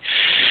recently,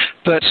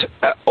 but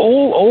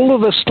all of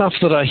the stuff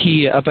that I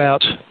hear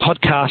about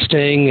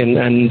podcasting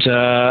and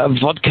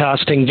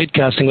vodcasting,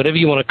 vidcasting, whatever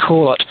you want to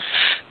call it,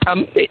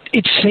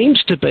 it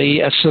seems to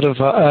be a sort of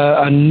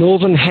a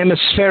northern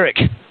hemispheric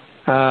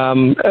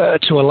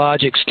to a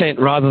large extent,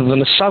 rather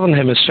than a southern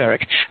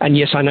hemispheric. And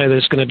yes, I know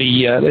there's going to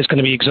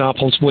be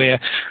examples where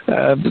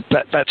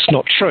that's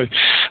not true,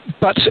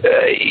 but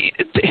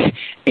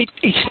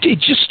it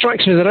just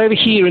strikes me that over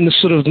here in the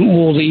sort of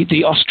more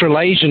the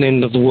Australasian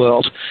end of the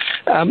world,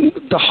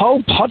 the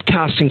whole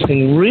podcasting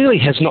thing really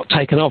has not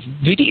taken off.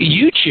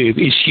 YouTube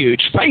is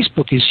huge,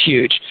 Facebook is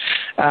huge,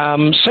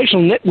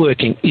 social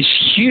networking is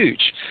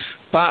huge.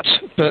 But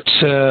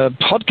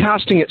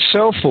podcasting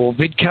itself, or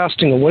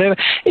vidcasting, or whatever,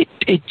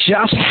 it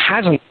just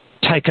hasn't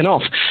taken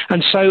off.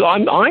 And so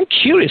I'm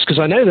curious, because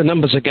I know the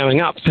numbers are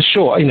going up for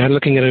sure,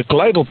 looking at a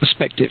global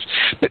perspective.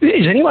 But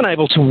is anyone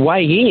able to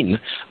weigh in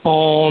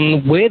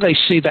on where they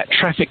see that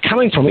traffic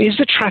coming from? Is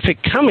the traffic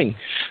coming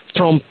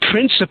from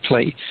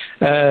principally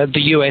the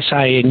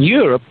USA and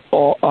Europe,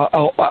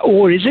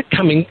 or is it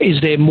coming?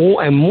 Is there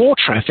more and more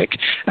traffic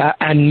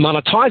and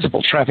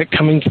monetizable traffic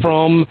coming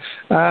from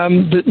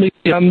the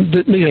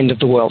end of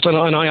the world?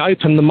 And I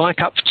open the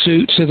mic up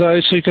to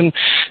those who can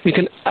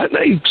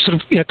sort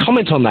of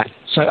comment on that.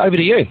 So over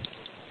to you.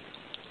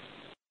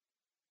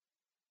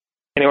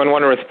 Anyone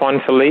want to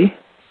respond to Lee?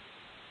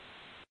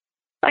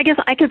 I guess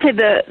I could say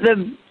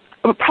the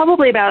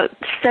probably about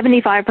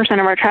 75% of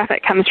our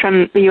traffic comes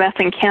from the U.S.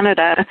 and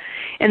Canada,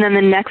 and then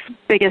the next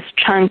biggest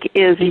chunk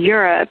is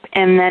Europe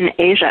and then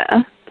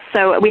Asia.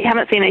 So we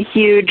haven't seen a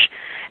huge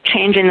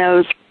change in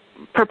those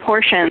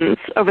proportions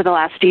over the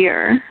last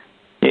year.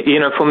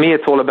 For me,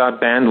 it's all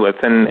about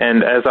bandwidth,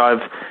 and as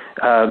I've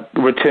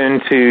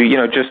returned to,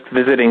 just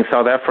visiting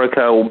South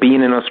Africa or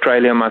being in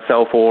Australia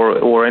myself,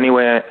 or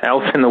anywhere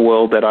else in the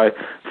world that I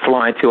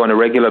fly to on a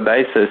regular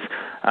basis,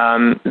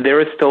 there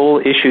are still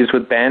issues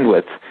with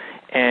bandwidth.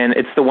 And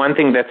it's the one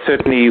thing that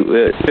certainly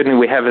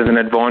we have as an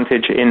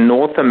advantage in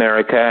North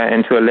America,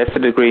 and to a lesser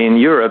degree in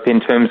Europe, in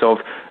terms of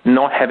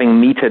not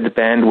having metered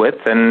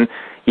bandwidth. And,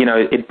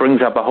 it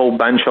brings up a whole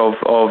bunch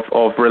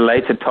of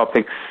related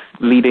topics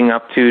leading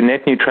up to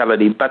net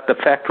neutrality. But the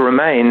fact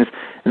remains,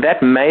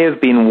 that may have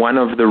been one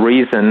of the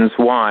reasons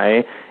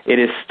why it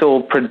is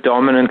still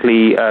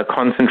predominantly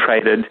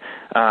concentrated,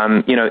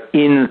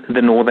 in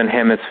the Northern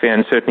Hemisphere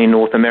and certainly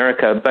North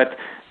America. But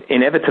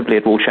inevitably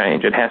it will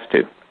change. It has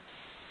to.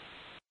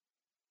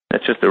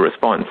 That's just the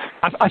response.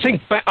 I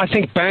think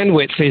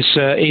bandwidth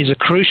is a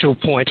crucial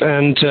point,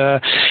 and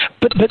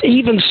but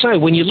even so,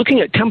 when you're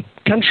looking at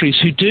countries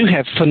who do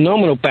have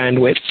phenomenal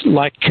bandwidth,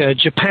 like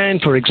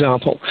Japan, for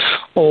example,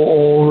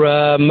 or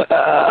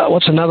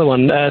what's another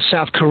one?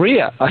 South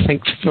Korea, I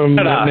think, from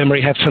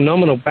memory, have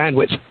phenomenal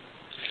bandwidth.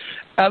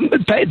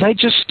 They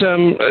just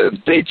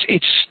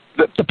it's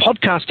the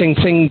podcasting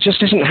thing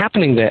just isn't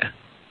happening there.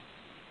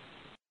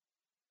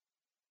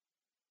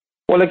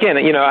 Well, again,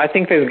 I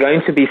think there's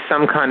going to be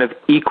some kind of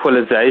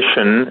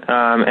equalization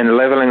and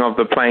leveling of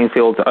the playing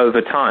fields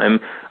over time.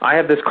 I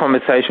have this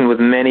conversation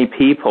with many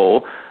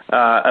people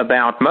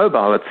about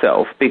mobile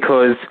itself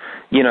because,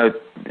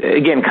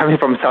 again, coming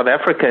from South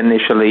Africa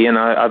initially, and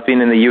I've been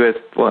in the U.S.,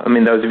 well, I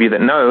mean, those of you that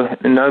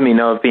know me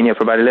know I've been here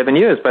for about 11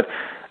 years, but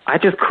I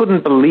just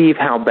couldn't believe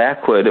how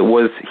backward it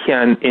was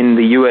here in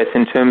the U.S.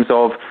 in terms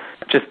of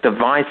just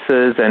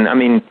devices. And I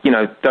mean,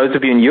 those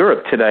of you in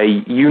Europe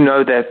today,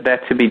 that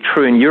to be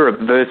true in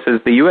Europe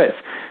versus the US.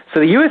 So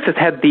the US has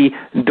had the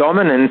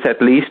dominance,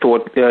 at least, or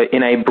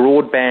in a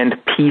broadband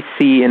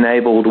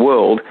PC-enabled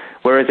world,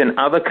 whereas in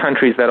other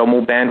countries that are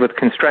more bandwidth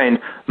constrained,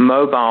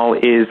 mobile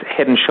is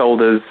head and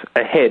shoulders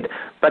ahead.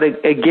 But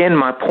again,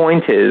 my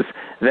point is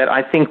that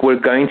I think we're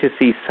going to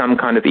see some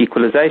kind of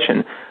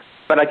equalization.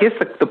 But I guess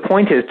the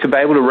point is to be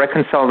able to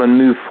reconcile and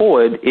move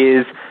forward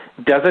is,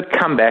 does it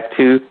come back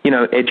to,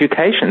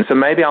 education? So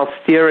maybe I'll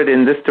steer it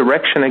in this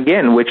direction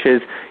again, which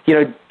is,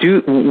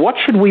 what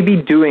should we be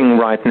doing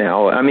right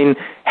now? I mean,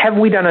 have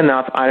we done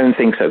enough? I don't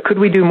think so. Could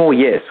we do more?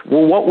 Yes.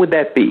 Well, what would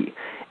that be?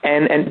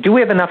 And do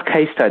we have enough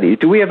case studies?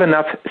 Do we have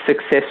enough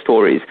success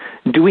stories?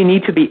 Do we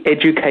need to be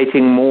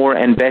educating more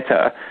and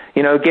better?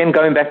 Again,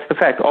 going back to the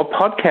fact, are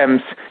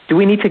podcamps, do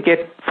we need to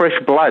get fresh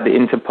blood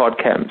into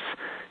podcamps?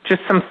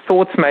 Just some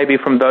thoughts maybe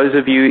from those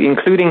of you,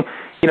 including,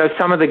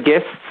 some of the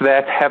guests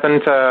that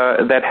haven't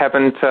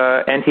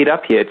anteed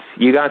up yet.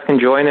 You guys can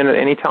join in at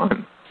any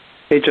time.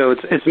 Hey, Joe,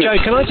 it's Joe,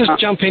 can I just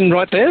jump in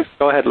right there?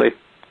 Go ahead, Lee.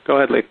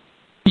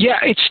 Yeah,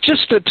 it's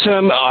just that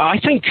I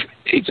think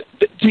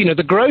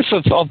the growth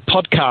of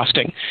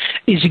podcasting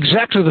is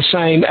exactly the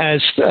same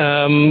as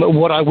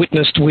what I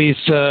witnessed with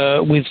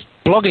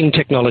blogging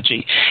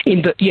technology.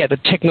 In that, the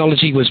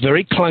technology was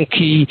very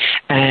clunky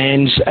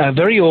and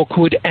very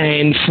awkward,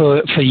 and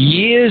for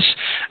years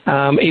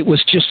it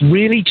was just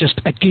really just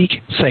a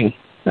geek thing.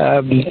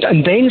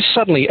 And then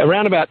suddenly,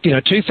 around about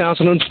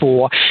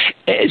 2004,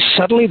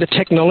 suddenly the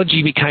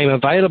technology became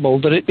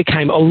available that it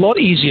became a lot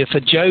easier for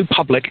Joe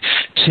Public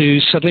to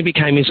suddenly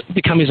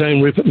become his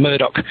own Rupert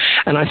Murdoch.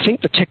 And I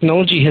think the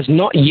technology has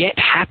not yet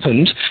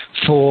happened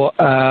for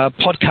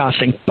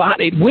podcasting, but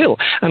it will.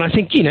 And I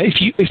think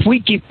if we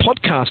give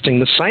podcasting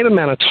the same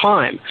amount of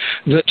time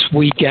that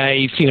we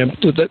gave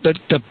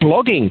the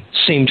blogging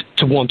seemed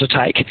to want to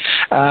take,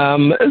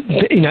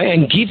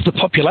 and give the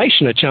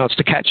population a chance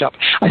to catch up,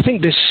 I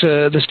think this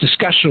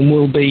discussion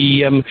will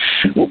be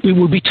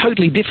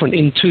totally different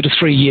in 2 to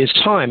 3 years'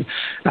 time.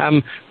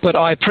 But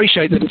I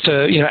appreciate that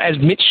as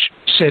Mitch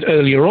said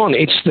earlier on,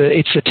 it's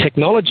the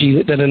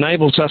technology that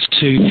enables us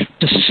to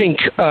sync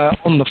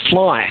on the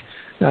fly,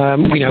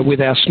 with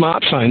our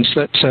smartphones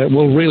that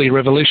will really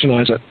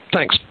revolutionize it.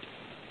 Thanks.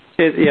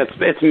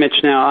 It's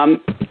Mitch now.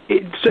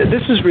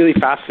 This is really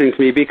fascinating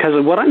to me because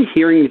what I'm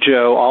hearing,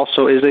 Joe,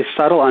 also is a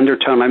subtle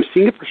undertone. I'm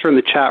seeing it for sure in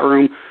the chat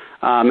room,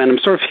 and I'm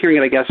sort of hearing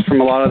it, I guess,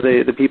 from a lot of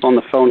the people on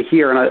the phone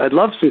here. And I'd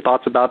love some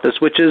thoughts about this,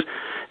 which is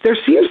there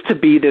seems to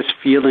be this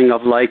feeling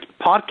of like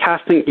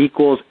podcasting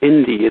equals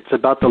indie. It's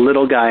about the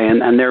little guy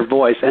and their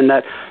voice, and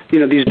that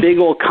these big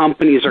old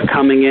companies are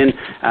coming in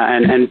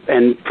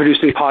and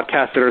producing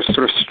podcasts that are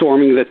sort of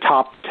storming the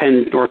top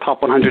 10 or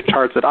top 100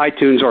 charts at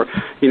iTunes, or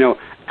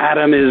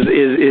Adam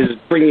is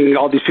bringing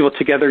all these people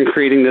together and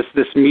creating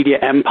this media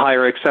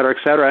empire, et cetera,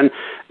 et cetera. And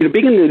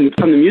being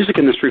from the music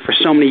industry for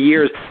so many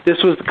years, this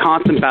was the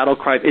constant battle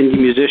cry of indie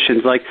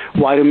musicians. Like,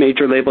 why do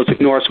major labels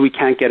ignore us? We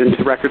can't get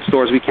into record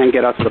stores. We can't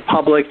get out to the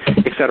public,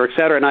 et cetera, et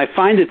cetera. And I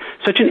find it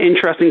such an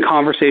interesting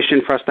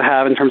conversation for us to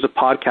have in terms of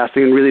podcasting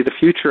and really the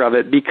future of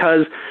it.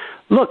 Because,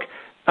 look,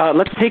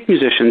 let's take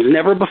musicians.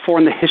 Never before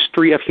in the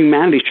history of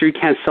humanity, sure, you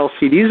can't sell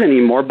CDs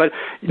anymore, but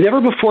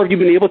never before have you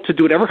been able to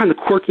do whatever kind of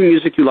quirky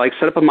music you like,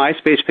 set up a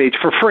MySpace page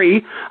for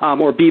free,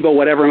 or Bebo,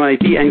 whatever it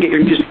might be, and get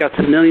your music out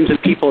to millions of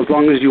people. As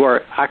long as you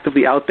are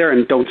actively out there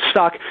and don't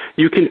suck,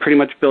 you can pretty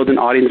much build an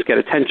audience, get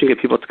attention, get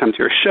people to come to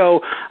your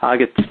show,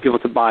 get people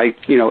to buy,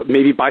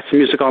 maybe buy some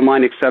music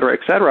online, et cetera, et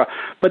cetera.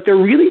 But there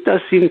really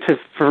does seem to,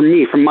 for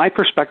me, from my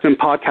perspective in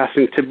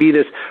podcasting, to be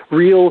this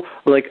real,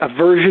 like,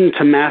 aversion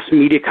to mass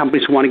media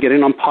companies who want to get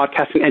in on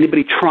podcasting,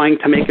 anybody trying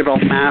to make it all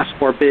mass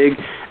or big.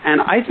 And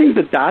I think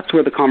that that's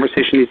where the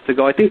conversation needs to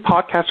go. I think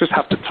podcasters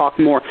have to talk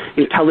more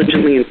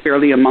intelligently and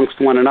fairly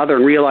amongst one another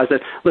and realize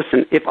that,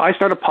 listen, if I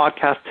start a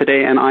podcast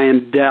today and I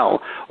am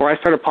Dell, or I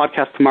start a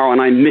podcast tomorrow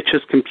and I'm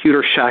Mitch's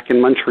Computer Shack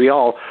in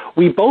Montreal,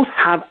 we both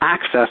have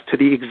access to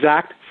the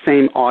exact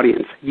same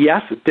audience.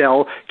 Yes,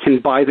 Dell can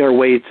buy their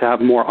way to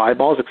have more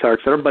eyeballs, et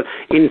cetera, but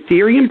in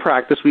theory and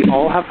practice, we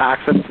all have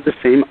access to the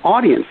same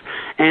audience.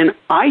 And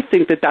I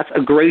think that that's a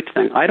great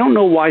thing. I don't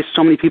know why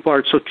so many people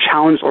are so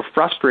challenged or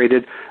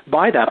frustrated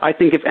by that. I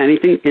think, if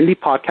anything, indie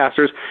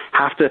podcasters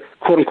have to,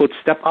 quote-unquote,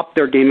 step up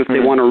their game if they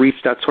want to reach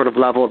that sort of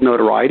level of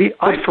notoriety.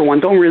 I, for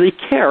one, don't really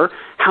care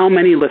how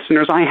many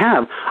listeners I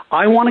have.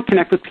 I want to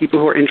connect with people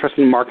who are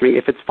interested in marketing.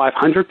 If it's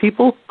 500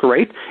 people,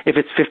 great. If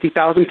it's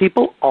 50,000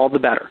 people, all the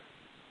better.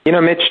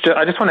 Mitch,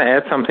 I just want to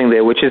add something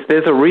there, which is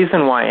there's a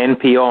reason why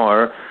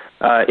NPR,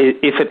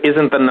 if it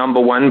isn't the number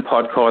one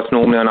podcast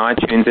normally on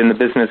iTunes in the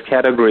business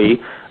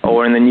category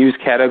or in the news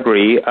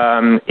category,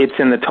 it's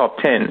in the top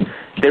 10.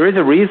 There is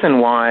a reason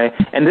why,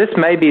 and this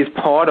maybe is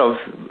part of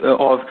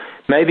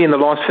maybe in the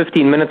last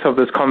 15 minutes of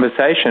this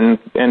conversation,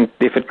 and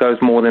if it goes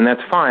more, then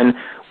that's fine,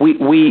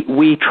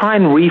 we try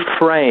and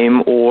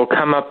reframe or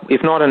come up,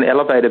 if not an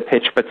elevator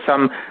pitch, but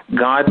some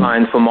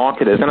guidelines for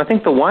marketers. And I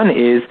think the one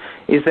is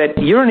that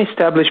you're an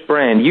established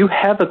brand. You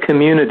have a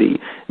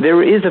community.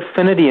 There is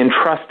affinity and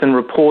trust and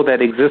rapport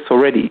that exists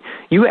already.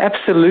 You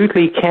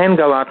absolutely can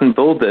go out and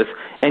build this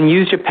and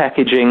use your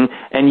packaging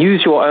and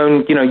use your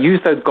own, use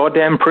those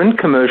goddamn print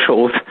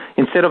commercials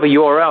instead of a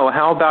URL.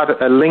 How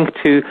about a link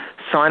to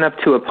sign up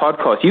to a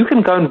podcast? You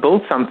can go and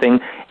build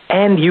something,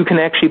 and you can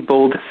actually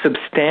build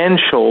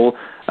substantial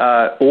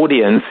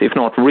audience, if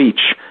not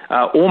reach,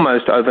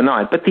 almost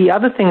overnight. But the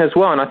other thing as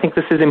well, and I think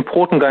this is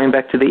important going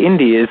back to the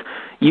indie, is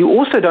you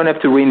also don't have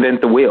to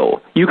reinvent the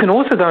wheel. You can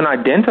also go and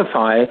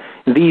identify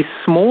these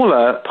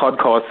smaller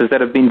podcasters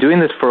that have been doing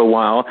this for a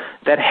while,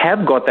 that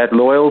have got that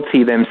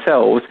loyalty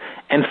themselves,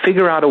 and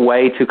figure out a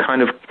way to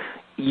kind of,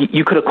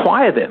 you could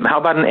acquire them. How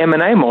about an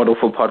M&A model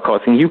for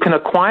podcasting? You can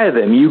acquire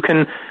them. You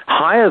can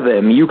hire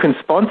them. You can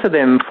sponsor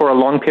them for a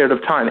long period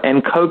of time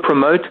and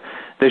co-promote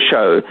the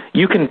show.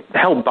 You can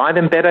help buy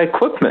them better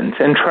equipment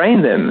and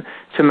train them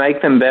to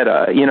make them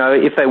better,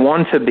 if they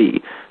want to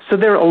be. So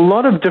there are a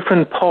lot of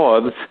different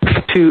paths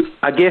to,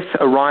 I guess,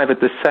 arrive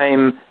at the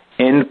same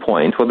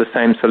endpoint or the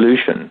same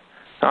solution.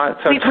 So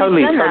I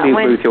totally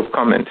agree with your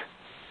comment.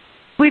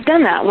 We've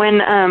done that.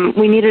 When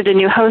we needed a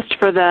new host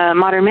for the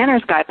Modern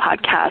Manners Guy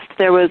podcast,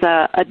 there was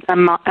a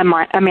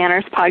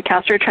manners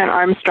podcaster, Trent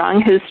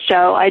Armstrong, whose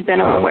show I'd been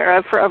aware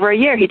of for over a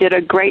year. He did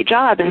a great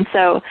job, and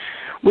so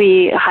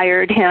we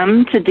hired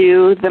him to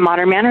do the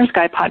Modern Manners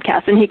Guy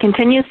podcast, and he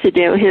continues to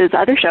do his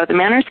other show, the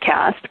Manners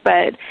Cast.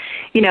 But,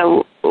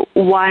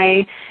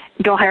 why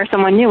go hire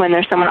someone new when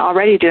there's someone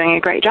already doing a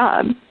great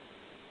job?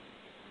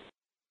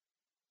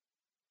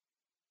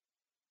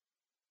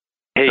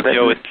 Hey,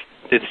 Joe,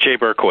 it's Jay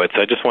Berkowitz.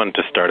 I just wanted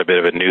to start a bit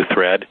of a new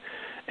thread.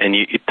 And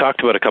you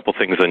talked about a couple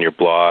things on your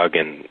blog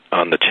and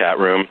on the chat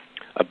room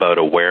about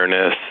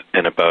awareness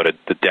and about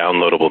the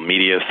Downloadable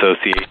Media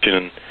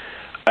Association.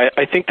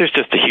 I think there's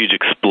just a huge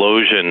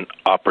explosion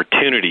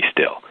opportunity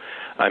still.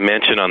 I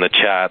mentioned on the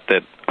chat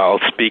that I'll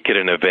speak at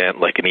an event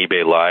like an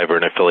eBay Live or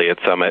an affiliate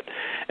summit,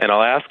 and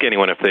I'll ask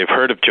anyone if they've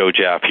heard of Joe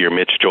Jaffe or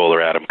Mitch Joel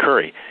or Adam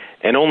Curry,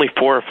 and only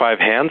 4 or 5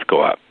 hands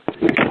go up.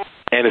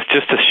 And it's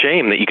just a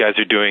shame that you guys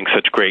are doing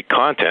such great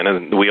content,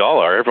 and we all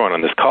are, everyone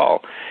on this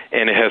call,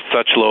 and it has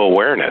such low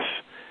awareness.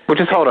 Well,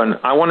 just hold on.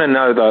 I want to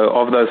know, though,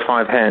 of those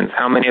 5 hands,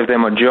 how many of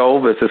them are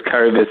Joel versus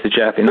Curry versus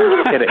Jaffe? No,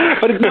 I'm kidding.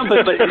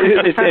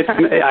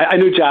 I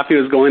knew Jaffe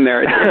was going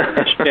there,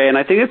 Jay, and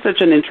I think it's such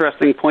an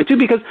interesting point, too,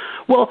 because,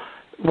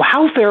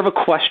 how fair of a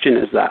question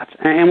is that?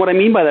 And what I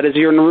mean by that is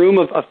you're in a room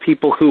of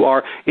people who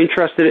are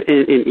interested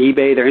in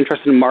eBay, they're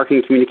interested in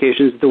marketing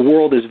communications. The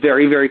world is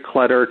very, very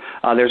cluttered.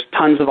 There's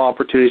tons of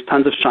opportunities,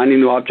 tons of shiny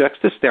new objects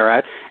to stare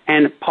at.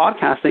 And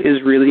podcasting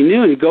is really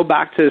new. And you go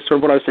back to sort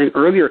of what I was saying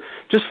earlier,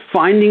 just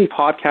finding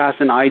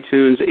podcasts in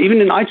iTunes,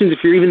 even in iTunes,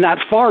 if you're even that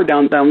far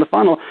down the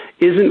funnel,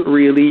 isn't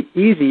really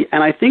easy.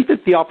 And I think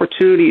that the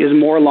opportunity is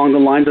more along the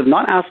lines of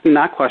not asking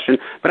that question,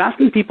 but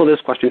asking people this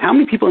question. How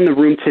many people in the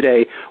room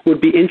today would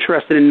be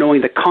interested in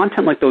knowing that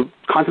content like the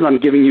content I'm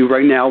giving you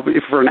right now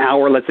for an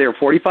hour, let's say, or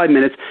 45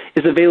 minutes,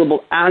 is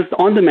available as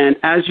on demand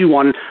as you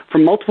want it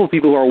from multiple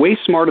people who are way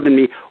smarter than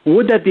me?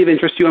 Would that be of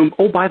interest to you? And,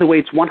 oh, by the way,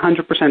 it's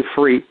 100%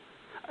 free.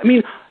 I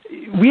mean,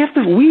 we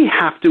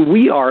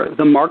are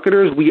the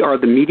marketers, we are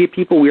the media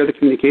people, we are the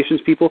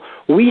communications people.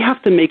 We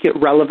have to make it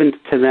relevant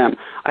to them.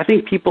 I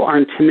think people are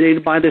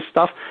intimidated by this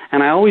stuff,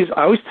 and I always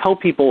tell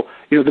people,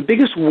 the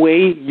biggest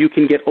way you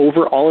can get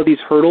over all of these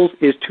hurdles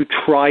is to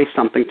try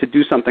something, to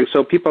do something.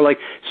 So people are like,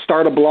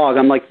 start a blog.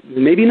 I'm like,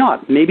 maybe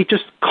not. Maybe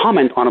just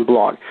comment on a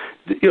blog.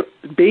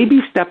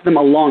 Baby step them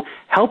along,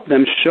 help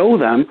them, show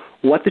them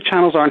what the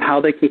channels are and how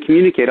they can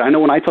communicate. I know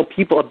when I tell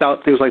people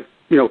about things like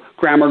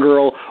Grammar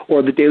Girl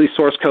or the Daily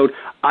Source Code,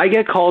 I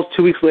get calls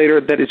 2 weeks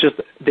later that it's just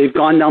they've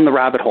gone down the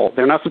rabbit hole.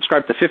 They're not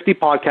subscribed to 50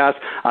 podcasts.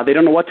 They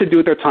don't know what to do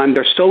with their time.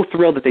 They're so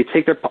thrilled that they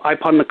take their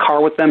iPod in the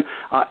car with them,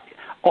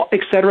 et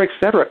cetera, et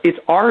cetera. It's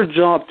our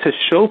job to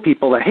show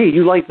people that, hey,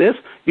 you like this?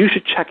 You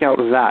should check out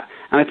that.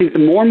 And I think the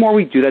more and more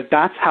we do that,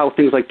 that's how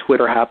things like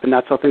Twitter happen.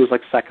 That's how things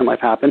like Second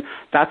Life happen.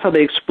 That's how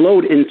they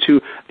explode into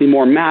the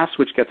more mass,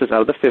 which gets us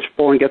out of the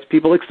fishbowl and gets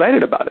people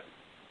excited about it.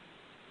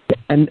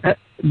 And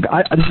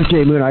this is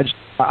Jay Moon.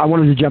 I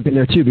wanted to jump in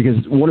there, too,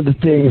 because one of the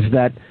things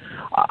that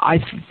I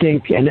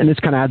think, and this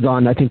kind of adds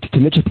on, I think, to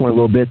Mitch's point a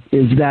little bit,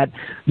 is that,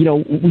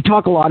 we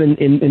talk a lot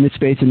in this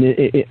space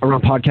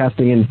around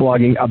podcasting and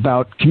blogging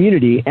about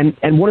community.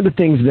 And one of the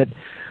things that,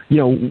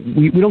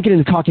 we don't get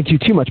into talking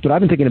too much, but I've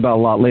been thinking about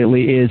a lot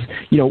lately is,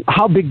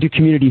 how big do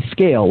communities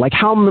scale? Like,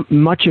 how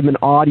much of an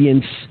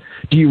audience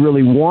do you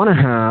really want to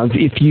have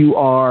if you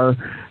are,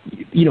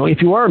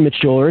 if you are a Mitch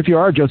Joel or if you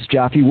are a Joseph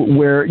Jaffe,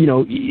 where,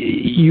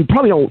 you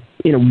probably don't,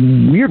 in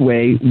a weird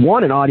way,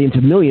 want an audience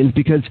of millions,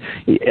 because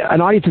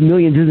an audience of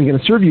millions isn't going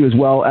to serve you as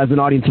well as an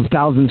audience of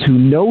thousands who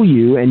know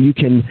you and you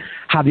can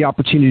have the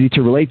opportunity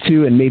to relate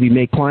to and maybe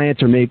make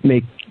clients or make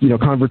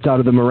converts out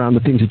of them around the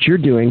things that you're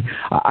doing.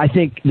 I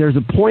think there's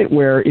a point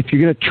where if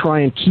you're going to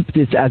try and keep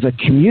this as a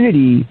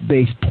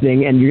community-based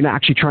thing and you're going to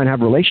actually try and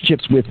have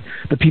relationships with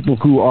the people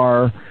who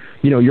are,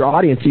 your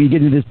audience, so you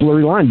get into this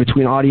blurry line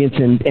between audience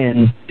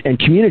and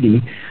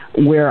community,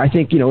 where I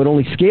think, it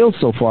only scales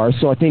so far.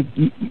 So I think,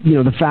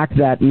 the fact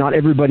that not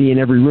everybody in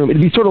every room,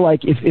 it'd be sort of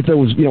like if there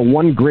was,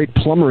 one great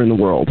plumber in the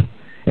world,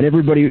 and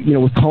everybody,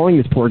 was calling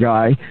this poor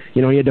guy,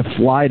 he had to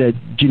fly to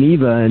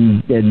Geneva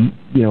and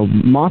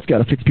Moscow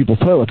to fix people's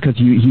toilets because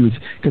he was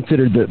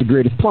considered the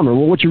greatest plumber.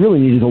 Well, what you really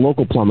need is a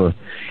local plumber.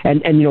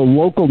 And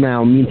local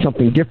now means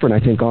something different,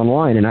 I think,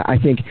 online. And I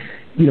think,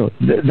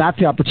 that's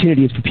the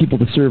opportunity, is for people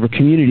to serve a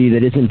community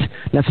that isn't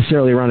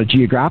necessarily around a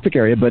geographic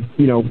area, but,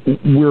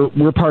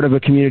 we're part of a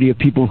community of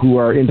people who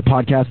are into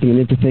podcasting and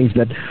into things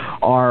that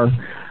are,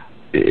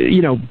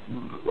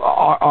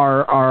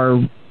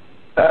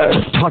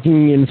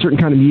 talking in a certain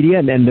kind of media,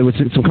 and there was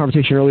some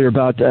conversation earlier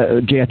about,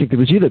 Jay, I think it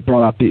was you that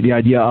brought up the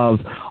idea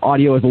of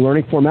audio as a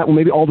learning format. Well,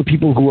 maybe all the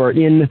people who are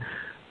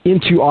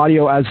into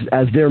audio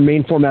as their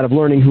main format of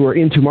learning, who are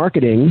into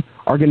marketing,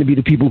 are going to be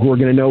the people who are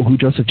going to know who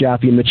Joseph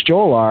Jaffe and Mitch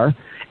Joel are,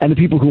 and the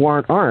people who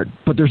aren't.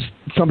 But there's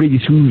somebody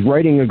who's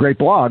writing a great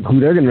blog who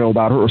they're going to know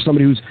about, or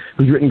somebody who's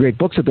written great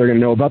books that they're going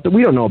to know about that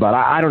we don't know about.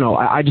 I don't know.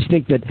 I just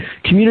think that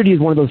community is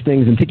one of those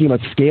things, and thinking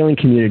about scaling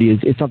community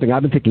is something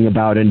I've been thinking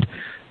about, and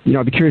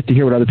I'd be curious to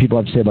hear what other people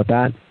have to say about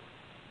that.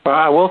 Well,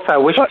 I will say, I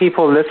wish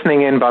people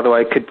listening in, by the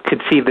way,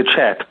 could see the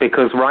chat,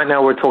 because right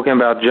now we're talking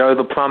about Joe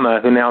the plumber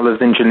who now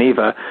lives in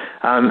Geneva.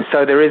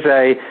 So there is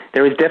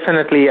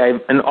definitely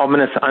an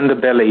ominous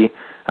underbelly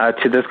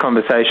to this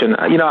conversation.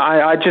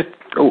 I just,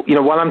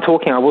 while I'm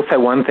talking, I will say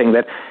one thing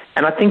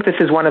and I think this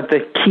is one of the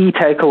key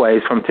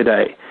takeaways from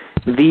today.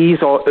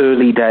 These are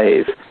early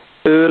days.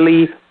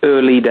 Early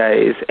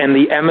days. And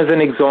the Amazon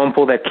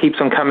example that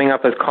keeps on coming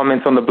up as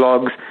comments on the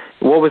blogs,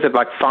 what was it,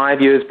 like 5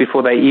 years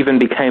before they even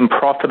became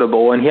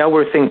profitable? And here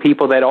we're seeing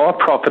people that are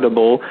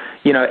profitable,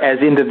 as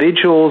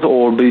individuals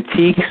or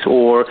boutiques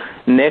or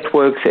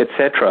networks,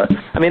 etc.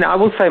 I mean, I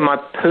will say my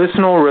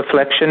personal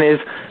reflection is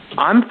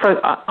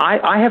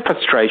I have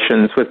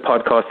frustrations with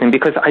podcasting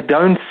because I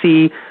don't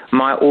see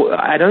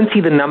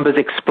the numbers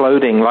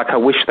exploding like I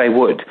wish they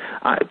would.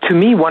 To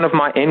me, one of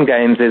my end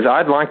games is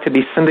I'd like to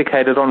be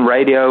syndicated on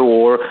radio,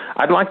 or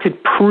I'd like to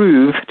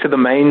prove to the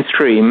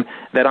mainstream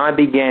that I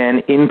began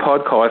in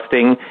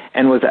podcasting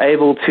and was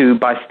able to,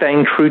 by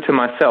staying true to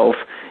myself,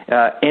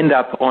 end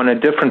up on a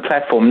different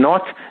platform,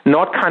 not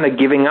kind of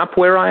giving up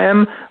where I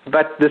am,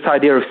 but this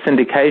idea of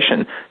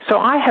syndication. So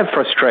I have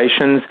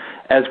frustrations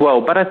as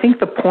well, but I think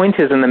the point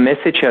is, and the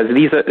message here, is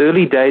these are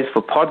early days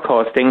for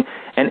podcasting,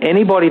 and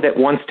anybody that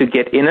wants to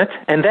get in it,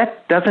 and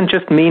that doesn't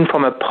just mean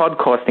from a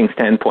podcasting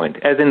standpoint,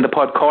 as in the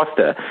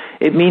podcaster,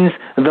 it means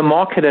the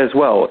market as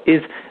well,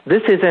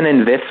 this is an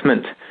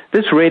investment.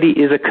 This really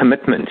is a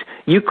commitment.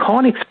 You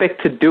can't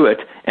expect to do it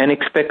and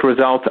expect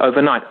results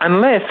overnight,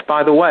 unless,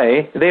 by the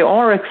way, there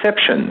are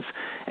exceptions.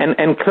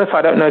 And Cliff,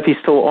 I don't know if he's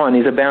still on,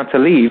 he's about to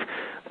leave,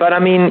 but I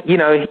mean,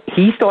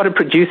 he started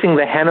producing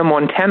the Hannah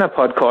Montana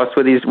podcast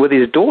with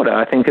his daughter,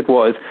 I think it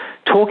was,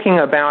 talking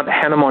about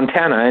Hannah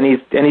Montana, and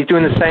he's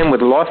doing the same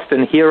with Lost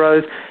and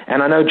Heroes,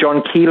 and I know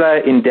John Keeler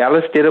in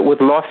Dallas did it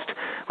with Lost,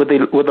 with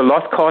the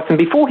Lost cast, and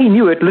before he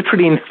knew it,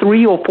 literally in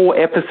 3 or 4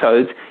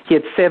 episodes, he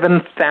had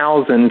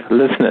 7,000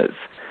 listeners.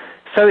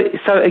 So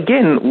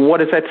again, what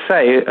does that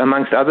say,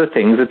 amongst other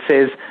things? It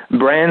says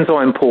brands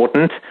are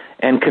important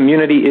and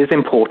community is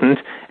important,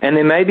 and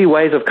there may be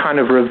ways of kind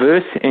of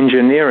reverse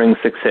engineering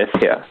success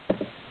here.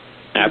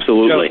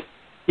 Absolutely. So,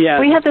 yeah.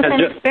 We have the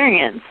same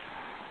experience.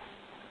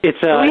 We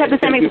have the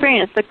same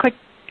experience. The Quick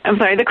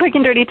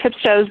and Dirty Tips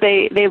shows,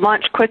 they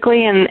launch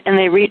quickly and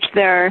they reach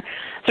their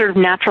sort of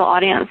natural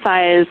audience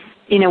size,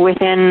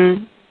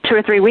 within 2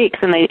 or 3 weeks,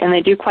 and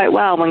they do quite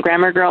well. When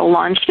Grammar Girl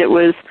launched, it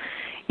was,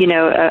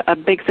 a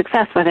big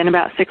success within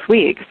about 6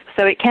 weeks.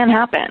 So it can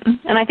happen,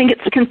 and I think it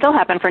can still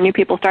happen for new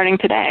people starting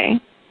today.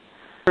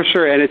 For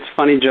sure, and it's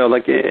funny, Joe,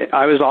 like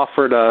I was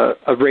offered a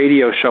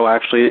radio show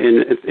actually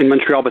in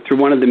Montreal, but through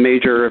one of the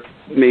major,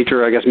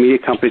 I guess, media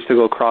companies to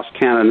go across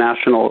Canada,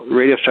 national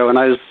radio show, and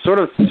I sort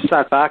of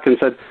sat back and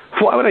said,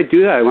 why would I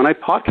do that? When I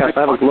podcast, I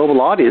have a global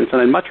audience,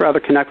 and I'd much rather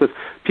connect with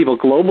people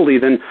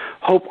globally than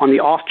hope on the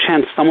off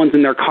chance someone's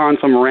in their car on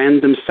some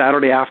random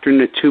Saturday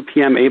afternoon at 2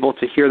 p.m. able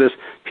to hear this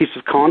piece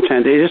of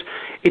content.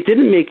 It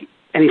didn't make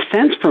any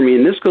sense for me,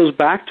 and this goes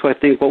back to, I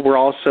think, what we're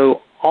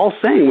also all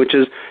saying, which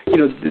is,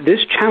 this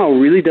channel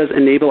really does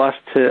enable us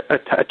to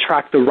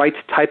attract the right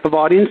type of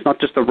audience, not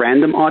just a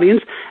random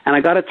audience. And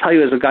I got to tell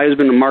you, as a guy who's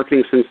been in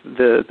marketing since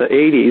the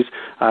 80s,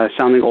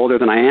 sounding older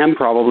than I am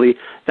probably,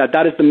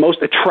 that is the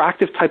most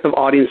attractive type of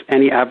audience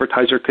any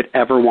advertiser could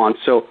ever want.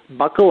 So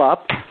buckle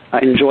up,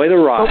 enjoy the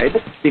ride,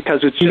 because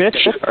it's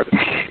just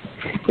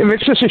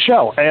It's just a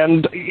show,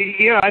 and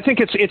I think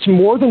it's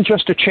more than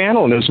just a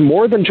channel, and it's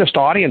more than just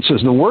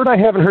audiences. The word I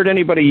haven't heard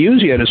anybody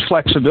use yet is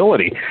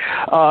flexibility.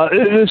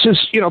 This is,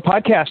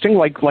 podcasting,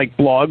 like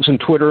blogs and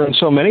Twitter and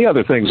so many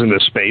other things in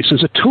this space,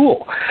 is a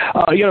tool.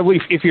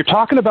 If you're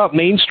talking about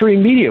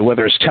mainstream media,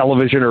 whether it's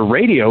television or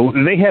radio,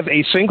 they have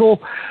a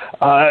single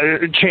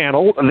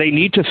channel. They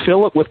need to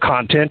fill it with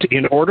content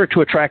in order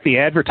to attract the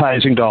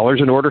advertising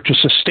dollars, in order to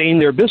sustain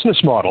their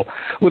business model.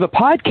 With a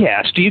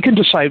podcast, you can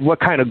decide what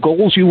kind of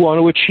goals you want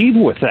to achieve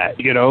with that.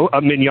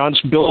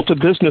 Mignon's built a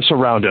business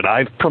around it.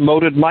 I've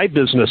promoted my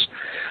business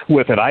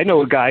with it. I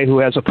know a guy who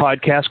has a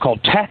podcast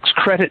called Tax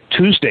Credit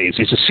Tuesdays.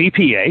 He's a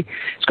CPA.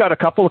 He's got a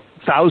couple of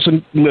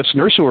thousand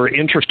listeners who are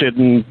interested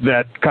in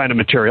that kind of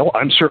material.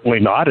 I'm certainly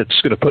not. It's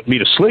going to put me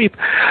to sleep.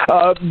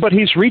 But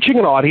he's reaching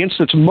an audience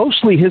that's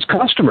mostly his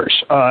customers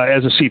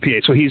as a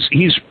CPA. So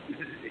he's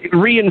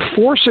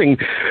reinforcing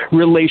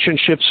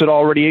relationships that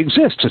already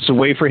exist. It's a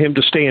way for him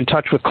to stay in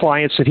touch with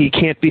clients that he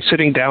can't be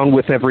sitting down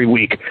with every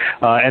week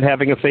and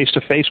having a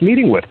face-to-face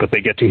meeting with, but they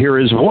get to hear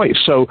his voice.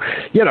 So,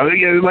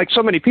 like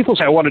so many people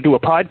say, I want to do a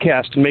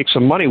podcast and make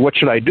some money. What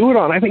should I do it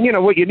on? I think,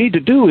 what you need to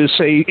do is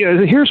say,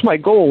 here's my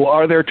goal.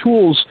 Are there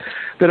tools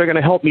that are going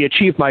to help me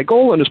achieve my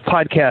goal? And is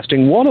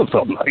podcasting one of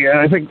them?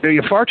 I think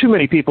far too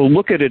many people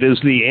look at it as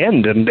the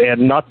end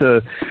and not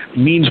the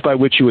means by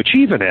which you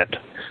achieve an end.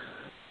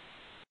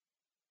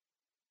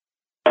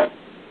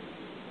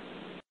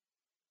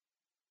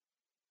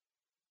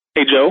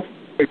 Hey, Joe.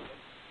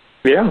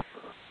 Yeah.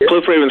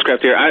 Cliff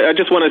Ravenscraft here. I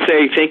just want to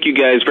say thank you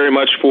guys very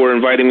much for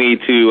inviting me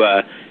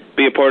to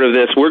be a part of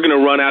this. We're going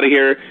to run out of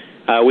here.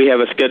 We have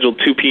a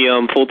scheduled 2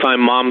 p.m.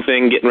 full-time mom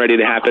thing getting ready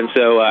to happen.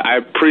 So I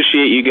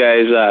appreciate you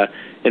guys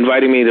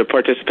inviting me to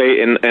participate.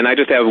 And I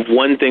just have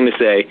one thing to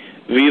say.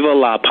 Viva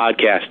la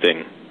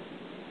podcasting.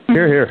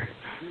 Hear, hear.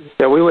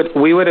 Yeah, we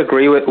would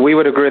agree with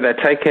that.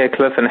 Take care,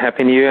 Cliff, and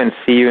Happy New Year, and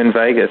see you in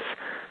Vegas.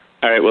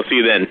 All right, we'll see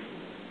you then.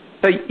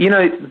 So,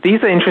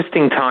 these are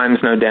interesting times,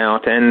 no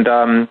doubt, and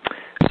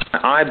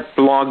I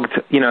blogged,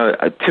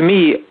 to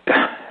me,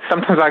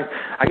 sometimes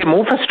I get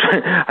more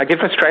frustrated. I get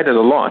frustrated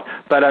a lot,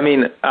 but I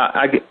mean,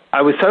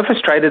 I was so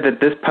frustrated that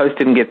this post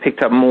didn't get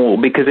picked up more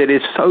because it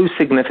is so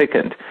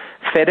significant.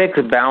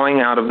 FedEx bowing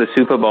out of the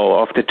Super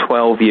Bowl after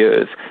 12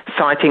 years,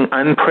 citing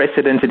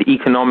unprecedented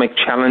economic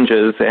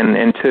challenges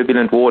and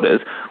turbulent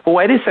waters. Well,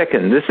 wait a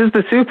second. This is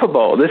the Super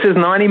Bowl. This is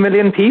 90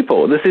 million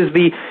people. This is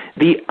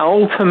the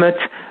ultimate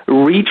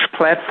reach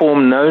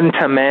platform known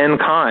to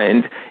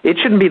mankind. It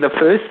shouldn't be the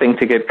first thing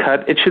to get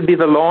cut. It should be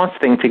the last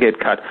thing to get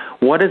cut.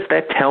 What does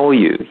that tell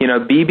you?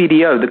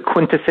 BBDO, the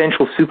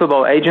quintessential Super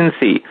Bowl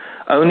agency,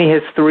 only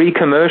has 3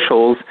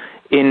 commercials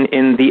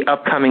in the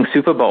upcoming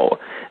Super Bowl.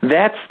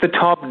 That's the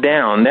top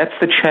down. That's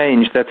the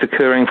change that's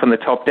occurring from the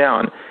top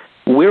down.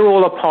 We're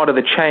all a part of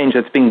the change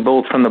that's being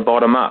built from the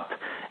bottom up.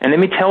 And let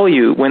me tell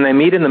you, when they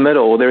meet in the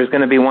middle, there is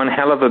going to be one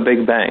hell of a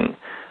big bang.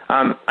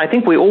 I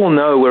think we all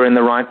know we're in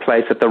the right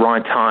place at the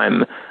right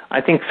time.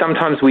 I think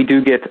sometimes we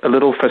do get a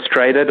little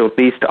frustrated, or at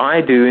least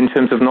I do, in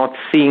terms of not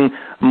seeing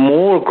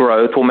more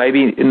growth, or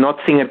maybe not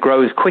seeing it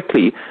grow as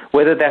quickly,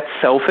 whether that's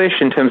selfish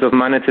in terms of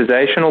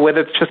monetization or whether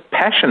it's just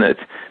passionate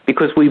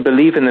because we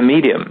believe in the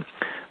medium.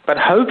 But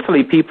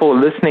hopefully people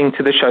listening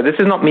to the show, this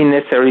is not me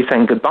necessarily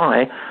saying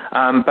goodbye,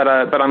 but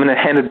I'm going to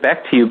hand it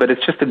back to you, but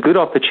it's just a good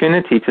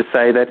opportunity to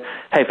say that,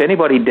 hey, if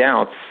anybody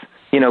doubts,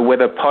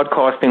 whether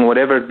podcasting,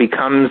 whatever it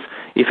becomes,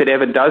 if it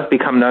ever does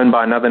become known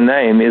by another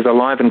name, is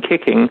alive and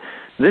kicking,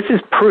 this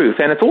is proof.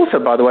 And it's also,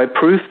 by the way,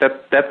 proof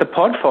that the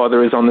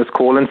Podfather is on this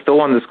call and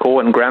still on this call,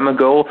 and Grammar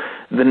Girl,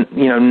 the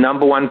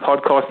number one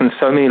podcast in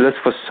so many lists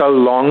for so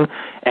long,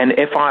 and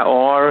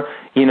FIR,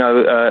 in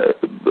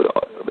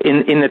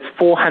its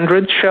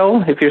 400th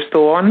show, if you're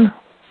still on.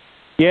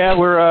 Yeah,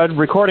 we're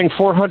recording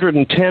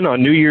 410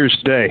 on New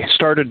Year's Day.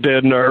 Started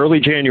in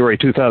early January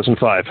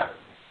 2005.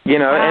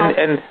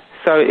 And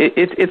so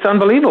it's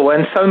unbelievable,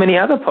 and so many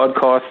other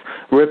podcasts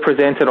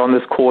represented on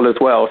this call as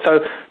well.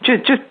 So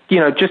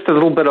just a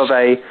little bit of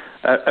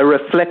a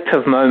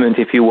reflective moment,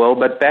 if you will.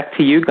 But back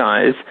to you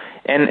guys,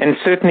 and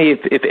certainly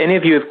if any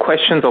of you have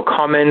questions or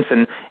comments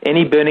and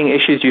any burning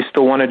issues you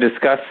still want to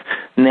discuss,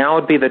 now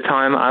would be the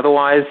time.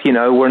 Otherwise,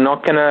 we're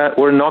not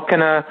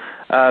gonna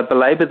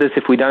belabor this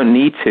if we don't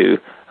need to.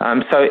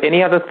 So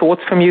any other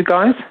thoughts from you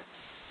guys?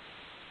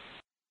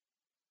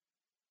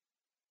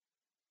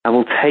 I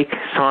will take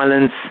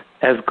silence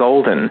as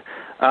golden.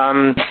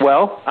 I'm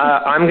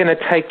going to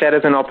take that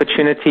as an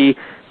opportunity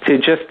to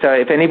just,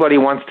 if anybody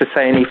wants to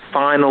say any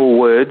final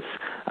words,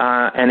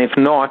 and if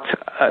not,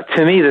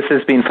 to me this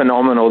has been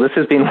phenomenal. This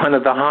has been one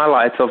of the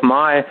highlights of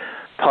my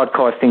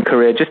podcasting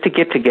career, just to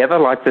get together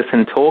like this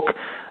and talk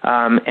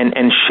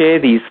and share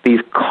these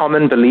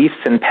common beliefs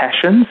and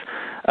passions.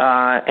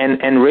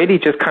 and really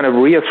just kind of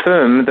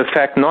reaffirm the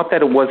fact, not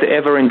that it was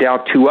ever in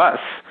doubt to us,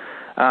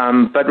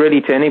 but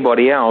really to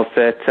anybody else,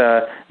 that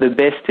the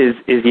best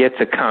is yet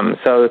to come.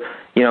 So,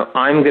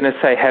 I'm going to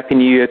say Happy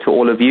New Year to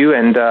all of you,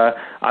 and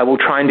I will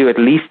try and do at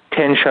least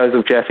 10 shows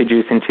of Jaffe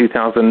Juice in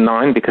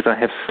 2009 because I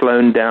have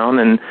slowed down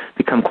and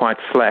become quite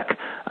slack.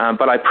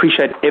 But I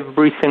appreciate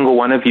every single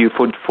one of you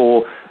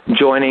for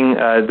joining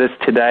this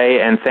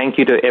today, and thank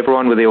you to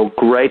everyone with your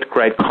great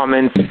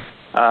comments.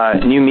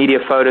 New Media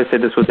Photo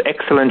said this was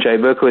excellent. Jay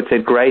Berkowitz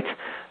said great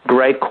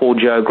call,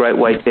 Joe. Great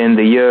way to end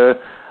the year.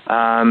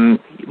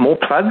 More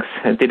plugs?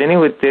 Did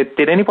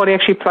anybody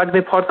actually plug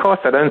their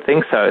podcast? I don't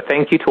think so.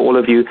 Thank you to all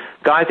of you.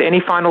 Guys, any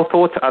final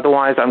thoughts?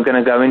 Otherwise, I'm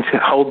going to go in to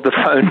hold the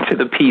phone to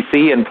the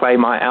PC and play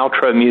my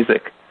outro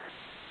music.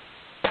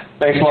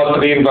 Thanks a lot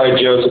for the invite,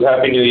 Joseph.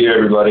 Happy New Year,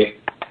 everybody.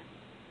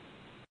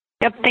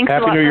 Yep, thanks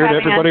Happy a lot New Year to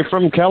everybody us.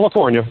 from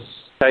California.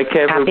 Take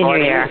care, everybody.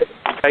 Happy New Year.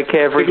 Take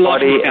care,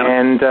 everybody,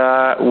 and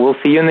we'll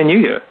see you in the new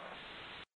year.